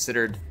be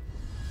considered,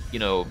 you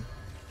know,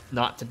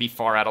 not to be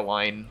far out of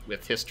line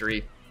with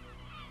history.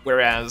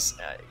 Whereas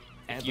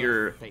if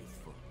you're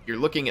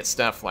looking at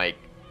stuff like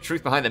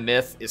Truth Behind the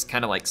Myth is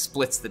kind of like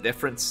splits the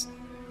difference.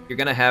 You're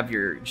going to have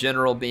your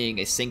general being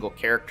a single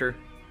character.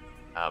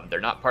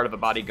 They're not part of a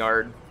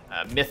bodyguard.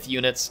 Myth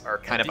units are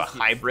kind of a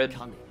hybrid.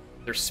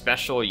 They're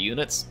special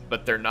units,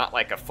 but they're not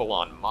like a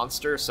full-on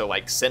monster. So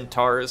like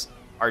centaurs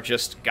are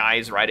just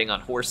guys riding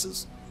on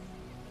horses.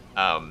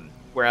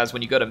 Whereas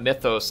when you go to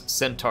Mythos,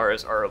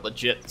 centaurs are a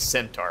legit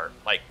centaur,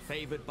 like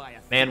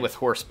man with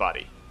horse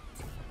body.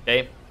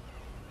 Okay?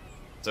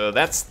 So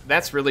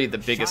that's really the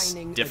biggest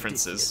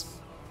differences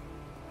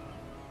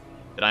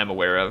that I'm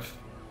aware of.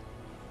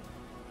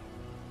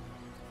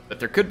 But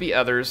there could be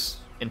others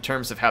in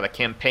terms of how the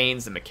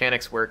campaigns and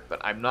mechanics work,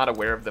 but I'm not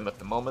aware of them at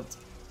the moment,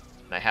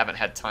 and I haven't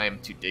had time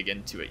to dig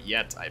into it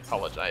yet. I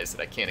apologize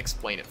that I can't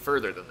explain it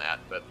further than that,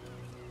 but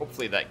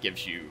hopefully that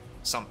gives you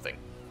something.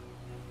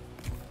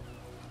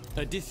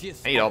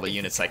 Odysseus, I need all the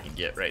units I can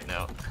get right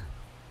now.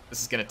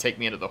 This is going to take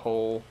me into the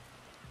hole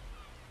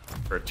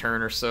for a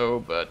turn or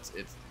so, but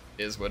it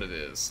is what it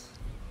is.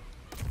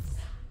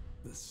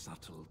 The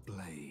subtle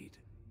blade.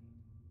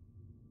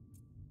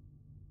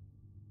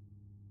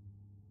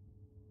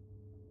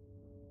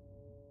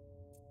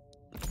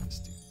 Let's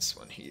do this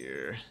one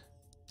here.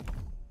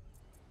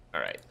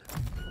 Alright.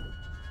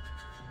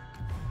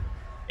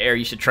 Air,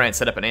 you should try and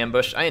set up an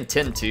ambush. I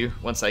intend to,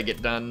 once I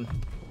get done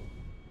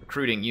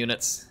recruiting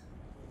units.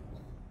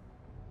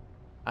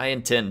 I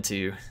intend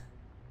to.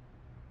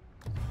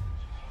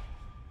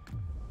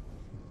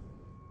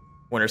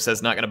 Warner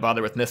says not going to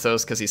bother with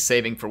Mythos because he's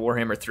saving for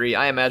Warhammer 3.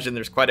 I imagine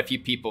there's quite a few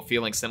people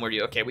feeling similar to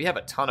you. Okay, we have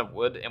a ton of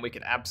wood, and we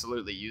could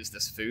absolutely use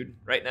this food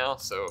right now,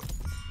 so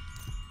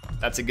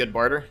that's a good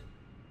barter.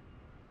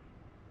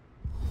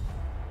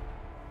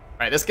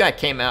 Alright, this guy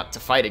came out to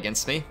fight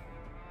against me.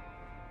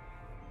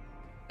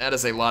 That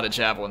is a lot of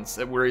javelins.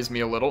 That worries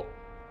me a little.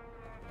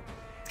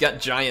 He's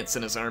got giants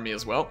in his army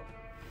as well.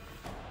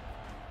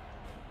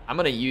 I'm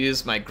going to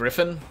use my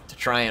Griffin to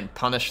try and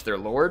punish their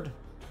lord.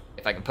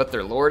 If I can put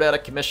their lord out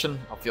of commission,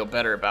 I'll feel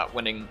better about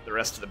winning the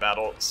rest of the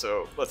battle.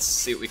 So let's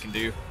see what we can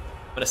do.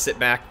 I'm going to sit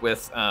back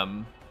with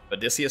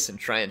Odysseus and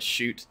try and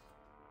shoot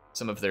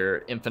some of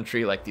their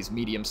infantry, like these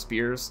medium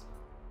spears.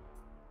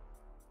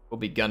 We'll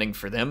be gunning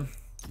for them.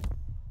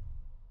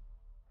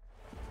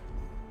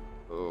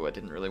 Oh, I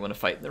didn't really want to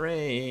fight in the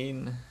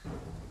rain.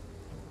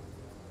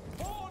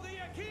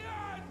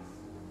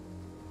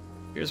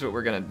 Here's what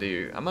we're going to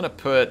do. I'm going to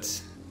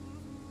put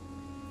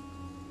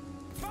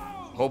a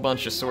whole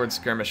bunch of sword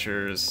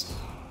skirmishers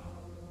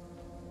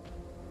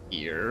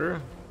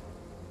here.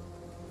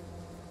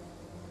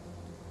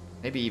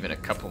 Maybe even a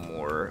couple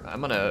more.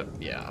 I'm gonna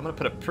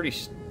put a pretty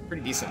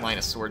decent line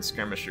of sword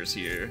skirmishers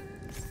here.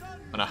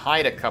 I'm gonna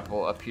hide a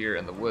couple up here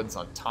in the woods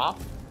on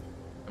top,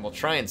 and we'll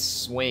try and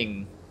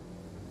swing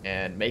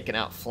and make an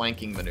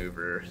outflanking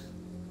maneuver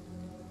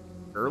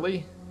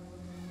early.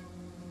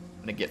 I'm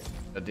gonna get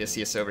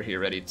Odysseus over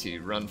here ready to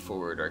run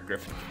forward. Our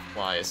griffin can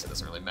fly, so it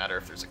doesn't really matter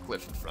if there's a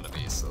cliff in front of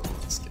me. So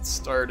let's get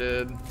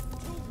started.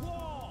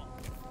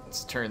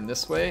 Let's turn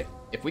this way.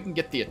 If we can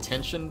get the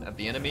attention of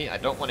the enemy, I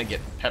don't want to get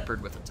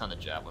peppered with a ton of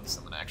javelins, so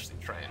I'm gonna actually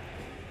try and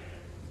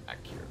back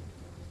here.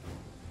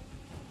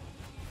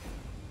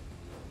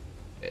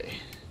 Okay.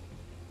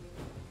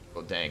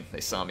 Oh dang,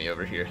 they saw me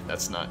over here.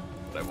 That's not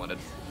what I wanted.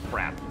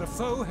 Crap. The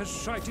foe has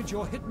sighted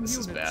your hidden This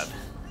units. is bad.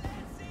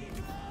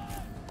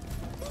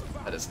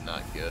 That is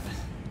not good.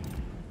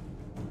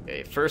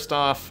 Okay, first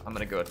off, I'm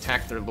gonna go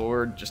attack their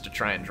lord just to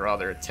try and draw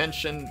their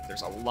attention.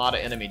 There's a lot of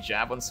enemy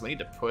javelins, so we need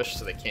to push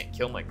so they can't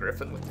kill my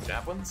griffin with the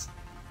javelins.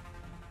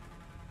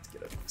 Let's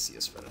get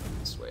Odysseus running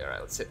this way. Alright,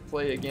 let's hit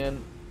play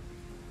again.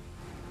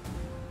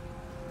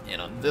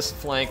 And on this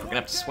flank, we're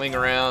gonna have to swing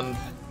around,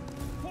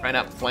 try and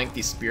outflank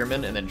these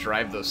spearmen, and then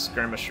drive those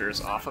skirmishers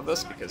off of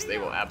us because they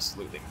will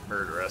absolutely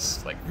murder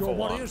us, like Your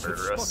full-on warriors have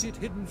murder us. spotted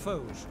hidden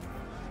foes.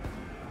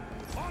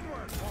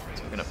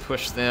 So we're gonna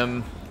push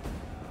them.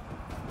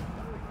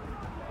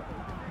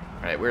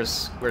 Alright,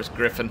 where's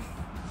Griffin?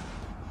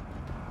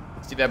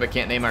 It's too bad we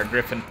can't name our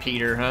Griffin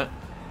Peter, huh?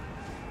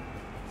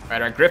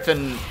 Alright, our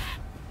Griffin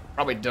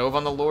probably dove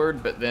on the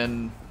Lord, but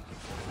then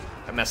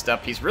I messed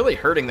up. He's really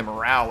hurting the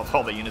morale of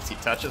all the units he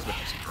touches, which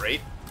is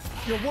great.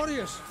 Your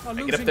warriors are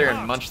losing Get up there and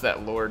heart. munch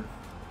that Lord.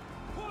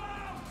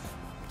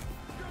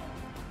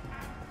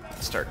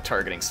 Start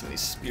targeting some of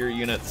these spear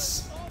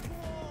units.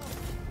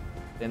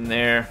 In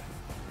there.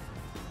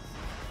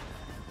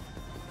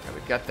 Right,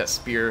 we've got that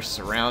spear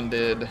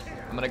surrounded.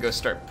 I'm gonna go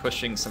start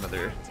pushing some of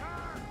their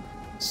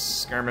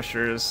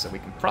skirmishers so we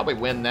can probably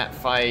win that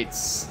fight.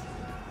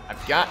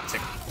 I've got to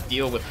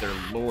deal with their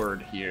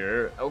lord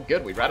here. Oh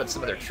good, we routed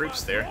some of their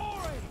troops there.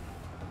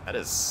 That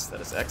is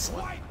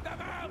excellent.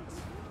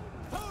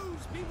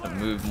 I'll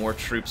move more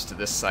troops to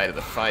this side of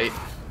the fight.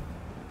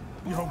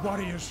 Your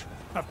warriors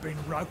have been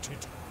routed.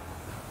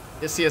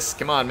 Odysseus,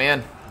 come on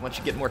man. I want you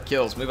to get more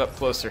kills. Move up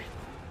closer.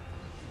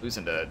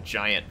 Losing to a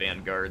giant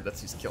vanguard. That's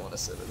who's killing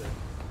us over there.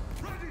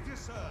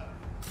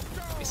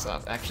 Face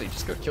off. Actually,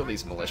 just go kill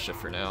these militia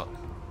for now.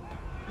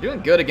 We're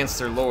doing good against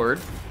their lord.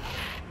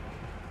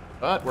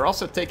 But we're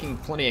also taking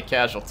plenty of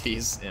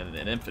casualties in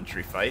an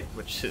infantry fight,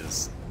 which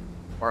is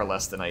far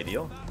less than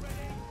ideal.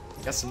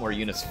 Got some more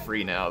units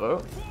free now,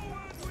 though.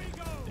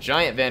 The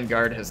giant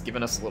vanguard has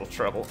given us a little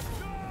trouble.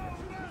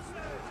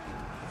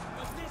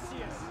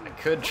 I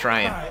could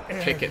try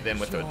and pick at them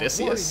with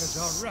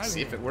Odysseus,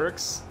 see if it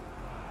works.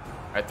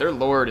 Alright, their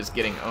lord is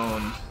getting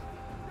owned.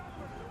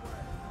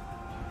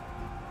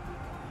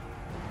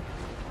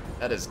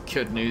 That is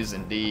good news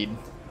indeed.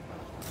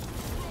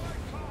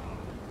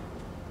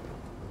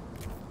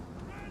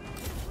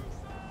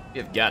 We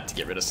have got to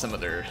get rid of some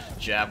of their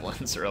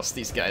javelins or else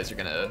these guys are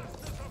gonna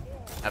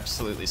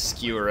absolutely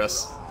skewer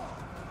us.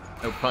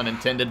 No pun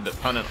intended, but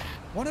pun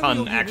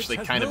actually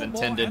kind of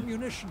intended.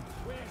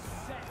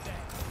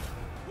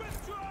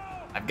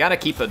 I've got to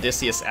keep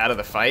Odysseus out of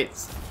the fight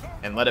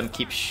and let him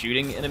keep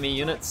shooting enemy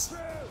units.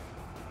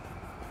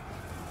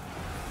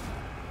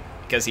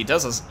 Because he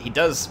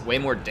does way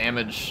more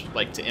damage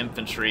like to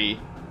infantry.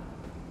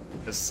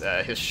 Because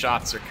his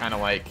shots are kind of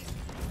like,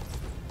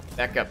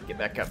 back up, get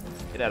back up,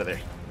 get out of there.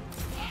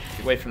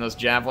 Get away from those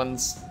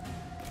javelins.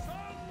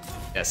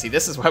 Yeah, see,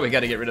 this is why we got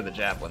to get rid of the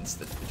javelins.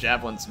 The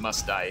javelins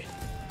must die.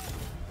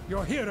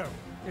 Your hero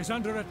is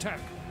under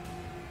attack.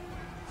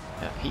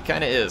 Yeah, he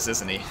kind of is,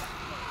 isn't he?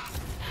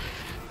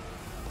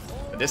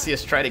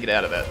 Odysseus, try to get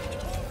out of that.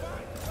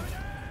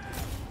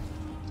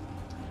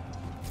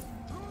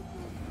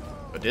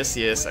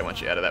 Odysseus, I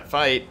want you out of that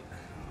fight.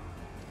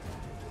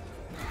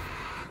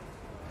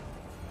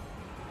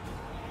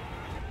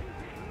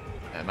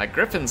 My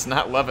Griffin's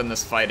not loving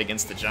this fight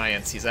against the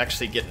Giants. He's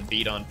actually getting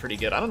beat on pretty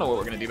good. I don't know what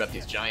we're going to do about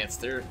these Giants.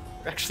 They're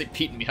actually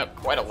beating me up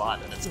quite a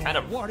lot, and it's kind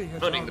of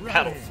ruining the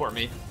battle for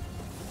me.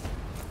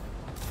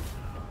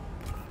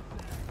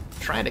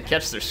 Trying to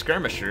catch their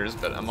skirmishers,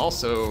 but I'm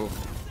also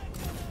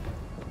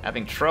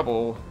having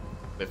trouble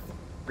with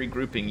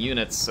regrouping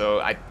units, so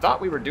I thought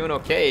we were doing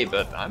okay,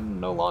 but I'm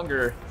no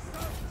longer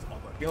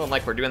feeling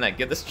like we're doing that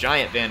good. This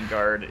giant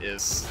vanguard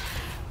is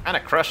kind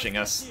of crushing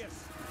us.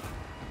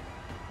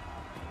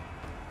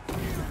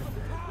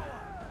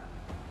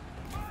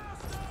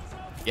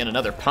 Again,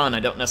 another pun I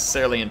don't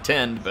necessarily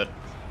intend, but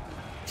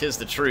 'tis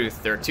the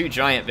truth. There are two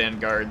giant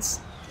vanguards.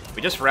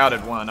 We just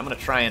routed one. I'm going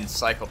to try and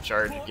cycle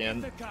charge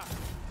again.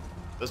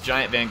 Those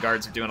giant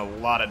vanguards are doing a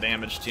lot of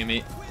damage to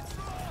me.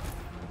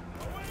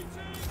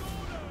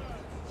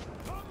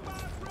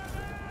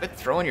 Quit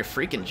throwing your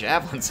freaking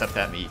javelins up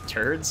at me, you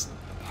turds.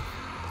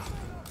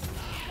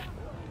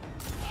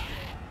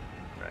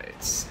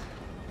 Right.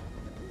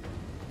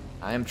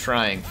 I am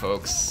trying,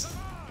 folks.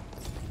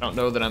 I don't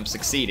know that I'm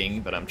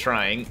succeeding, but I'm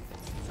trying.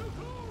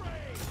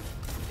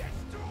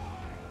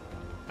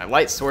 My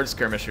light sword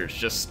skirmishers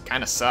just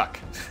kind of suck.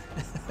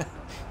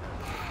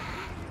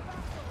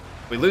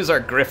 we lose our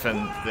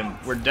Griffin, then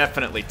we're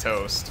definitely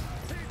toast.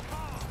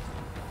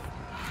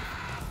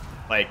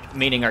 Like,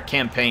 meaning our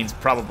campaign's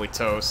probably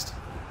toast.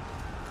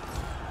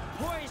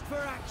 Poised for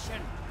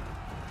action.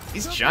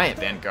 These Giant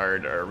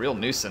Vanguard are a real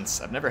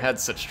nuisance. I've never had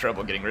such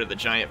trouble getting rid of the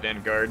Giant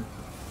Vanguard.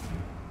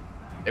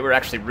 They were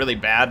actually really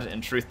bad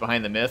in Truth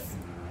Behind the Myth.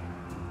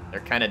 They're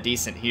kind of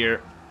decent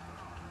here.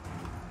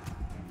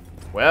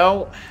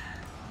 Well,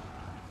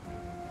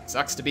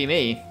 sucks to be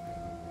me.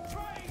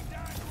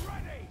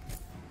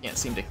 Can't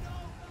seem to...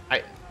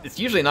 It's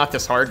usually not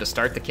this hard to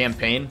start the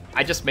campaign.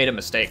 I just made a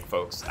mistake,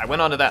 folks. I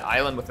went onto that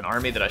island with an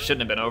army that I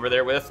shouldn't have been over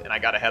there with, and I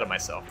got ahead of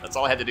myself. That's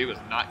all I had to do was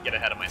not get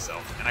ahead of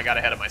myself, and I got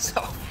ahead of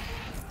myself.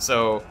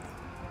 So,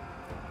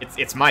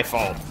 it's my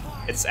fault.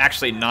 It's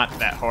actually not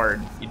that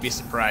hard. You'd be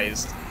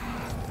surprised.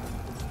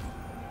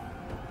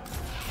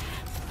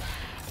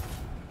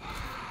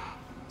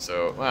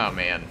 So, oh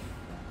man.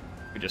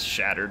 We just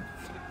shattered.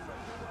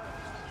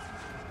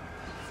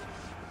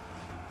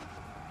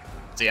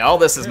 So yeah, all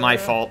this is my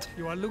fault.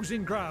 You are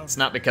losing ground. It's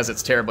not because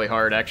it's terribly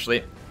hard,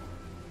 actually.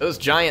 Those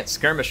giant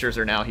skirmishers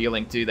are now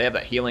healing too. They have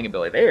that healing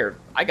ability.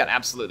 I got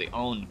absolutely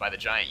owned by the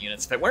giant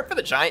units. If it weren't for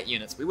the giant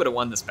units, we would have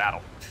won this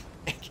battle.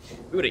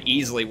 We would have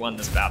easily won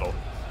this battle.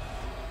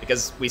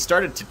 Because we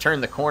started to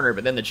turn the corner,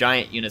 but then the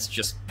giant units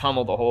just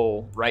pummeled a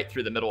hole right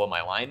through the middle of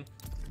my line.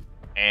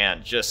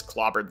 And just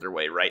clobbered their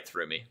way right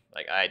through me.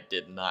 Like, I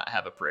did not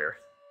have a prayer.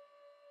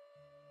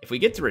 If we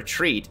get to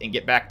retreat and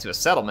get back to a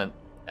settlement,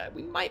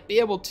 we might be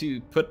able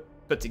to put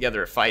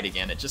together a fight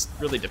again. It just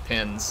really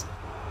depends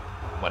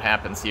what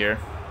happens here.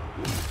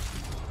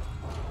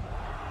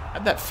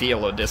 How'd that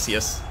feel,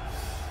 Odysseus?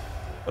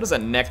 What does a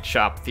neck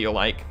chop feel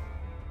like?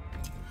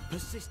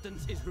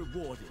 Persistence is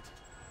rewarded.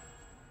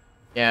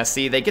 Yeah,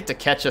 see, they get to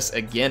catch us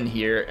again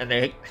here, and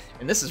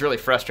this is really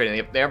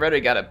frustrating. They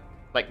already got a...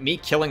 Like, me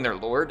killing their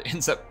lord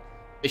ends up...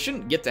 They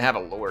shouldn't get to have a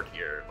lord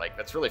here. Like,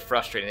 that's really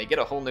frustrating. They get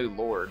a whole new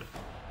lord.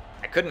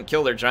 I couldn't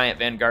kill their giant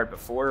vanguard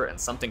before, and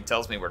something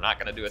tells me we're not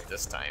going to do it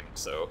this time.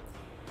 So,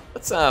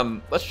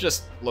 let's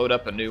just load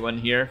up a new one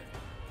here.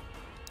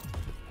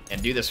 And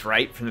do this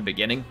right from the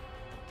beginning.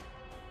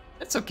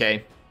 It's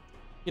okay.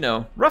 You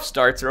know, rough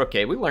starts are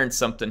okay. We learned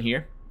something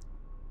here.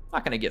 I'm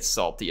not going to get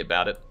salty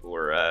about it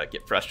or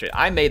get frustrated.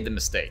 I made the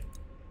mistake.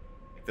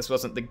 This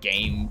wasn't the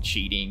game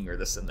cheating or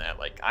this and that.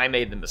 Like, I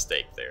made the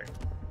mistake there.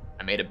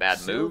 I made a bad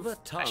move.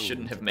 I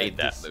shouldn't have made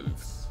that move.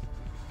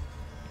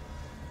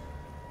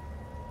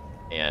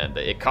 And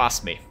it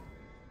cost me.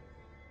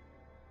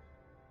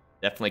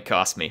 Definitely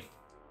cost me.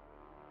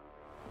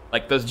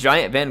 Like, those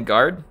giant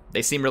vanguard,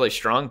 they seem really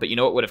strong, but you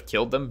know what would have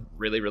killed them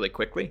really, really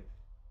quickly?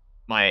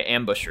 My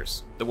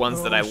ambushers. The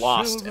ones that I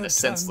lost in a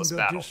senseless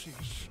battle.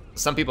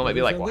 Some people might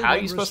be like, well, how are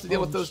you supposed to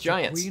deal with those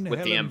giants?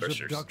 With the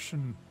ambushers.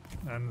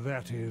 And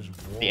that is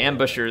war. The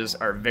ambushers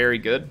are very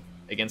good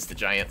against the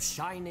giants.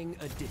 Shining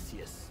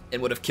Odysseus.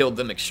 And would have killed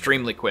them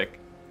extremely quick.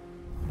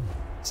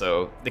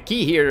 So the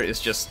key here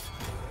is just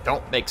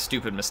don't make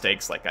stupid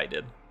mistakes like I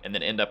did. And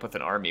then end up with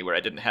an army where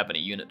I didn't have any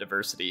unit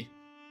diversity.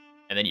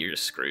 And then you're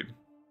just screwed.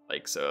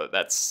 Like, so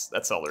that's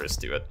all there is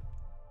to it.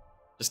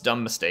 Just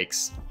dumb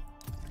mistakes.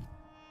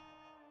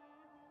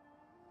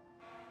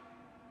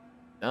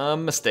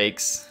 Dumb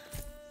mistakes.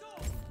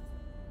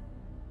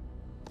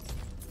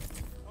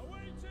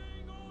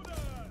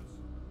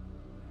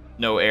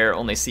 No air,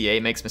 only CA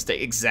makes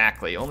mistakes.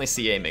 Exactly, only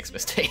CA makes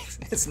mistakes.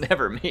 It's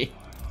never me.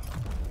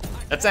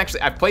 That's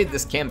actually, I've played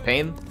this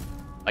campaign,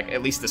 like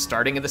at least the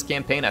starting of this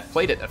campaign, I've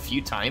played it a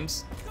few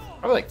times,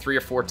 probably like 3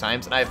 or 4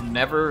 times, and I've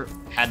never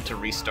had to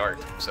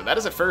restart. So that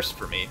is a first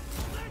for me.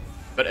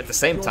 But at the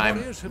same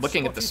time,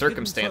 looking at the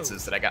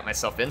circumstances that I got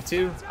myself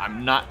into,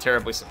 I'm not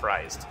terribly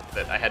surprised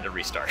that I had to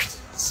restart.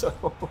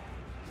 So,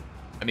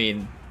 I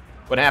mean,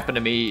 what happened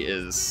to me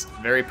is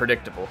very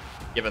predictable,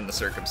 given the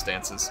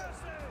circumstances.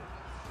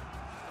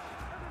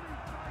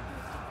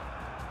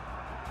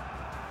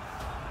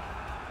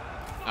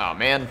 Oh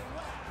man,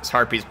 this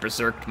Harpies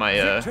berserked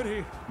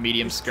my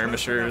medium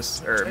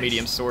skirmishers, or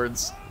medium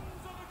swords.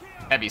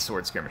 Heavy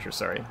sword skirmishers,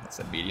 sorry. I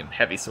said medium,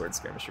 heavy sword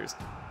skirmishers.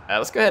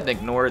 Let's go ahead and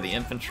ignore the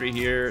infantry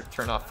here,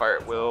 turn off fire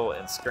at will,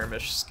 and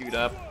skirmish, scoot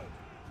up.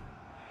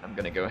 I'm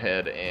gonna go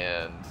ahead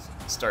and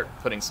start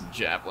putting some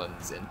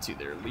javelins into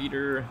their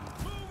leader.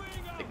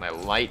 Take my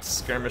light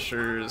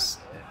skirmishers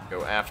and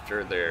go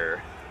after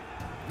their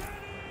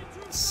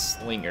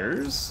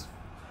slingers.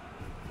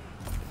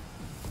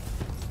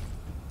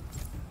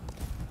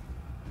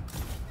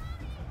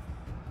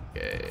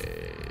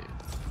 Okay,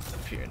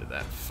 up here into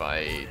that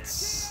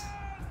fight.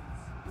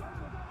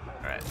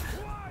 Alright,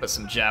 put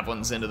some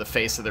javelins into the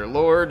face of their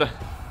lord.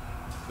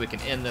 We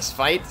can end this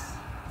fight.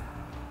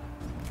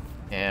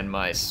 And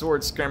my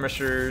sword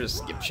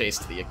skirmishers give chase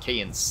to the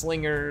Achaean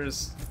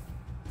slingers.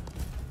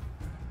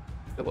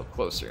 A little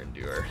closer and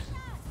do our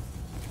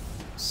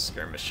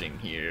skirmishing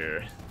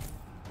here.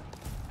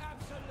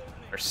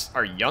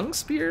 Are young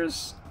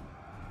spears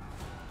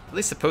at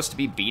least supposed to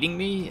be beating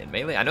me in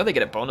melee? I know they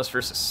get a bonus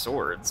versus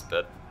swords,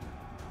 but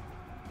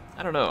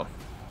I don't know.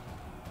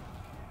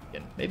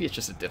 Again, maybe it's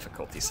just a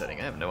difficulty setting.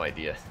 I have no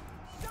idea.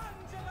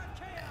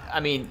 I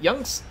mean,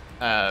 young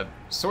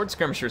sword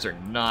skirmishers are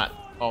not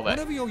all that.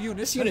 One of your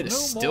units This unit has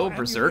is no still more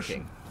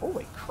berserking.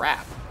 Holy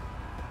crap.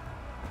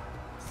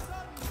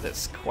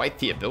 That's quite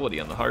the ability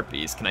on the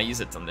Harpies. Can I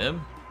use it on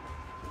them?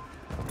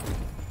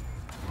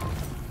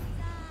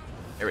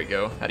 There we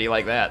go. How do you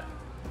like that?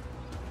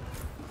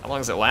 How long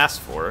does it last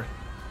for?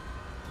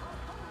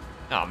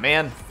 Oh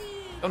man,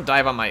 don't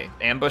dive on my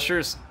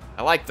ambushers.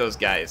 I like those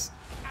guys.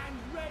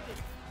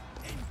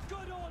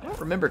 I don't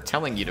remember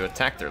telling you to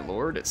attack their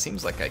lord. It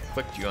seems like I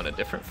clicked you on a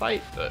different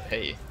fight, but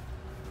hey.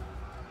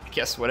 I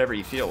guess whatever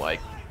you feel like.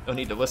 No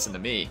need to listen to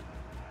me.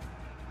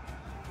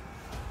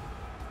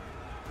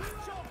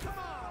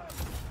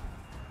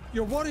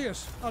 Your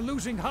warriors are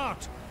losing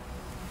heart.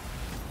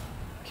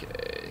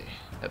 Okay,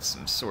 have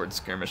some sword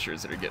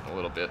skirmishers that are getting a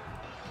little bit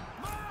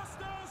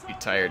too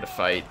tired to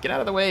fight. Get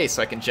out of the way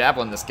so I can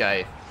javelin this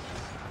guy.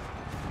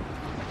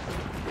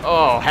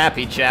 Oh,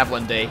 happy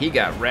javelin day. He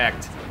got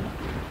wrecked.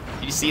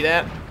 Did you see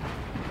that?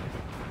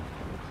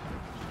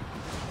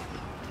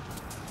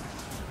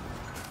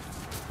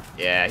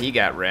 Yeah, he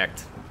got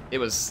wrecked. It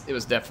was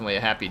definitely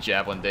a happy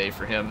javelin day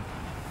for him.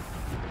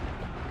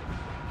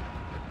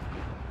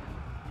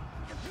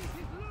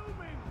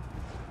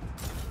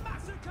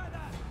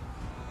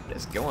 What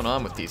is going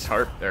on with these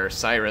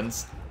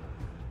sirens?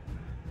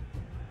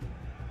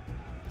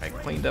 I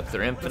cleaned up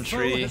their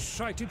infantry.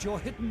 Your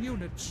hidden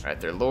units.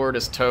 Alright, their lord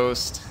is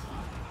toast.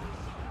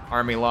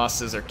 Army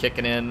losses are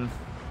kicking in.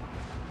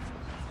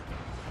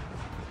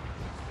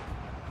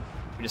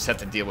 We just have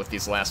to deal with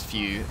these last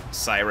few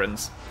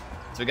sirens.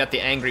 So we got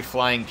the angry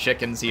flying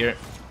chickens here.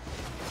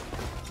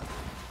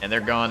 And they're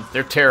gone.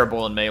 They're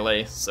terrible in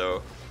melee,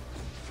 so...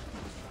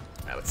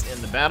 Now let's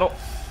end the battle.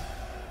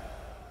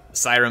 The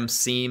sirens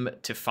seem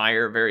to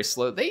fire very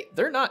slow.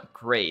 They're not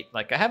great.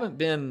 Like, I haven't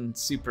been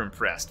super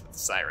impressed with the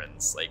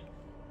sirens. Like,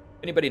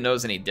 if anybody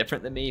knows any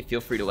different than me,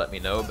 feel free to let me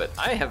know, but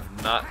I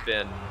have not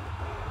been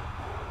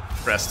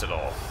impressed at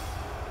all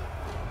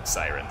with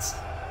sirens.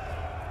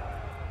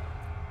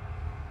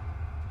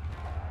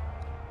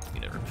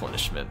 Unit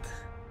replenishment.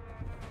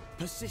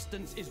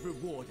 Persistence is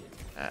rewarded.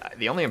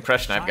 The only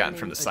impression I've gotten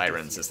from the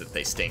sirens is that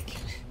they stink.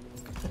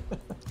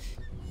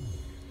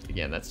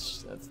 Again,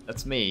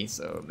 that's me,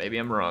 so maybe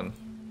I'm wrong.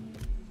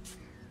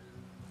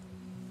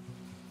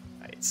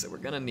 Alright, so we're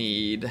gonna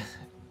need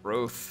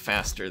growth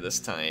faster this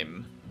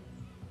time.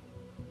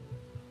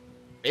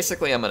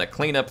 Basically, I'm gonna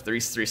clean up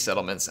these 3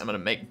 settlements. I'm gonna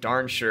make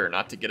darn sure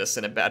not to get us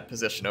in a bad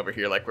position over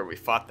here like where we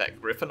fought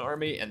that Griffin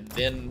army and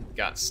then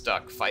got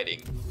stuck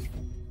fighting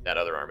that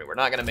other army. We're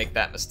not gonna make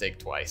that mistake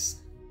twice.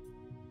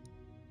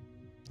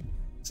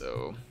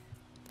 So...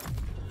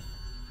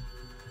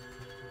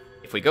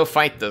 if we go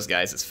fight those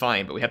guys, it's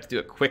fine, but we have to do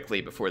it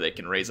quickly before they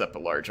can raise up a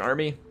large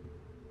army.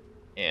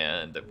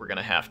 And we're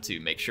gonna have to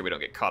make sure we don't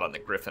get caught on the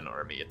Griffin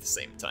army at the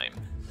same time.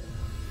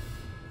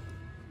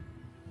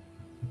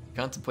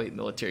 Contemplate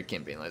military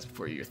campaign lies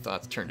before you. Your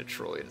thoughts turn to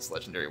Troy. Its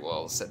legendary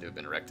wall is said to have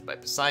been erected by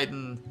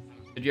Poseidon.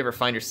 Should you ever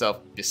find yourself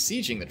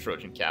besieging the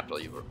Trojan capital,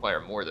 you require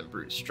more than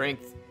brute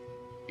strength.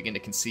 Begin to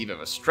conceive of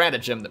a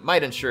stratagem that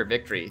might ensure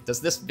victory. Does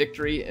this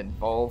victory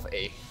involve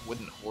a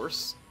wooden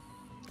horse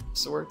of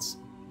sorts?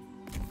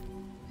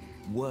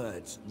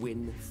 Words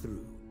win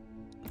through.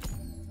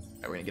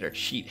 Alright, we're gonna get our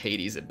cheat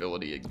Hades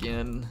ability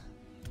again.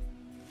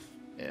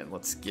 And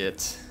let's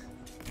get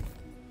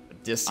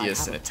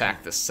Odysseus and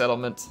attack the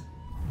settlement.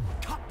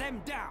 Cut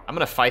them down. I'm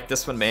gonna fight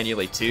this one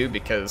manually too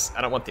because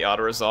I don't want the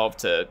auto-resolve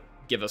to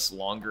give us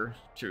longer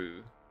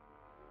to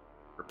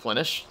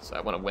replenish. So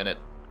I want to win it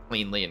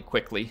cleanly and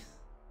quickly.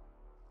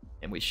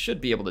 And we should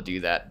be able to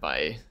do that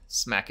by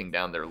smacking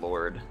down their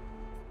lord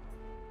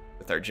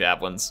with our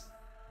javelins.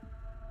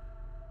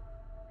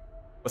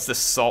 What's this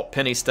salt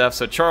penny stuff?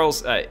 So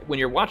Charles, when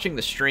you're watching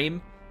the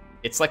stream,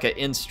 it's like an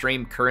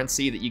in-stream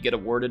currency that you get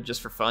awarded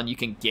just for fun. You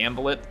can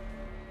gamble it.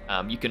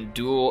 You can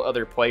duel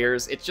other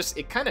players.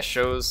 It kind of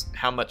shows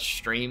how much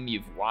stream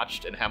you've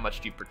watched and how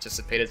much you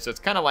participated. So it's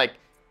kind of like,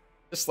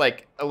 just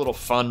like a little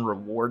fun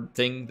reward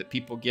thing that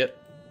people get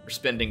for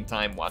spending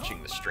time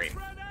watching the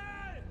stream.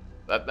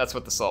 That's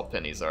what the salt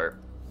pennies are.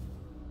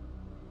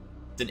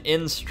 It's an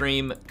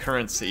in-stream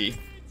currency.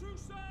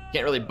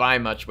 Can't really buy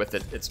much with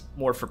it. It's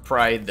more for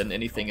pride than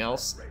anything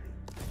else.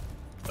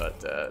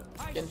 But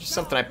again, just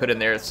something I put in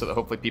there so that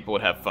hopefully people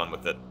would have fun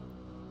with it.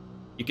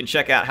 You can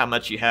check out how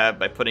much you have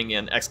by putting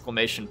in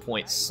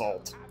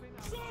 !salt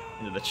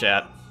into the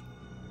chat.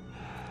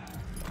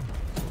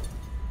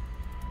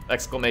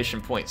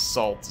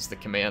 !salt is the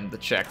command to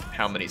check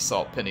how many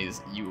salt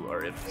pennies you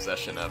are in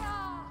possession of.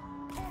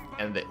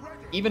 And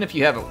even if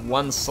you have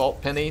 1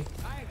 salt penny,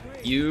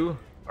 you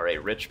are a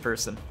rich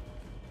person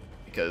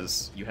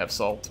because you have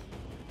salt.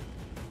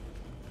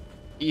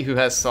 He who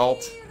has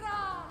salt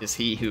is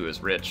he who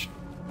is rich.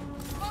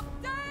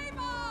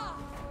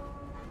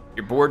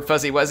 You're bored,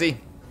 Fuzzy Wuzzy?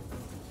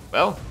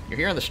 Well, you're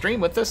here on the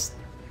stream with us.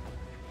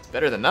 It's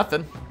better than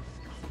nothing.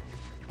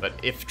 But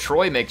if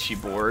Troy makes you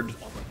bored,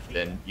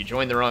 then you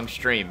joined the wrong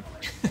stream.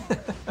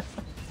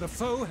 The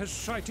foe has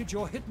sighted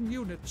your hidden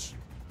units.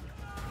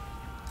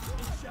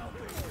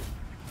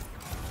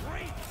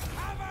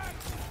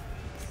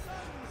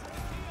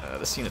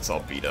 This unit's all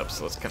beat up,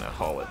 so let's kind of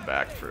haul it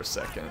back for a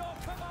second.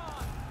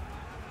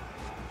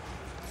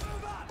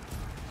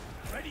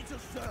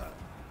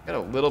 Got a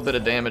little bit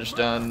of damage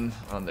done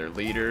on their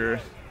leader.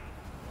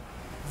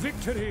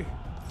 Victory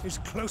is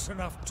close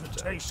enough to Just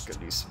taste. gonna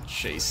do some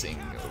chasing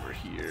over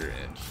here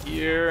and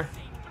here.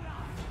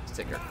 Let's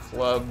take our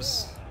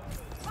clubs.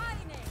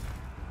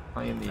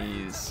 Find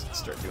these.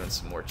 Start doing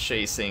some more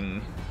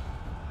chasing.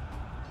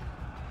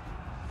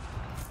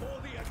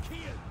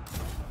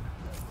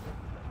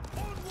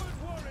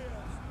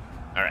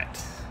 All right.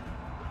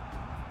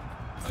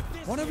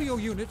 One of your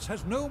units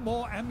has no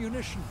more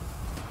ammunition.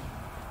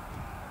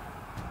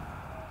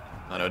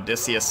 On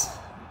Odysseus,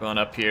 going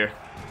up here.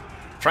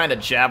 Trying to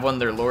javelin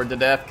their lord to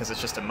death because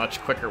it's just a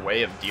much quicker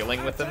way of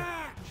dealing with them.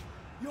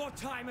 Your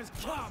time has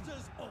come.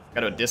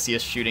 Got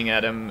Odysseus shooting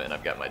at him, and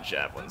I've got my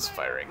javelins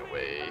firing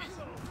away.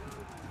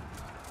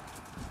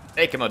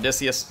 Take him,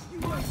 Odysseus.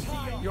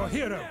 Your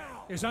hero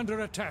is under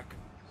attack.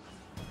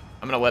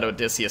 I'm gonna let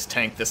Odysseus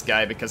tank this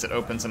guy because it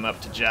opens him up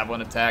to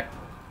javelin attack.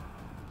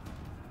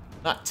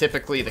 Not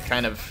typically the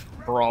kind of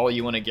brawl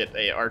you want to get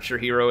a archer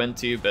hero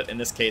into, but in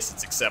this case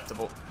it's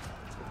acceptable.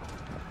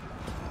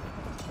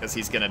 Because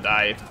he's gonna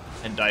die,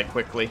 and die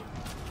quickly.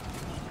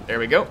 There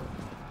we go.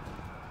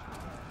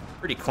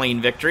 Pretty clean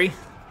victory.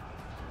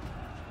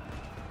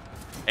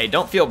 Hey,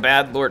 don't feel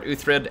bad, Lord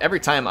Uthred. Every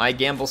time I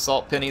gamble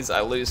salt pennies,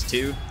 I lose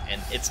too,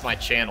 and it's my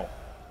channel.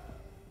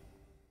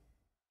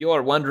 You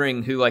are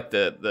wondering who like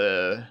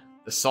the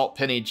salt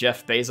penny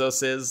Jeff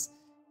Bezos is?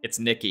 It's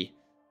Nikki.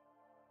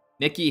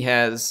 Nikki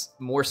has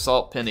more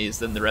salt pennies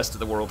than the rest of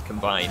the world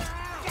combined.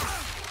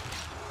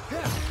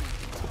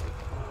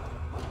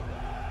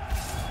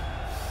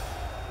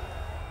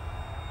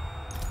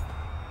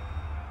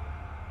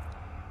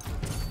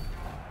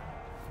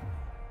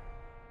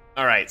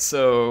 All right,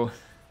 so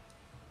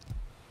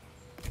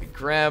we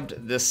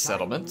grabbed this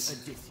settlement.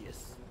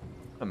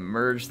 I'm gonna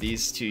merge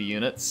these two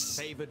units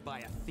Favored by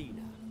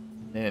Athena.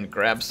 and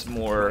grab some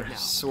more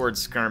sword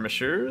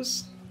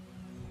skirmishers.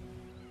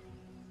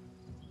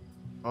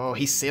 Oh,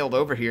 he sailed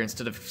over here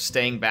instead of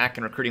staying back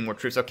and recruiting more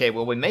troops. Okay,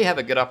 well, we may have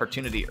a good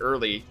opportunity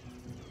early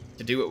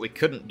to do what we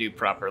couldn't do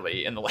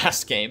properly in the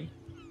last game.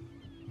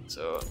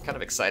 So I'm kind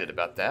of excited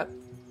about that.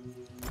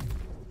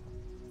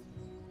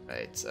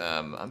 Right,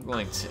 I'm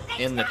going to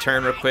end the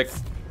turn real quick.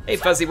 Hey,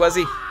 Fuzzy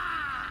Wuzzy.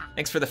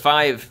 Thanks for the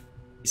 5.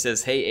 He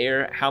says, hey,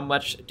 Air, how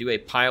much do a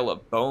pile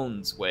of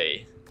bones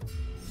weigh?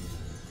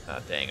 Oh,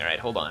 dang. All right,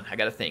 hold on. I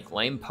got to think.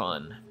 Lame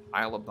pun.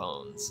 Pile of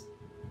bones.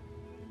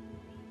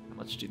 How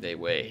much do they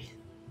weigh?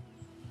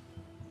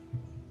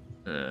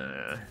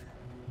 Oh,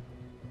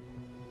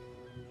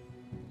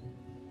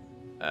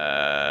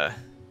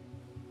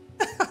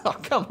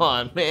 come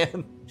on,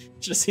 man.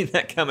 Should have seen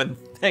that coming.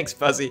 Thanks,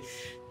 Fuzzy.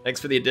 Thanks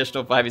for the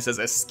additional 5. He says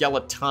a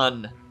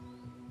skeleton.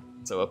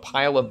 So a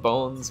pile of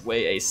bones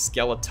weigh a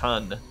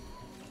skeleton.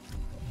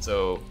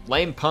 So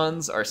lame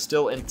puns are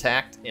still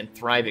intact and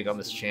thriving on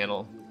this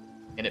channel,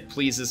 and it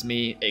pleases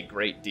me a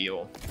great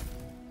deal.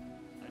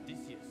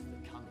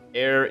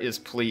 Air is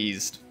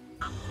pleased.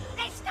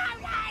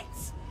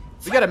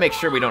 We gotta make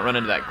sure we don't run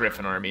into that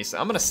Griffin army, so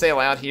I'm gonna sail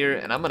out here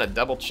and I'm gonna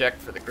double check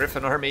for the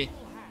Griffin army.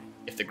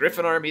 If the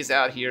Griffin army's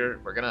out here,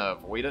 we're gonna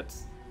avoid it.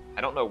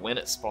 I don't know when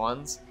it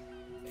spawns.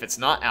 If it's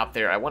not out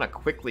there, I want to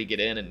quickly get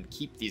in and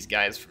keep these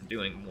guys from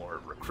doing more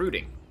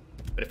recruiting.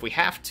 But if we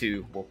have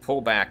to, we'll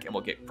pull back and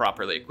we'll get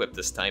properly equipped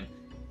this time.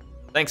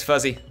 Thanks,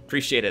 Fuzzy.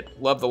 Appreciate it.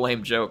 Love the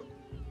lame joke.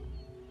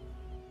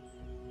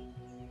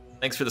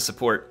 Thanks for the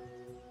support.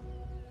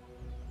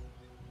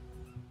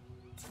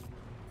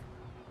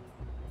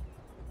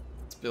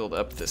 Let's build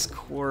up this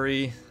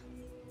quarry.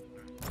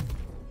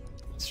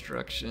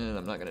 Construction.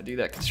 I'm not going to do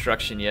that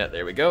construction yet.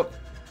 There we go.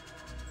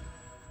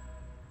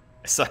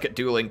 I suck at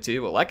dueling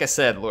too. Well, like I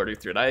said, Lord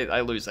Uthred, I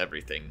lose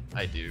everything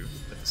I do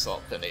with the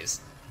salt pennies.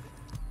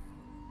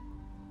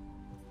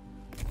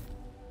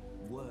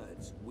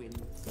 Words win.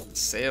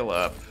 Sail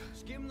up.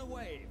 Skim the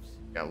waves.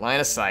 Got line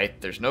of sight.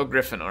 There's no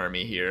Griffin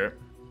army here.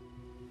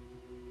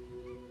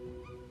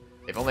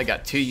 They've only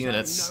got 2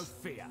 units. No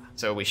fear.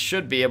 So we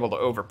should be able to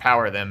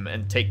overpower them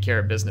and take care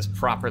of business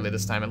properly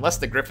this time. Unless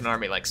the Griffin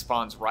army like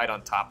spawns right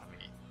on top of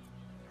me.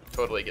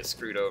 Totally get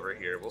screwed over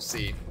here. We'll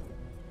see.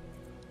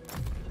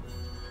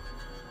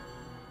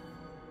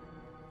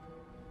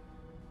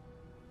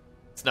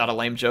 It's not a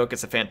lame joke,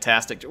 it's a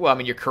fantastic joke. Well, I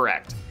mean, you're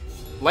correct.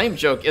 Lame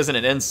joke isn't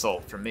an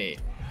insult for me.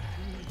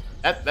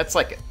 That's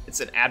like, it's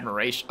an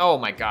admiration. Oh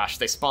my gosh,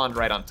 they spawned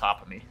right on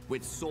top of me.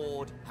 With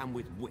sword and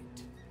with wit.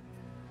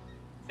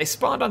 They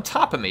spawned on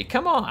top of me,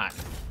 come on.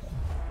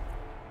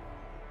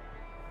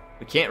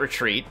 We can't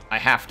retreat, I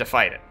have to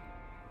fight it.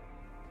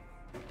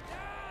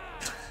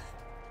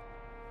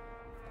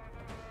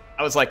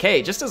 I was like,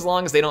 hey, just as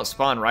long as they don't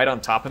spawn right on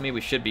top of me,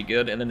 we should be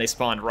good, and then they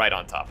spawned right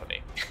on top of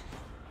me.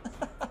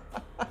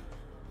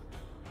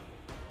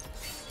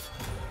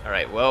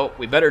 Alright, well,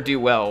 we better do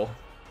well.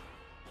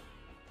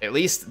 At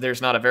least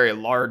there's not a very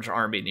large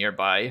army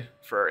nearby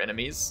for our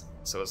enemies.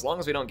 So as long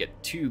as we don't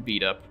get too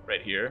beat up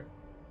right here.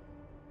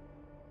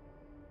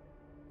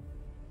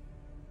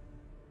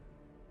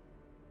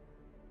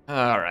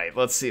 Alright,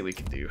 let's see what we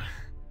can do.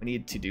 We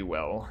need to do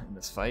well in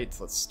this fight.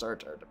 Let's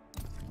start our...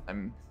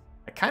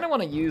 I kind of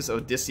want to use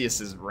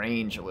Odysseus's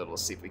range a little,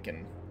 see if we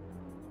can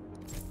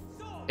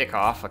pick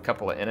off a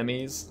couple of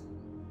enemies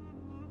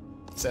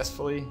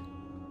successfully.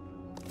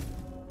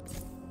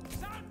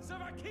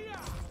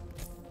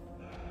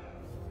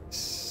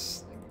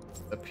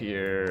 Up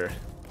here,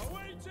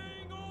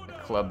 the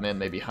clubmen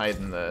maybe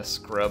hiding the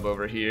scrub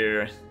over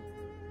here.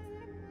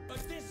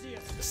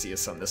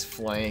 Odysseus on this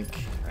flank.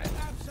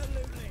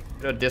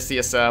 Get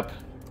Odysseus up.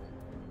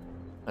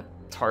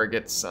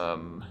 Target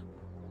some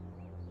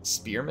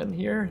spearmen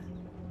here.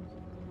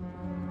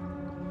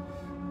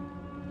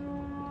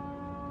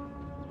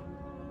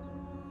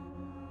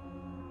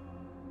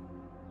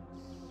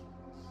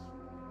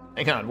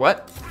 Hang on,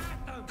 what?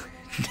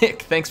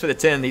 Nick, thanks for the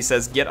 10. He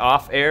says, get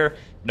off air.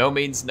 No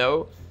means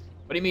no.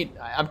 What do you mean?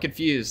 I'm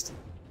confused.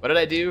 What did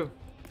I do?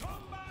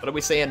 What are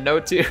we saying no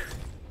to?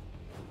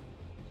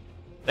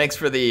 Thanks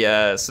for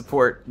the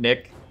support,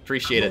 Nick.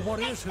 Appreciate it.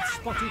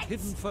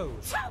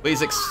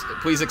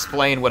 Please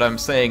explain what I'm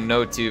saying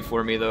no to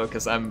for me, though,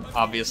 because I'm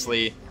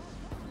obviously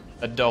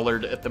a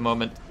dullard at the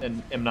moment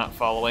and am not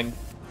following.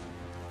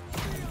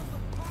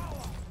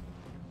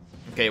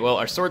 Okay, well,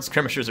 our sword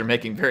skirmishers are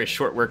making very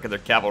short work of their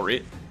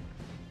cavalry.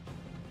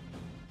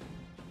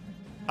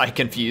 I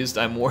confused.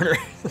 I'm Warner.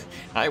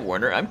 Hi,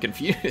 Warner. I'm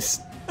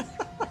confused.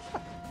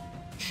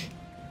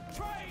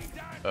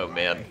 Oh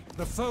man.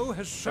 I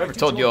never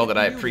told you all that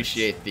I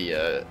appreciate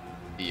the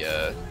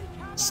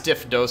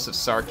stiff dose of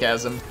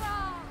sarcasm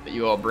that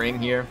you all bring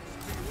here.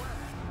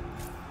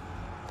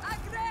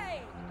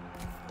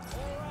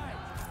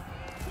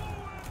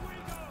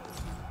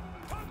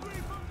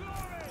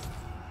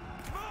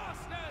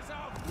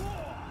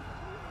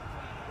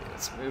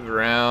 Let's move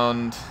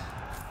around.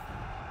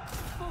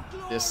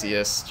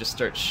 Odysseus just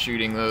start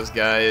shooting those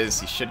guys.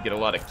 He should get a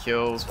lot of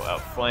kills. We'll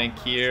outflank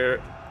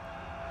here.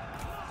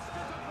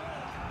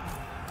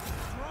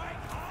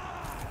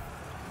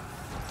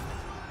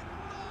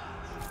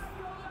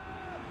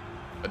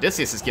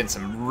 Odysseus is getting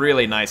some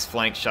really nice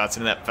flank shots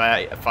into that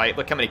fight.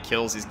 Look how many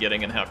kills he's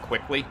getting and how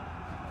quickly.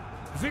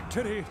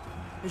 Victory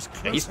is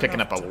Yeah, he's picking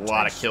up a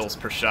lot of kills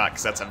per shot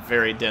because that's a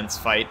very dense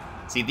fight.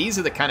 See, these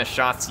are the kind of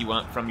shots you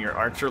want from your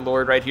Archer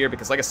Lord right here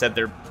because, like I said,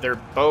 their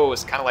bow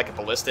is kind of like a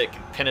ballista. It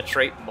can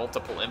penetrate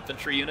multiple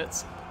infantry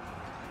units.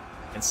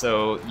 And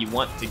so you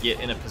want to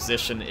get in a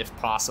position, if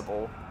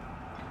possible,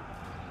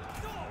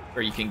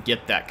 where you can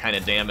get that kind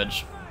of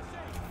damage.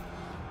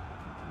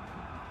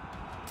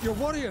 Your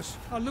warriors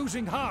are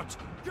losing heart.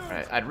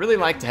 Alright, I'd really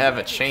like to have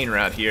a chain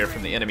route here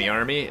from the enemy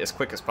army as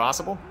quick as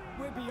possible,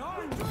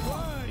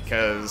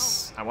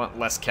 because I want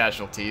less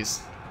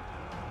casualties.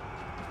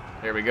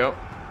 There we go.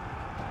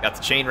 Got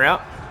the chain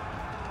route.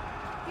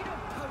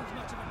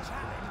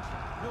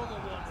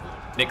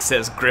 Nick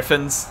says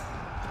griffins.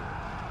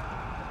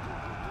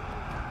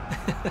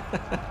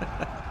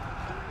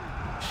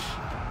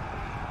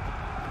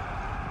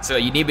 So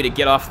you need me to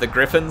get off the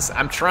griffins?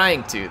 I'm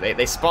trying to.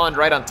 They spawned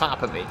right on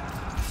top of me.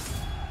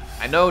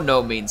 I know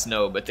no means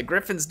no, but the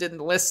griffins didn't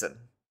listen.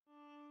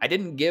 I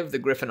didn't give the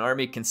griffin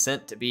army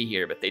consent to be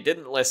here, but they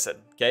didn't listen.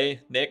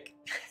 Okay, Nick?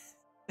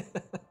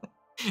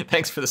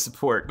 Thanks for the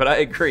support, but I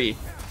agree.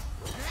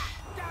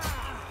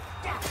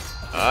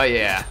 Oh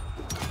yeah.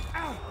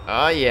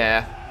 Oh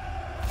yeah.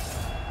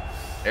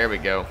 There we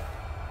go.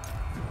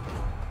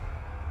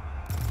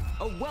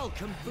 A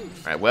welcome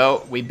boost. Alright,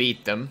 well, we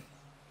beat them.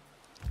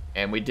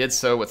 And we did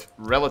so with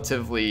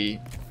relatively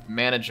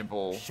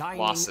manageable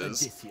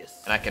losses.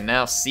 Odysseus. And I can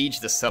now siege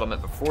the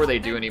settlement before they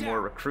do any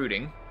more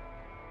recruiting.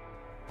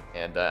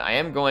 And I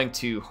am going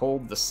to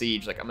hold the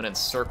siege, like I'm going to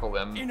encircle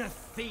them In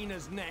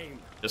Athena's name.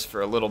 just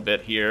for a little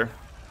bit here.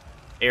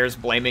 Heir's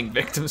blaming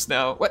victims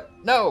now. What?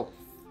 No!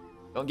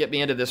 Don't get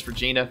me into this,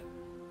 Regina.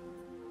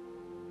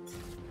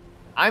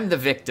 I'm the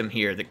victim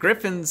here. The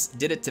Griffins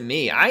did it to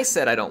me. I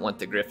said I don't want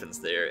the Griffins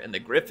there, and the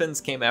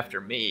Griffins came after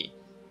me.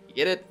 You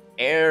get it?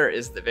 Heir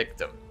is the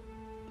victim.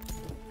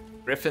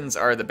 Griffins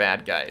are the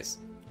bad guys.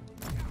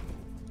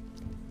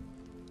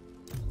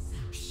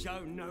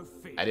 Show no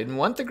fear. I didn't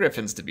want the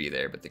Griffins to be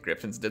there, but the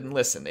Griffins didn't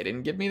listen. They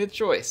didn't give me the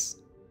choice.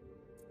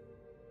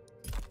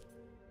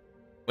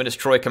 When does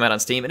Troy come out on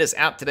Steam? It is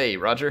out today,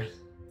 Roger.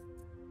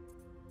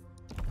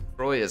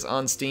 Troy is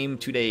on Steam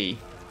today.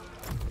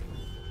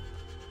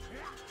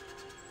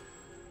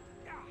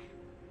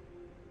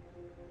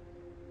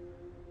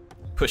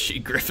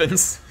 Pushy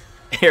Griffins.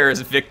 Heir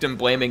is victim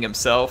blaming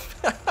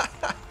himself.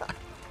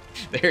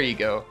 There you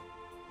go.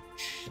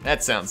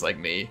 That sounds like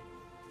me.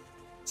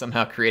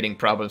 Somehow creating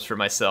problems for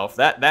myself.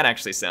 That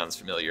actually sounds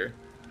familiar.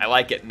 I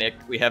like it, Nick.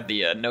 We have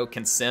the no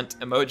consent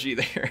emoji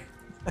there.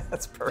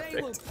 That's They will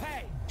perfect.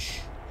 pay.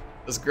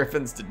 Those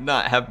Griffins did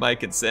not have my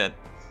consent.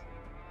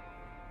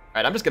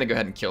 Alright, I'm just gonna go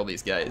ahead and kill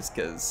these guys,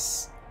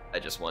 because I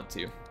just want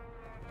to.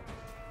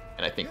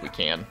 And I think we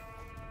can.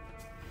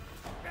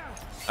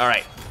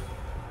 Alright.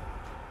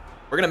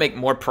 We're gonna make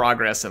more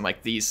progress in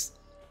like these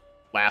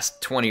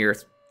last 20 or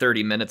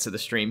 30 minutes of the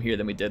stream here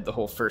than we did the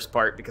whole first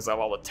part because of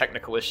all the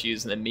technical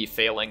issues and then me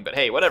failing. But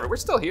hey, whatever. We're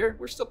still here.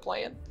 We're still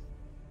playing.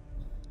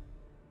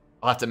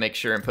 I'll have to make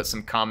sure and put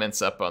some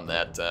comments up on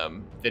that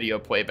video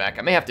playback.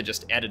 I may have to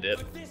just edit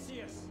it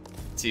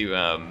to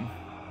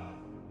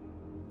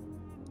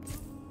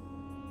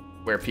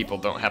where people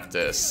don't have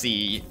to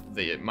see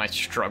my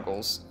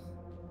struggles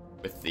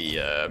with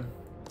the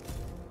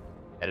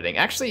editing.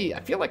 Actually,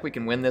 I feel like we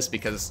can win this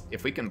because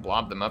if we can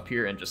blob them up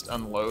here and just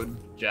unload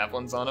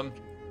javelins on them,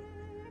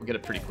 we'll get a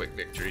pretty quick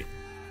victory.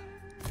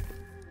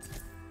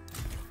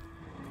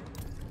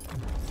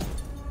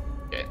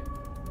 Okay.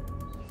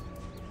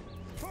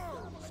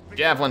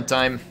 Javelin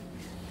time.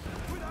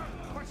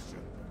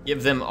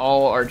 Give them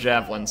all our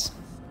javelins.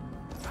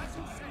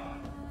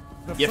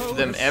 Gift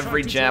them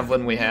every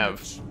javelin we have.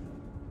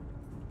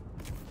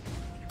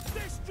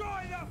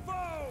 Destroy the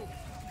foe!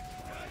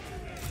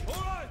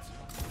 Alright,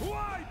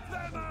 wipe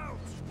them out!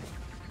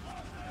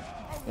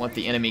 I want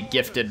the enemy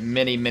gifted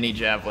many, many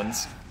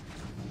javelins.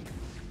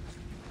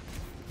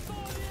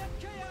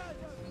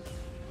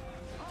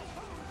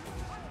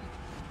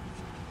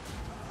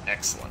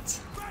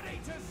 Excellent.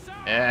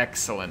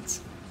 Excellent.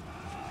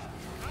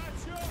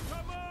 At your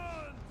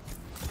command!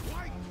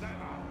 Wipe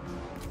them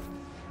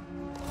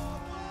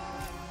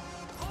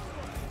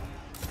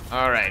out!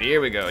 Alright,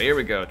 here we go, here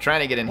we go.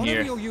 Trying to get in One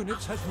here. of your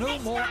units has no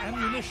more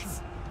ammunition.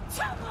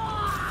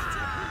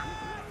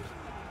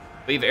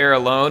 Leave Air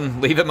alone.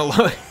 Leave him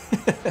alone.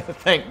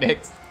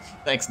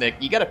 Thanks, Nick.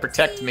 You gotta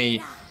protect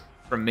me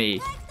from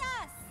me.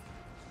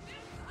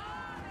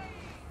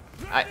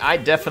 I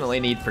definitely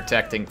need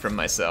protecting from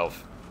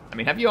myself. I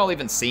mean, have you all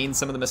even seen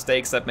some of the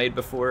mistakes I've made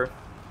before?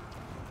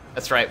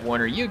 That's right,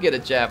 Warner. You get a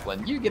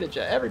javelin. You get a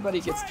javelin. Everybody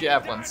gets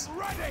javelins.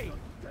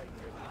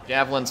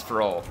 Javelins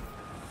for all.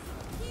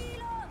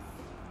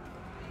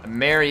 A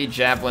merry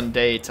javelin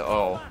day to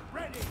all.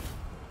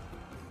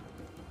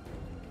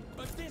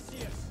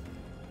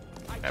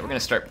 Alright, we're gonna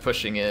start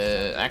pushing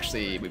it.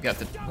 Actually, we've got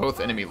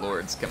both enemy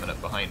lords coming up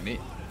behind me.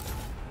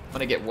 I'm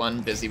gonna get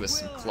one busy with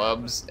some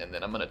clubs, and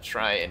then I'm gonna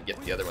try and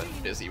get the other one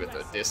busy with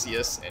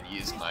Odysseus and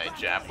use my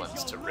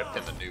javelins to rip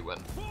him a new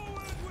one.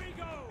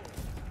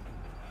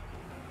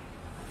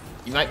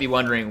 You might be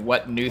wondering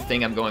what new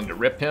thing I'm going to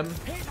rip him.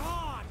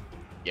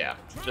 Yeah,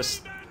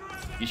 just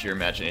use your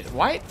imagination.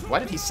 Why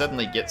did he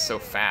suddenly get so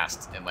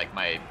fast and like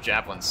my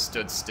javelin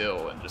stood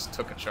still and just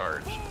took a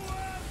charge?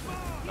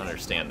 I don't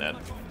understand that.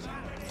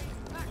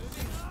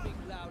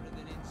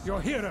 Your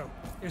hero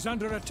is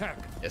under attack.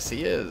 Yes,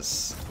 he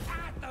is.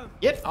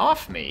 Get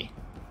off me!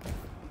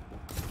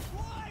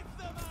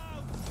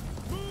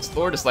 This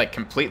lord is like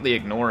completely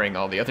ignoring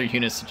all the other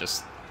units and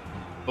just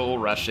bull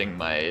rushing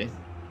my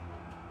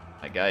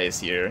guys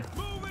here.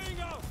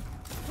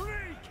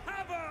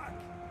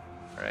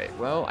 Alright,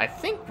 well, I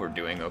think we're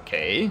doing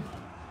okay.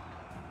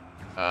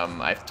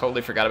 I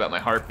totally forgot about my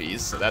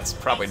harpies, so that's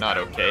probably not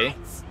okay.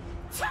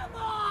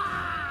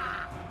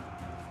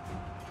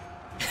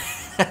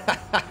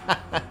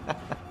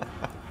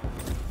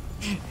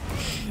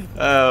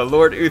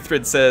 Lord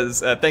Uthred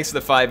says, thanks for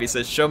the 5. He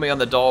says, show me on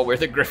the doll where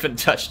the griffin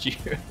touched you.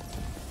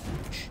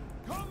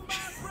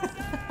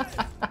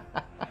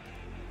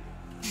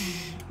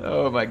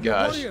 Oh my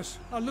gosh. The warriors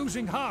are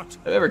losing heart.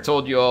 I've ever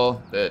told you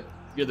all that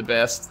you're the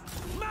best.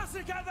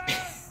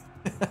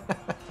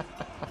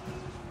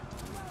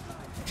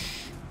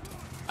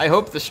 I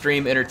hope the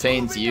stream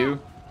entertains you.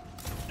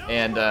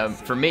 And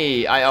for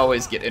me, I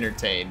always get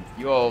entertained.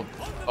 You all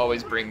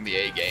always bring the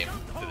A game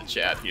to the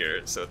chat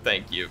here, so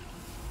thank you.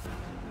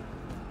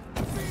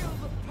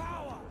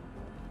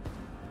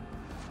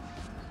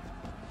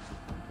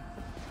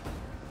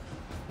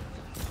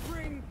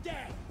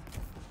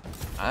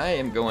 I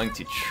am going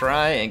to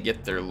try and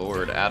get their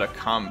lord out of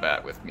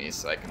combat with me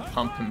so I can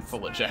pump him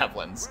full of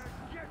javelins.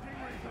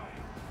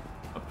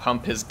 I'll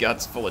pump his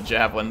guts full of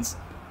javelins.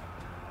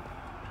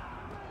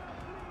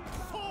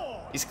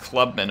 These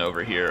clubmen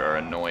over here are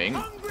annoying.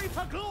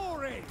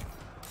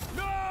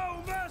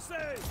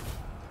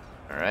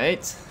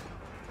 Alright.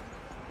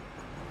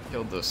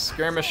 Killed those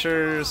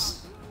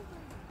skirmishers.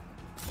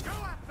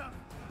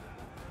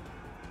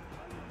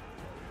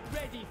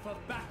 Ready for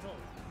battle.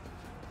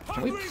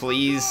 Can we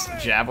please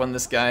javelin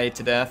this guy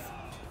to death?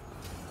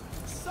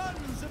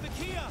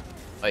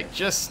 Like,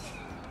 just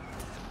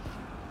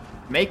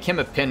make him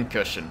a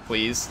pincushion,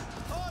 please.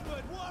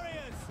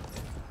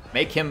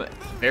 Make him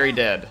very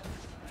dead.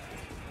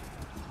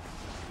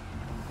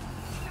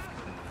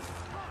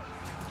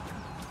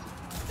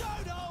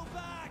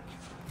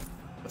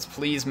 Let's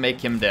please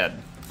make him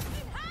dead.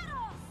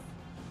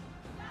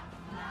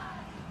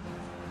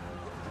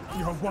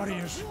 Your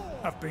warriors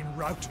have been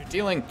routed.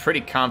 Feeling pretty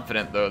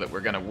confident, though, that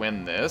we're gonna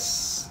win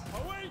this.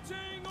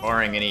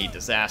 Barring any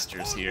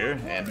disasters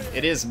here. And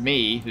it is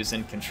me who's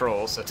in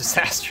control, so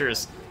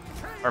disasters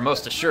are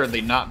most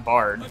assuredly not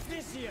barred.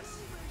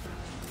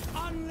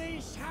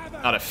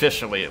 Not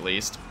officially, at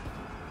least.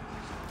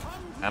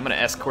 I'm gonna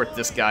escort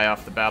this guy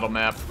off the battle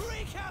map.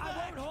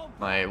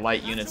 my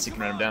light units, you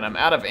can run them down. I'm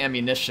out of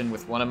ammunition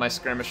with one of my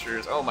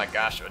skirmishers. Oh my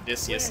gosh,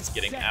 Odysseus is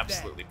getting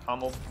absolutely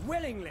pummeled.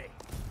 Willingly.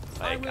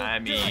 Like, I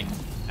mean,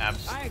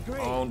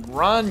 oh,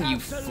 run, you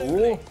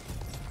fool!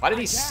 Why did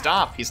he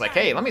stop? He's like,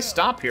 hey, let me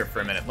stop here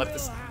for a minute. Let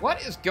this.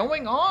 What is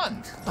going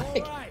on?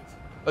 Like,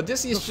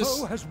 Odysseus The just.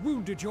 foe has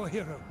wounded your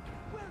hero.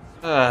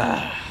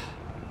 I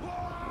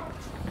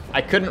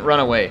couldn't run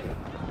away.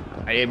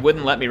 It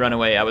wouldn't let me run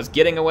away. I was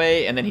getting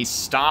away, and then he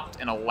stopped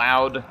and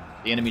allowed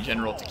the enemy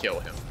general to kill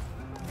him.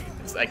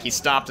 It's like he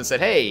stopped and said,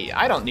 hey,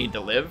 I don't need to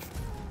live.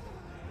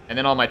 And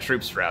then all my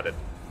troops routed.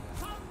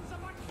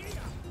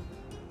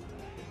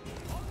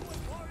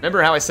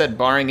 Remember how I said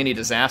barring any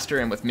disaster,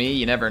 and with me,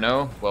 you never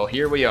know? Well,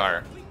 here we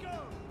are.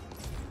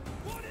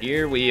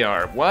 Here we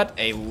are. What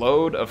a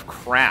load of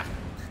crap.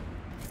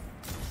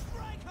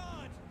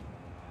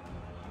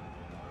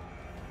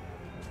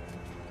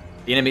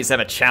 The enemies have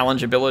a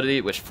challenge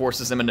ability, which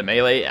forces them into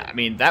melee. I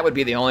mean, that would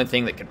be the only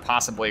thing that could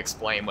possibly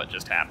explain what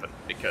just happened,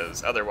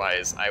 because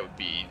otherwise I would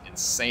be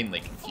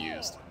insanely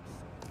confused.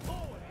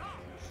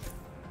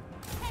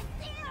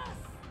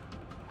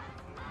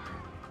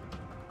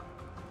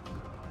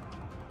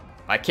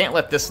 I can't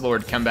let this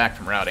lord come back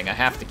from routing. I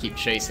have to keep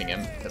chasing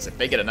him, because if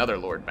they get another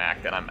lord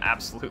back, then I'm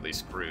absolutely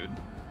screwed.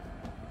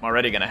 I'm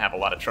already going to have a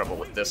lot of trouble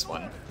with this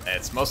one. And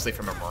it's mostly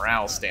from a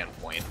morale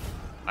standpoint.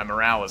 My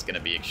morale is going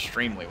to be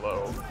extremely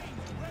low.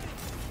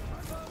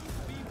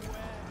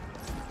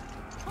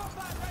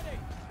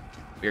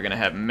 We're going to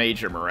have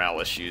major morale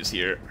issues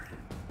here.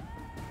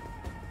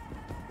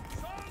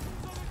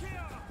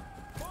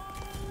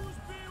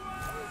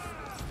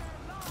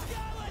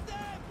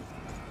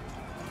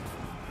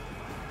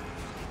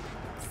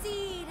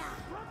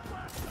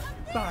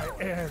 By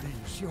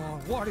Ares, your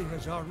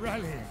warriors are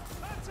rallying.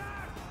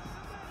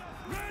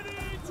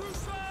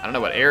 I don't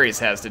know what Ares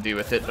has to do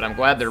with it, but I'm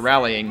glad they're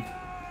rallying.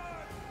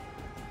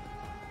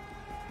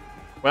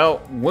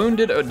 Well,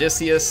 wounded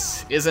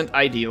Odysseus isn't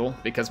ideal,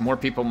 because more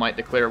people might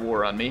declare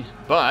war on me,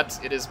 but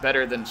it is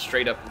better than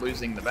straight up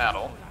losing the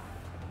battle,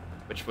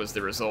 which was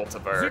the result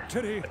of our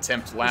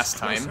attempt last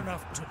time.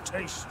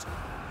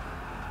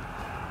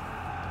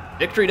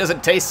 Victory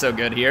doesn't taste so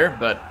good here,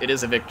 but it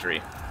is a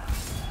victory.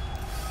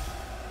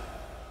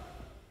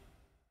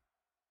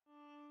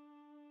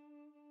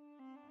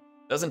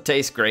 Doesn't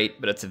taste great,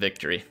 but it's a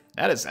victory.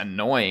 That is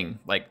annoying.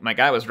 Like, my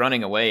guy was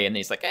running away, and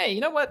he's like, hey, you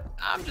know what?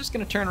 I'm just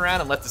gonna turn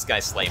around and let this guy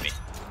slay me.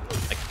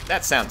 Like,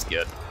 that sounds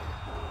good.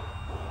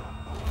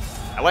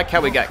 I like how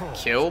we got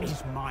killed,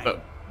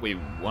 but we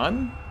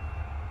won?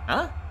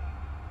 Huh?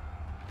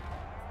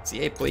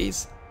 CA,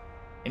 please?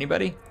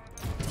 Anybody?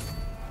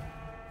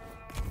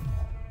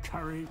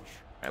 Courage.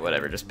 Alright,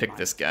 whatever, just pick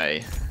this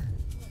guy.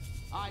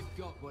 I've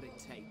got what it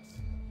takes.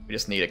 We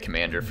just need a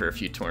commander for a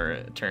few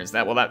turns.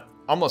 That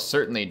almost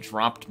certainly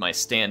dropped my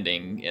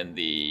standing in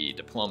the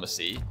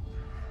diplomacy.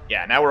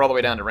 Yeah, now we're all the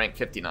way down to rank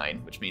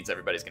 59, which means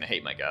everybody's gonna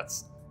hate my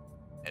guts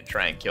and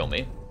try and kill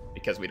me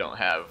because we don't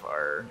have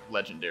our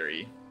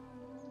legendary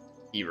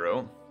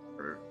hero,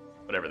 or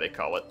whatever they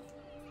call it.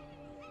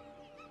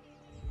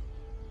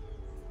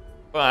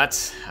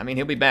 But, I mean,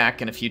 he'll be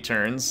back in a few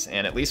turns,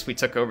 and at least we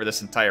took over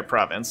this entire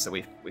province, so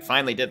we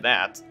finally did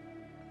that.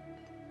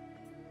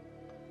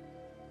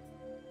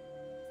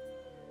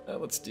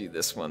 Let's do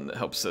this one that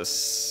helps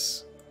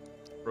us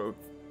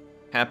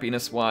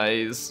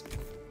happiness-wise.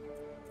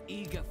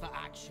 Eager for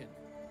action.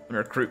 And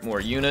recruit more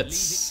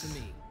units. Leave it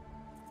to me.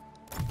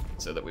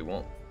 So that we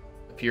won't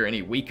appear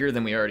any weaker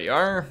than we already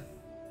are.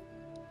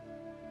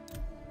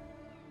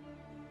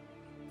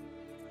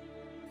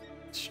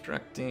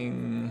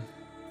 Constructing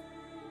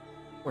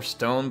more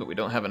stone, but we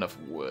don't have enough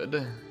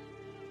wood.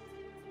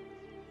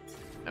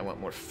 I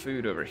want more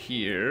food over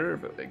here,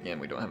 but again,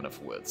 we don't have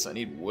enough wood, so I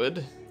need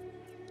wood.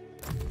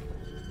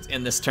 Let's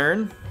end this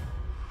turn.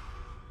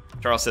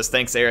 Charles says,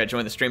 thanks, Air. I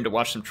joined the stream to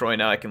watch some Troy.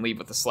 Now I can leave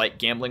with a slight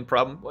gambling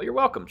problem. Well, you're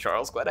welcome,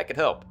 Charles. Glad I could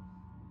help.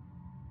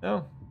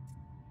 No.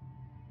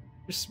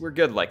 We're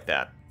good like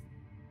that.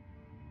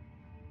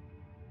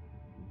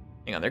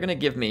 Hang on, they're gonna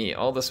give me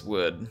all this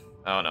wood.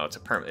 Oh no,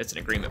 it's an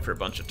agreement for a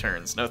bunch of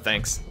turns. No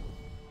thanks.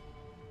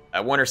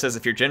 Warner says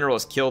if your general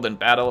is killed in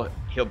battle,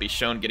 he'll be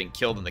shown getting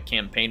killed in the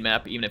campaign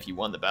map, even if you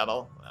won the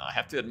battle. I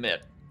have to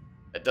admit,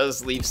 that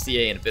does leave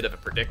CA in a bit of a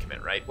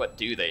predicament, right? What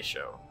do they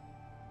show?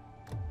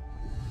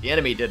 The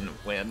enemy didn't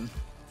win,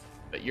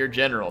 but your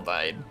general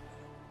died.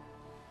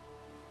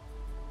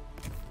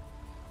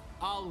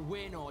 I'll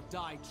win or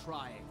die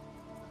trying.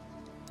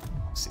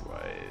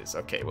 See-wise.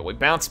 Okay, well, we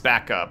bounce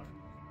back up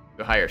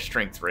to a higher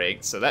strength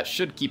rate, so that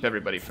should keep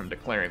everybody from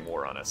declaring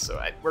war on us,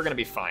 so we're gonna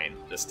be fine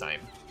this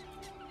time.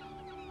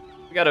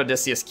 We got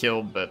Odysseus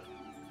killed, but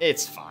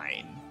it's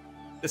fine.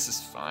 This is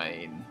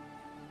fine.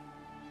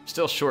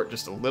 Still short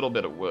just a little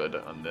bit of wood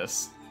on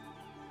this.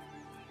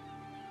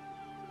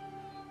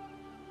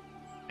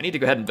 I need to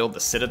go ahead and build the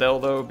citadel,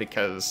 though,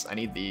 because I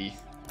need the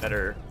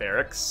better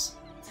barracks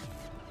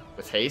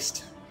with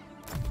haste.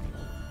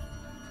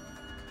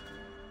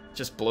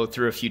 Just blow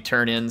through a few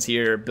turn-ins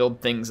here,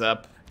 build things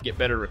up, get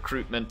better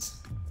recruitment.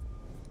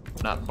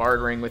 Not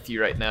bartering with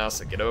you right now,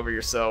 so get over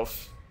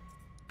yourself.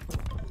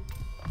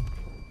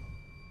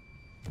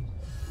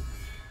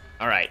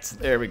 Alright,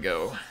 there we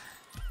go.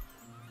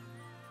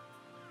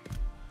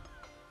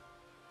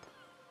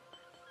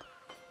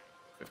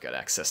 We've got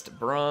access to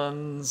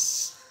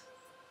bronze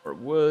or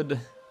wood. I'm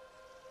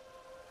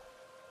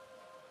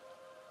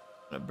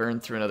gonna burn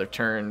through another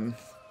turn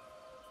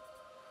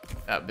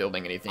without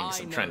building anything,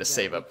 so I'm trying to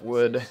save up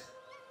wood.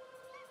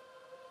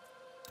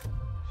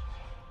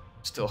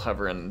 Still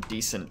hovering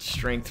decent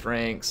strength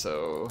rank,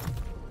 so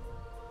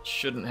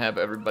shouldn't have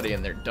everybody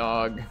and their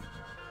dog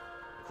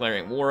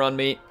declaring war on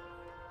me.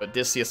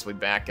 Odysseus will be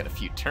back in a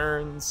few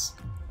turns.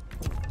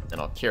 Then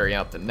I'll carry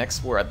out the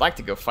next war. I'd like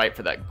to go fight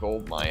for that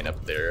gold mine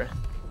up there.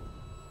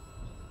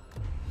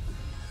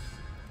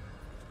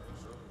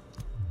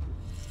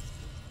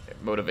 Okay,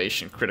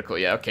 motivation critical,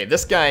 yeah, okay.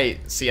 This guy,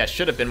 see, I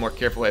should have been more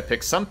careful when I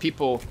picked. Some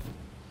people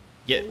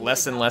get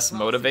less and less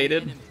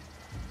motivated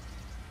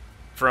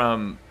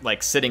from,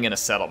 like, sitting in a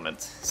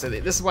settlement. So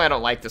this is why I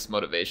don't like this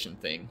motivation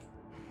thing.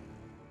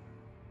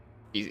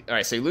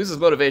 Alright, so he loses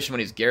motivation when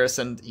he's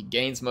garrisoned. He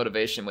gains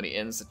motivation when he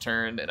ends the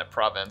turn in a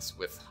province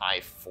with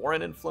high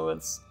foreign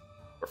influence,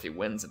 or if he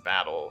wins a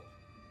battle.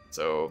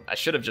 So I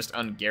should have just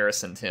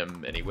ungarrisoned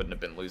him and he wouldn't have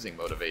been losing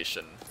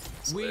motivation.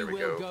 So there we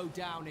go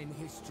down in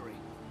history.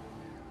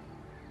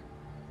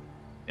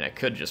 And I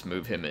could just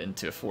move him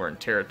into foreign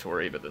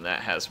territory, but then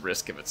that has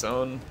risk of its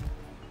own.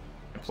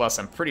 And plus,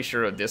 I'm pretty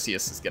sure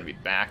Odysseus is going to be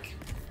back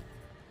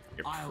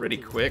here pretty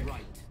quick.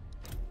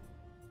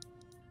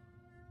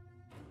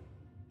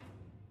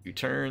 2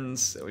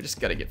 turns, so we just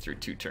gotta get through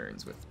 2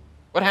 turns with...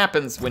 What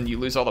happens when you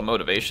lose all the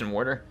motivation,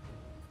 Warner?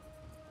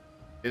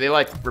 Do they,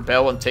 like,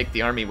 rebel and take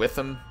the army with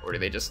them? Or do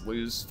they just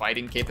lose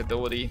fighting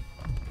capability?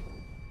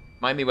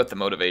 Remind me what the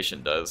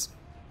motivation does,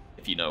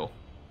 if you know.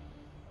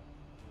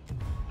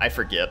 I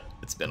forget.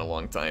 It's been a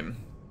long time.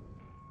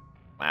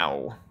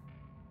 Wow.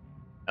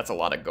 That's a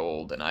lot of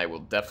gold, and I will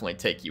definitely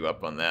take you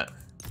up on that.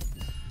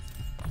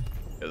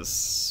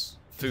 Because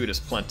food is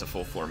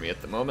plentiful for me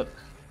at the moment.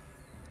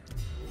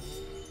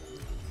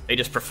 They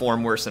just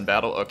perform worse in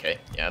battle? Okay,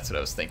 yeah, that's what I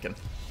was thinking.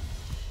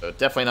 So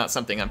definitely not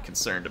something I'm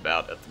concerned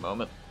about at the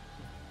moment.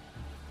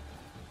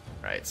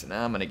 Alright, so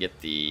now I'm gonna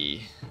get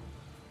the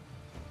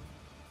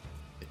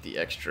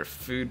extra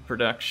food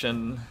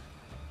production.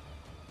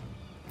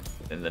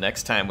 And the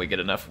next time we get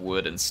enough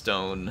wood and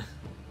stone,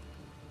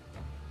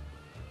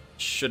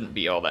 shouldn't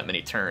be all that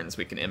many turns.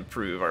 We can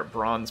improve our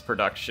bronze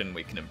production,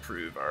 we can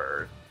improve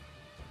our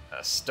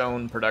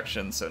stone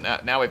production, so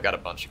now we've got a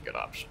bunch of good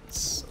options.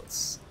 So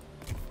let's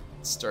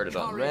started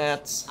on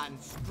that.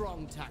 And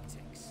strong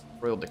tactics.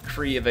 Royal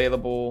Decree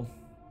available.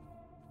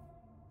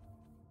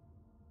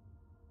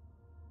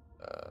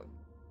 What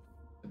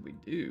did we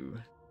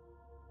do?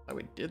 Oh,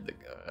 we did the...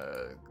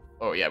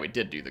 oh, yeah, we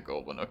did do the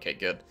gold one. Okay,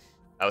 good.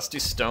 Let's do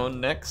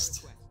stone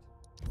next.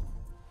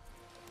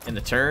 In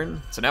the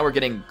turn. So now we're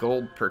getting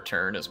gold per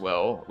turn as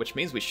well, which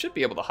means we should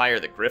be able to hire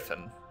the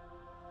Griffin.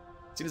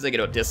 As soon as I get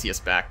Odysseus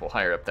back, we'll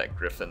hire up that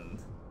Griffin.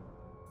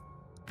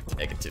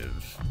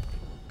 Negative.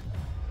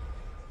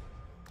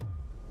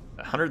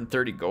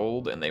 130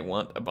 gold, and they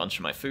want a bunch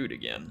of my food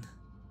again.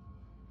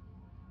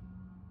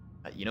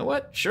 You know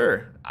what?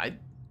 Sure.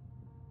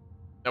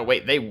 Oh,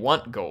 wait, they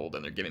want gold,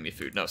 and they're giving me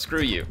food. No,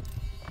 screw you.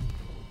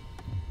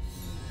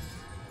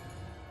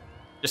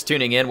 Just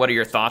tuning in, what are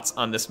your thoughts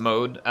on this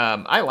mode?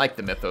 I like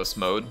the Mythos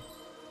mode.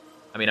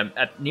 I mean, I'm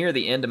at near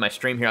the end of my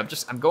stream here.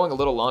 I'm going a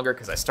little longer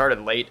because I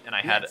started late, and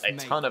I had a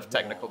ton of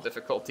technical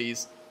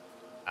difficulties.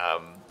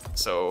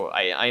 So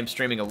I am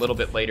streaming a little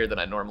bit later than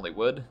I normally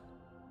would.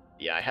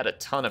 Yeah, I had a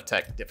ton of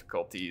tech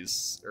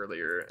difficulties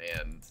earlier,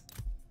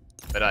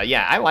 but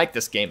yeah, I like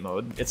this game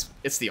mode.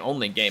 It's the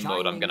only game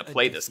mode I'm gonna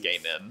play this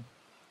game in.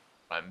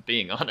 If I'm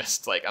being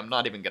honest, like, I'm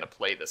not even gonna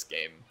play this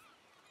game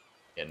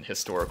in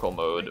historical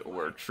mode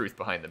or truth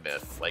behind the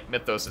myth. Like,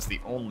 Mythos is the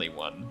only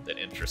one that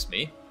interests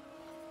me.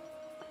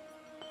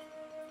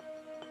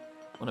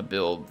 I want to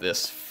build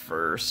this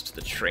first,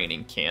 the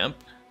training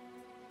camp,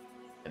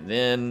 and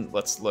then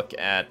let's look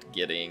at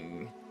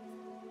getting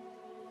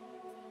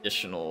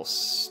additional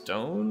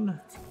stone.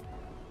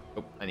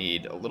 Oh, I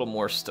need a little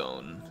more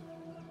stone.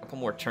 A couple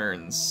more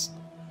turns.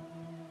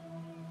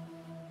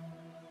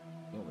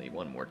 Only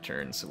 1 more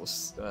turn, so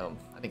well,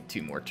 I think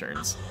 2 more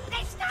turns.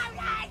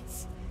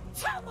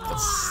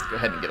 Let's go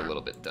ahead and get a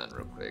little bit done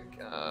real quick.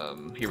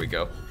 Here we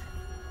go.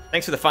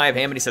 Thanks for the 5,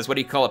 Hammond. He says, what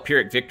do you call a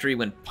Pyrrhic victory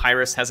when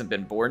Pyrrhus hasn't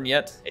been born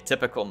yet? A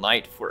typical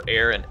night for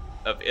heir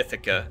of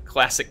Ithaca.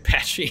 Classic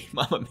Patchy,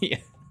 Mamma Mia.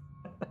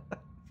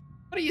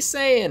 What are you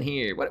saying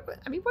here? What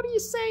are you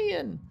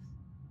saying?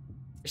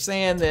 You're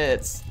saying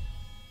that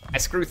I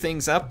screw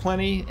things up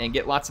plenty and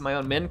get lots of my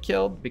own men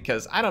killed?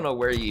 Because I don't know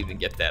where you even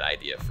get that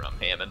idea from,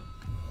 Hammond.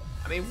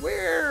 I mean,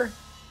 where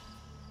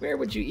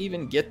would you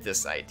even get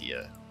this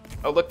idea?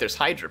 Oh, look, there's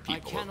Hydra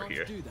people over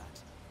here.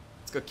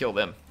 Let's go kill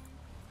them.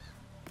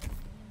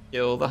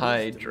 Kill the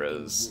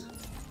Hydras.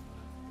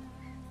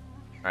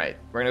 Alright,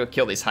 we're gonna go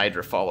kill these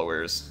Hydra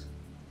followers.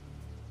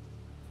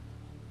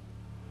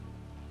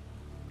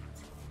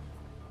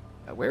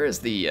 Where is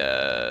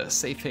the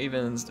safe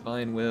havens,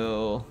 divine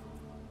will,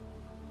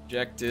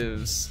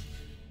 objectives?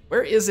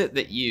 Where is it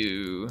that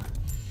you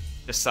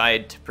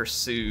decide to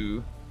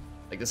pursue?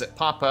 Like, does it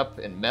pop up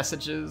in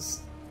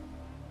messages?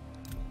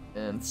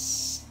 And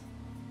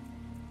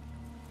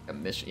a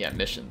mission, yeah,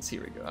 missions.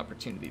 Here we go.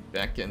 Opportunity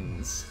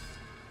beckons.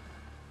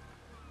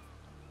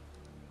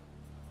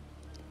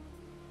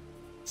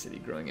 City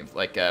growing.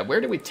 Like,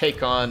 where do we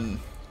take on,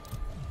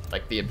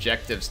 like, the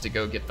objectives to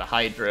go get the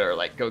Hydra or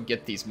like go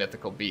get these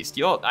mythical beasts?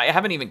 I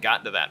haven't even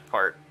gotten to that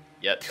part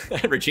yet.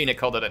 Regina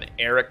called it an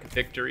Eric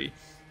victory.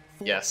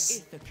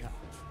 Yes, that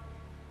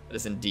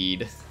is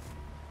indeed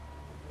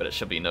what it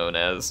shall be known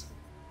as.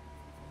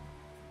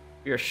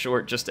 We are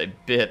short just a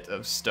bit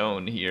of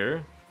stone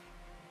here.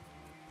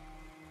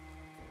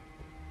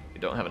 We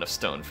don't have enough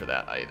stone for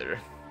that either.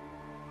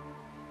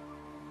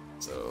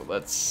 So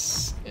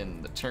let's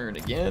end the turn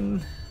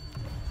again.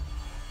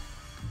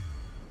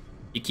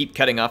 You keep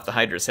cutting off the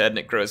Hydra's head and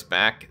it grows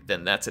back,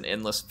 then that's an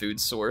endless food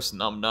source.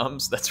 Num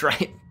nums. That's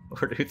right,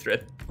 Lord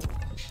Uthred.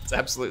 It's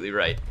absolutely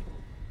right.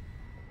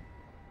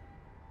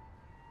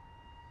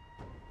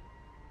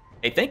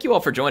 Hey, thank you all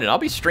for joining. I'll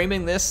be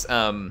streaming this.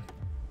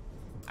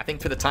 I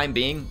think for the time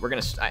being, we're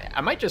gonna. I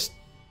might just,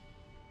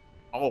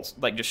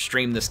 just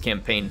stream this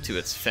campaign to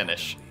its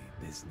finish.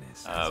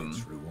 I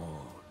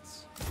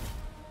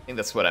think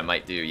that's what I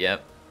might do.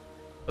 Yep.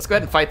 Let's go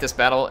ahead and fight this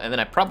battle, and then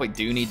I probably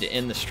do need to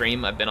end the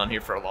stream. I've been on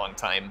here for a long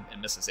time,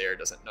 and Mrs. Air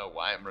doesn't know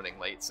why I'm running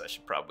late, so I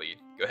should probably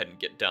go ahead and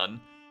get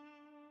done.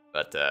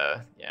 But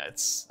yeah,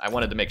 I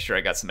wanted to make sure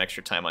I got some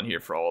extra time on here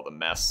for all the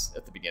mess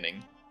at the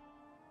beginning.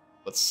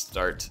 Let's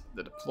start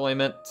the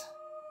deployment.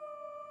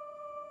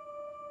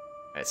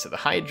 Alright, so the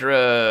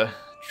Hydra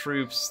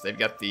troops, they've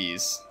got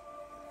these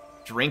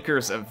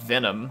drinkers of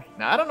venom.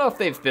 Now, I don't know if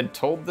they've been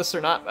told this or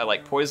not by,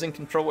 like, poison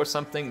control or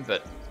something,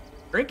 but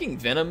drinking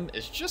venom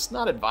is just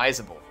not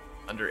advisable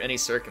under any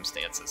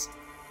circumstances.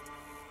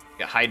 We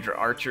got Hydra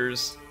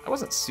archers. I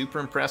wasn't super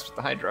impressed with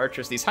the Hydra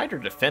archers. These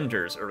Hydra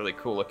defenders are really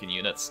cool looking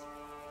units.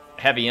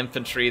 Heavy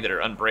infantry that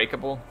are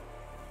unbreakable.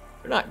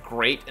 They're not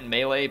great in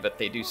melee, but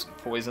they do some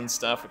poison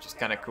stuff, which is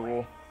kind of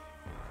cool.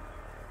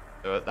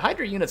 So the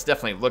Hydra units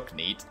definitely look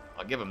neat.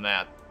 I'll give them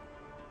that.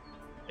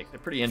 Like, they're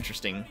pretty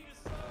interesting.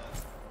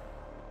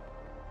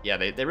 Yeah,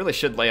 they really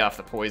should lay off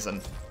the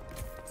poison.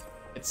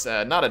 It's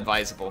not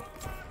advisable.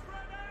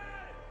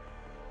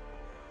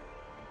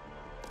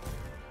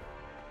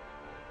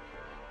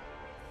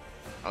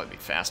 Probably be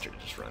faster to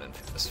just run in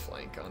from this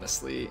flank,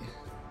 honestly.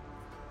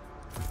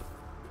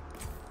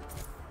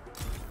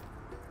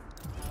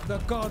 The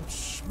gods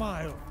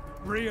smile.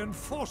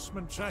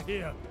 Reinforcements are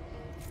here.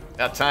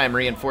 About time,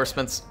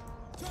 reinforcements.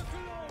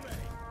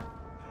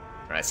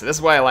 Alright, so this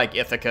is why I like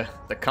Ithaca,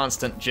 the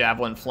constant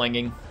javelin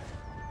flinging.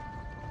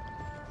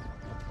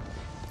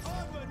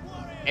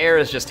 Air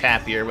is just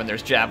happier when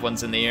there's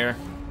javelins in the air.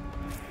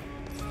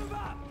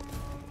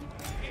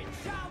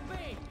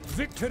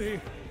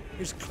 Victory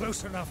is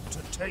close enough to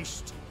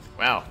taste.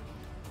 Wow,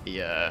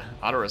 the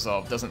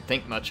auto-resolve doesn't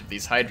think much of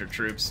these Hydra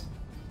troops.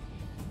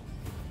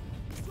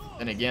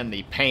 Then again,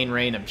 the pain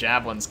rain of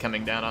javelins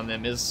coming down on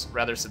them is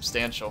rather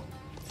substantial.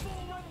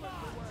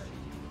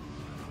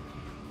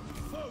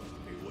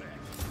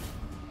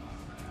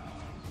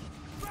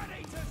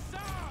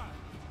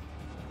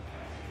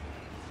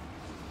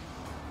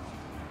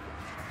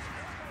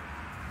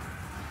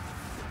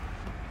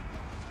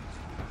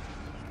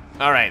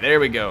 Alright, there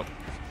we go.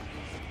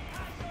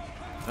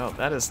 Oh,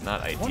 that is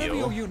not ideal. One of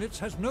your units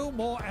has no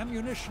more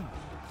ammunition.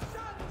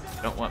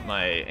 Don't want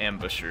my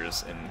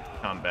ambushers in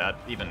combat,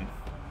 even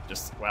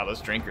just, wow,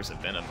 those drinkers of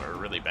venom are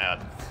really bad.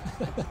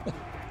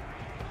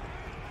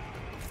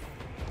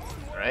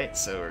 Alright,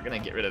 so we're gonna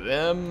get rid of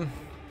them.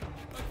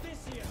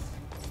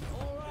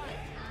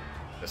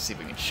 Let's see if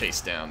we can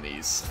chase down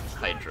these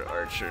Hydra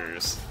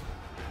archers.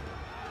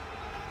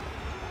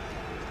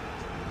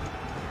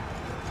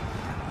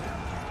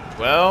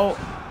 Well,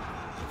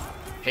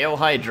 hail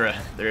Hydra.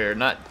 They're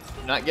not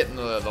getting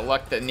the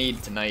luck they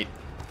need tonight.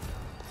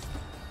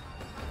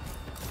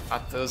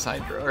 Got those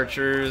Hydra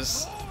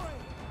archers.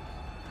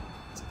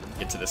 Let's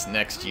get to this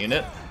next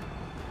unit.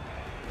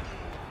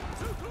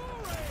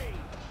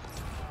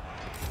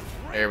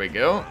 There we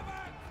go.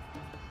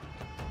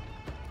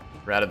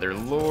 Routed their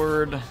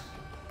lord.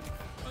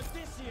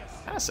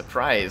 Kind of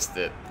surprised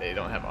that they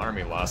don't have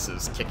army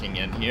losses kicking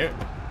in here.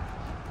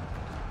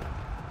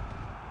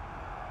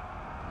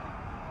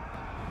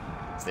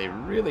 They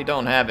really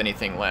don't have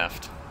anything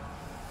left.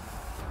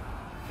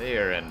 They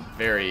are in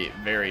very,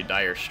 very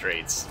dire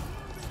straits.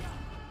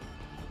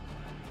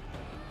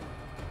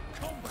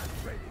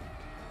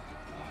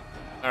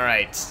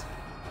 Alright.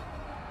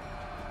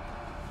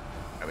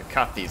 We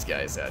caught these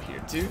guys out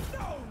here too.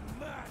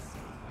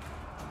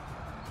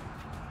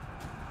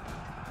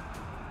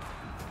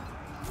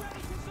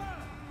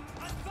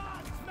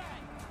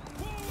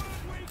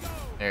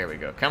 There we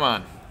go. Come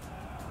on.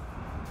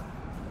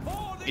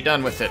 Be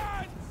done with it.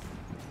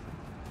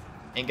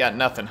 Ain't got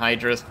nothing,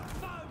 Hydras.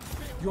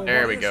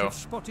 There we go.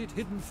 Spotted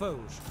hidden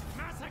foes.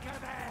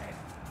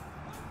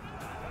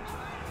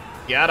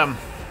 Got him.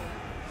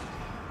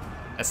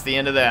 That's the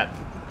end of that.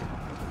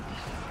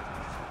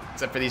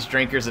 Except for these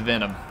drinkers of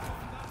venom.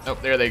 Oh,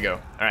 there they go.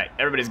 Alright,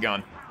 everybody's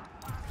gone.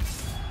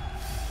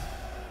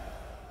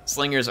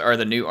 Slingers are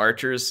the new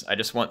archers. I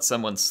just want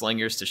someone's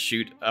slingers to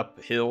shoot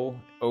uphill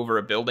over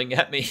a building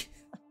at me.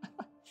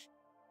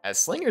 As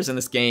slingers in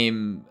this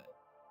game,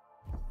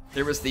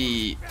 there was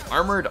the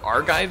armored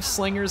Argive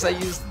slingers I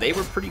used. They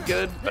were pretty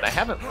good, but I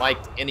haven't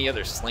liked any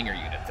other slinger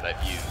unit that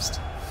I've used.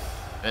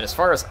 And as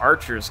far as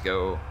archers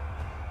go,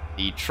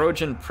 the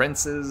Trojan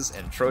Princes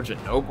and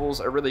Trojan Nobles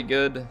are really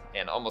good,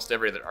 and almost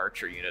every other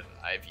archer unit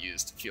I've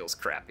used feels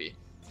crappy.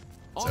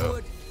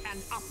 Onward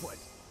and upward.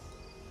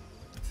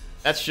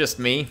 That's just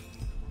me.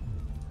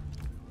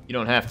 You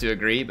don't have to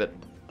agree, but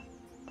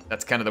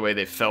that's kind of the way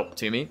they felt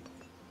to me.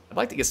 I'd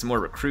like to get some more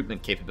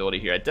recruitment capability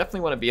here. I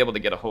definitely want to be able to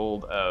get a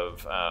hold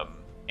of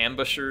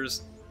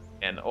ambushers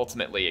and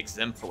ultimately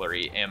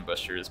exemplary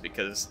ambushers,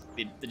 because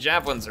the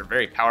javelins are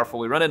very powerful.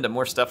 We run into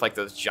more stuff like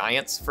those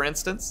giants, for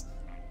instance,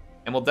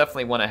 and we'll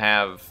definitely want to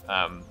have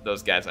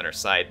those guys on our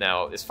side.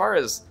 Now, as far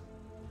as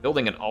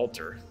building an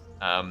altar,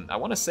 I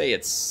want to say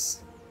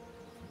it's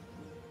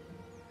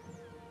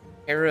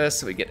Hera,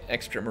 so we get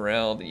extra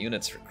morale. The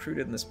units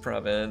recruited in this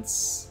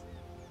province.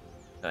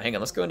 Hang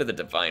on, let's go into the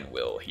Divine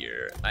Will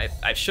here.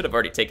 I should have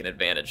already taken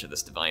advantage of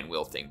this Divine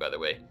Will thing, by the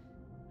way.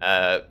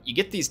 You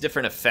get these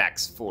different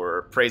effects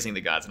for praising the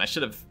gods, and I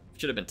should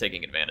have been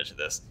taking advantage of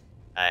this.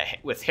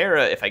 With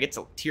Hera, if I get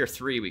to tier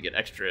 3, we get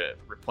extra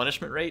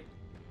replenishment rate,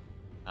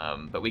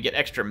 but we get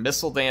extra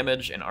missile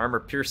damage and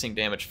armor-piercing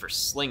damage for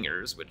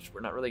slingers, which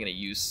we're not really going to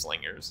use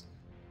slingers.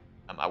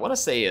 I want to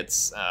say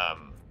it's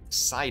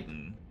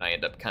Poseidon I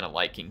end up kind of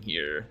liking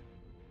here.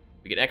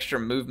 We get extra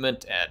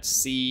movement at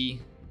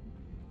sea.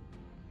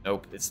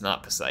 Nope, it's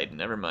not Poseidon.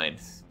 Never mind.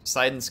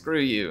 Poseidon, screw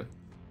you.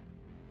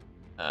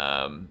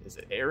 Is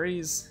it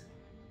Ares?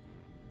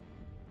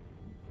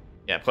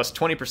 Yeah, plus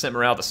 20%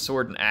 morale to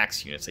sword and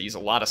axe units. I use a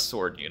lot of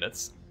sword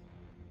units.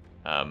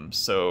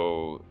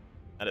 So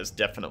that is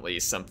definitely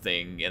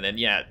something. And then,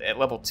 yeah, at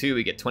level 2,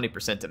 we get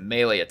 20% to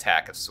melee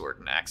attack of sword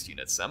and axe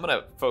units. So I'm going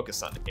to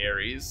focus on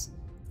Ares.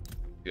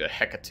 Do a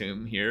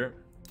Hecatomb here.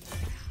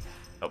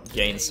 Help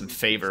gain some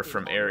favor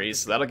from Ares.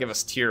 So that'll give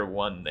us tier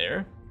 1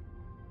 there.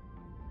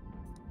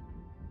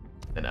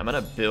 And I'm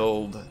gonna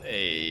build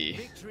a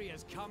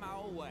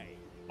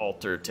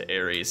altar to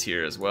Ares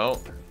here as well.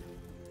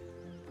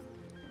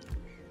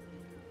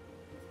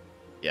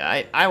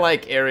 Yeah, I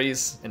like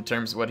Ares in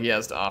terms of what he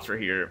has to offer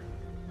here.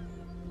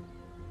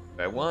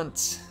 Do I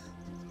want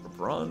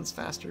bronze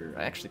faster?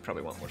 I actually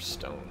probably want more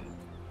stone.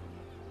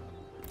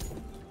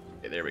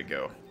 Okay, there we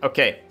go.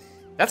 Okay,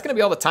 that's gonna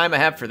be all the time I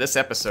have for this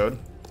episode.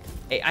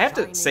 Hey, I have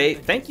to say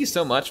thank you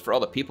so much for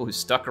all the people who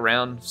stuck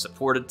around,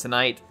 supported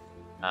tonight.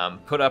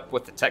 Put up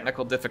with the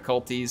technical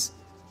difficulties.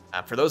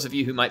 For those of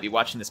you who might be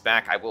watching this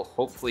back, I will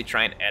hopefully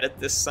try and edit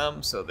this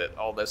some so that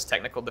all those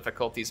technical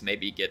difficulties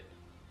maybe get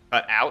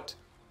cut out.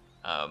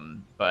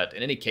 But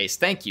in any case,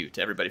 thank you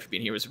to everybody for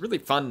being here. It was a really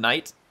fun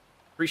night.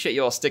 Appreciate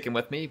you all sticking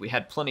with me. We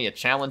had plenty of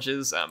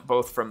challenges,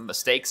 both from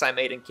mistakes I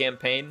made in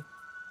campaign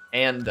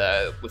and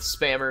with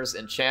spammers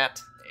in chat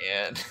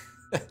and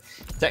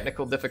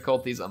technical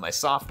difficulties on my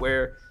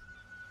software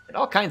and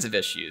all kinds of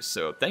issues.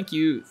 So thank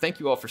you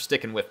all for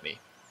sticking with me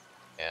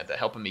and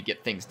helping me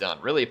get things done.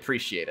 Really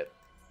appreciate it.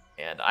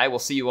 And I will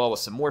see you all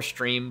with some more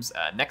streams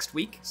next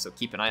week, so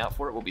keep an eye out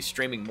for it. We'll be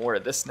streaming more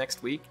of this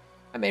next week.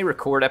 I may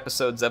record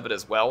episodes of it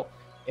as well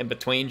in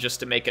between, just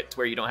to make it to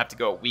where you don't have to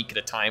go a week at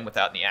a time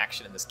without any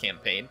action in this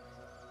campaign.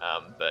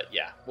 But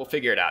yeah, we'll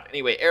figure it out.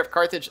 Anyway,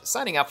 HeirofCarthage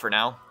signing out for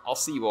now. I'll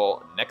see you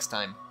all next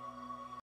time.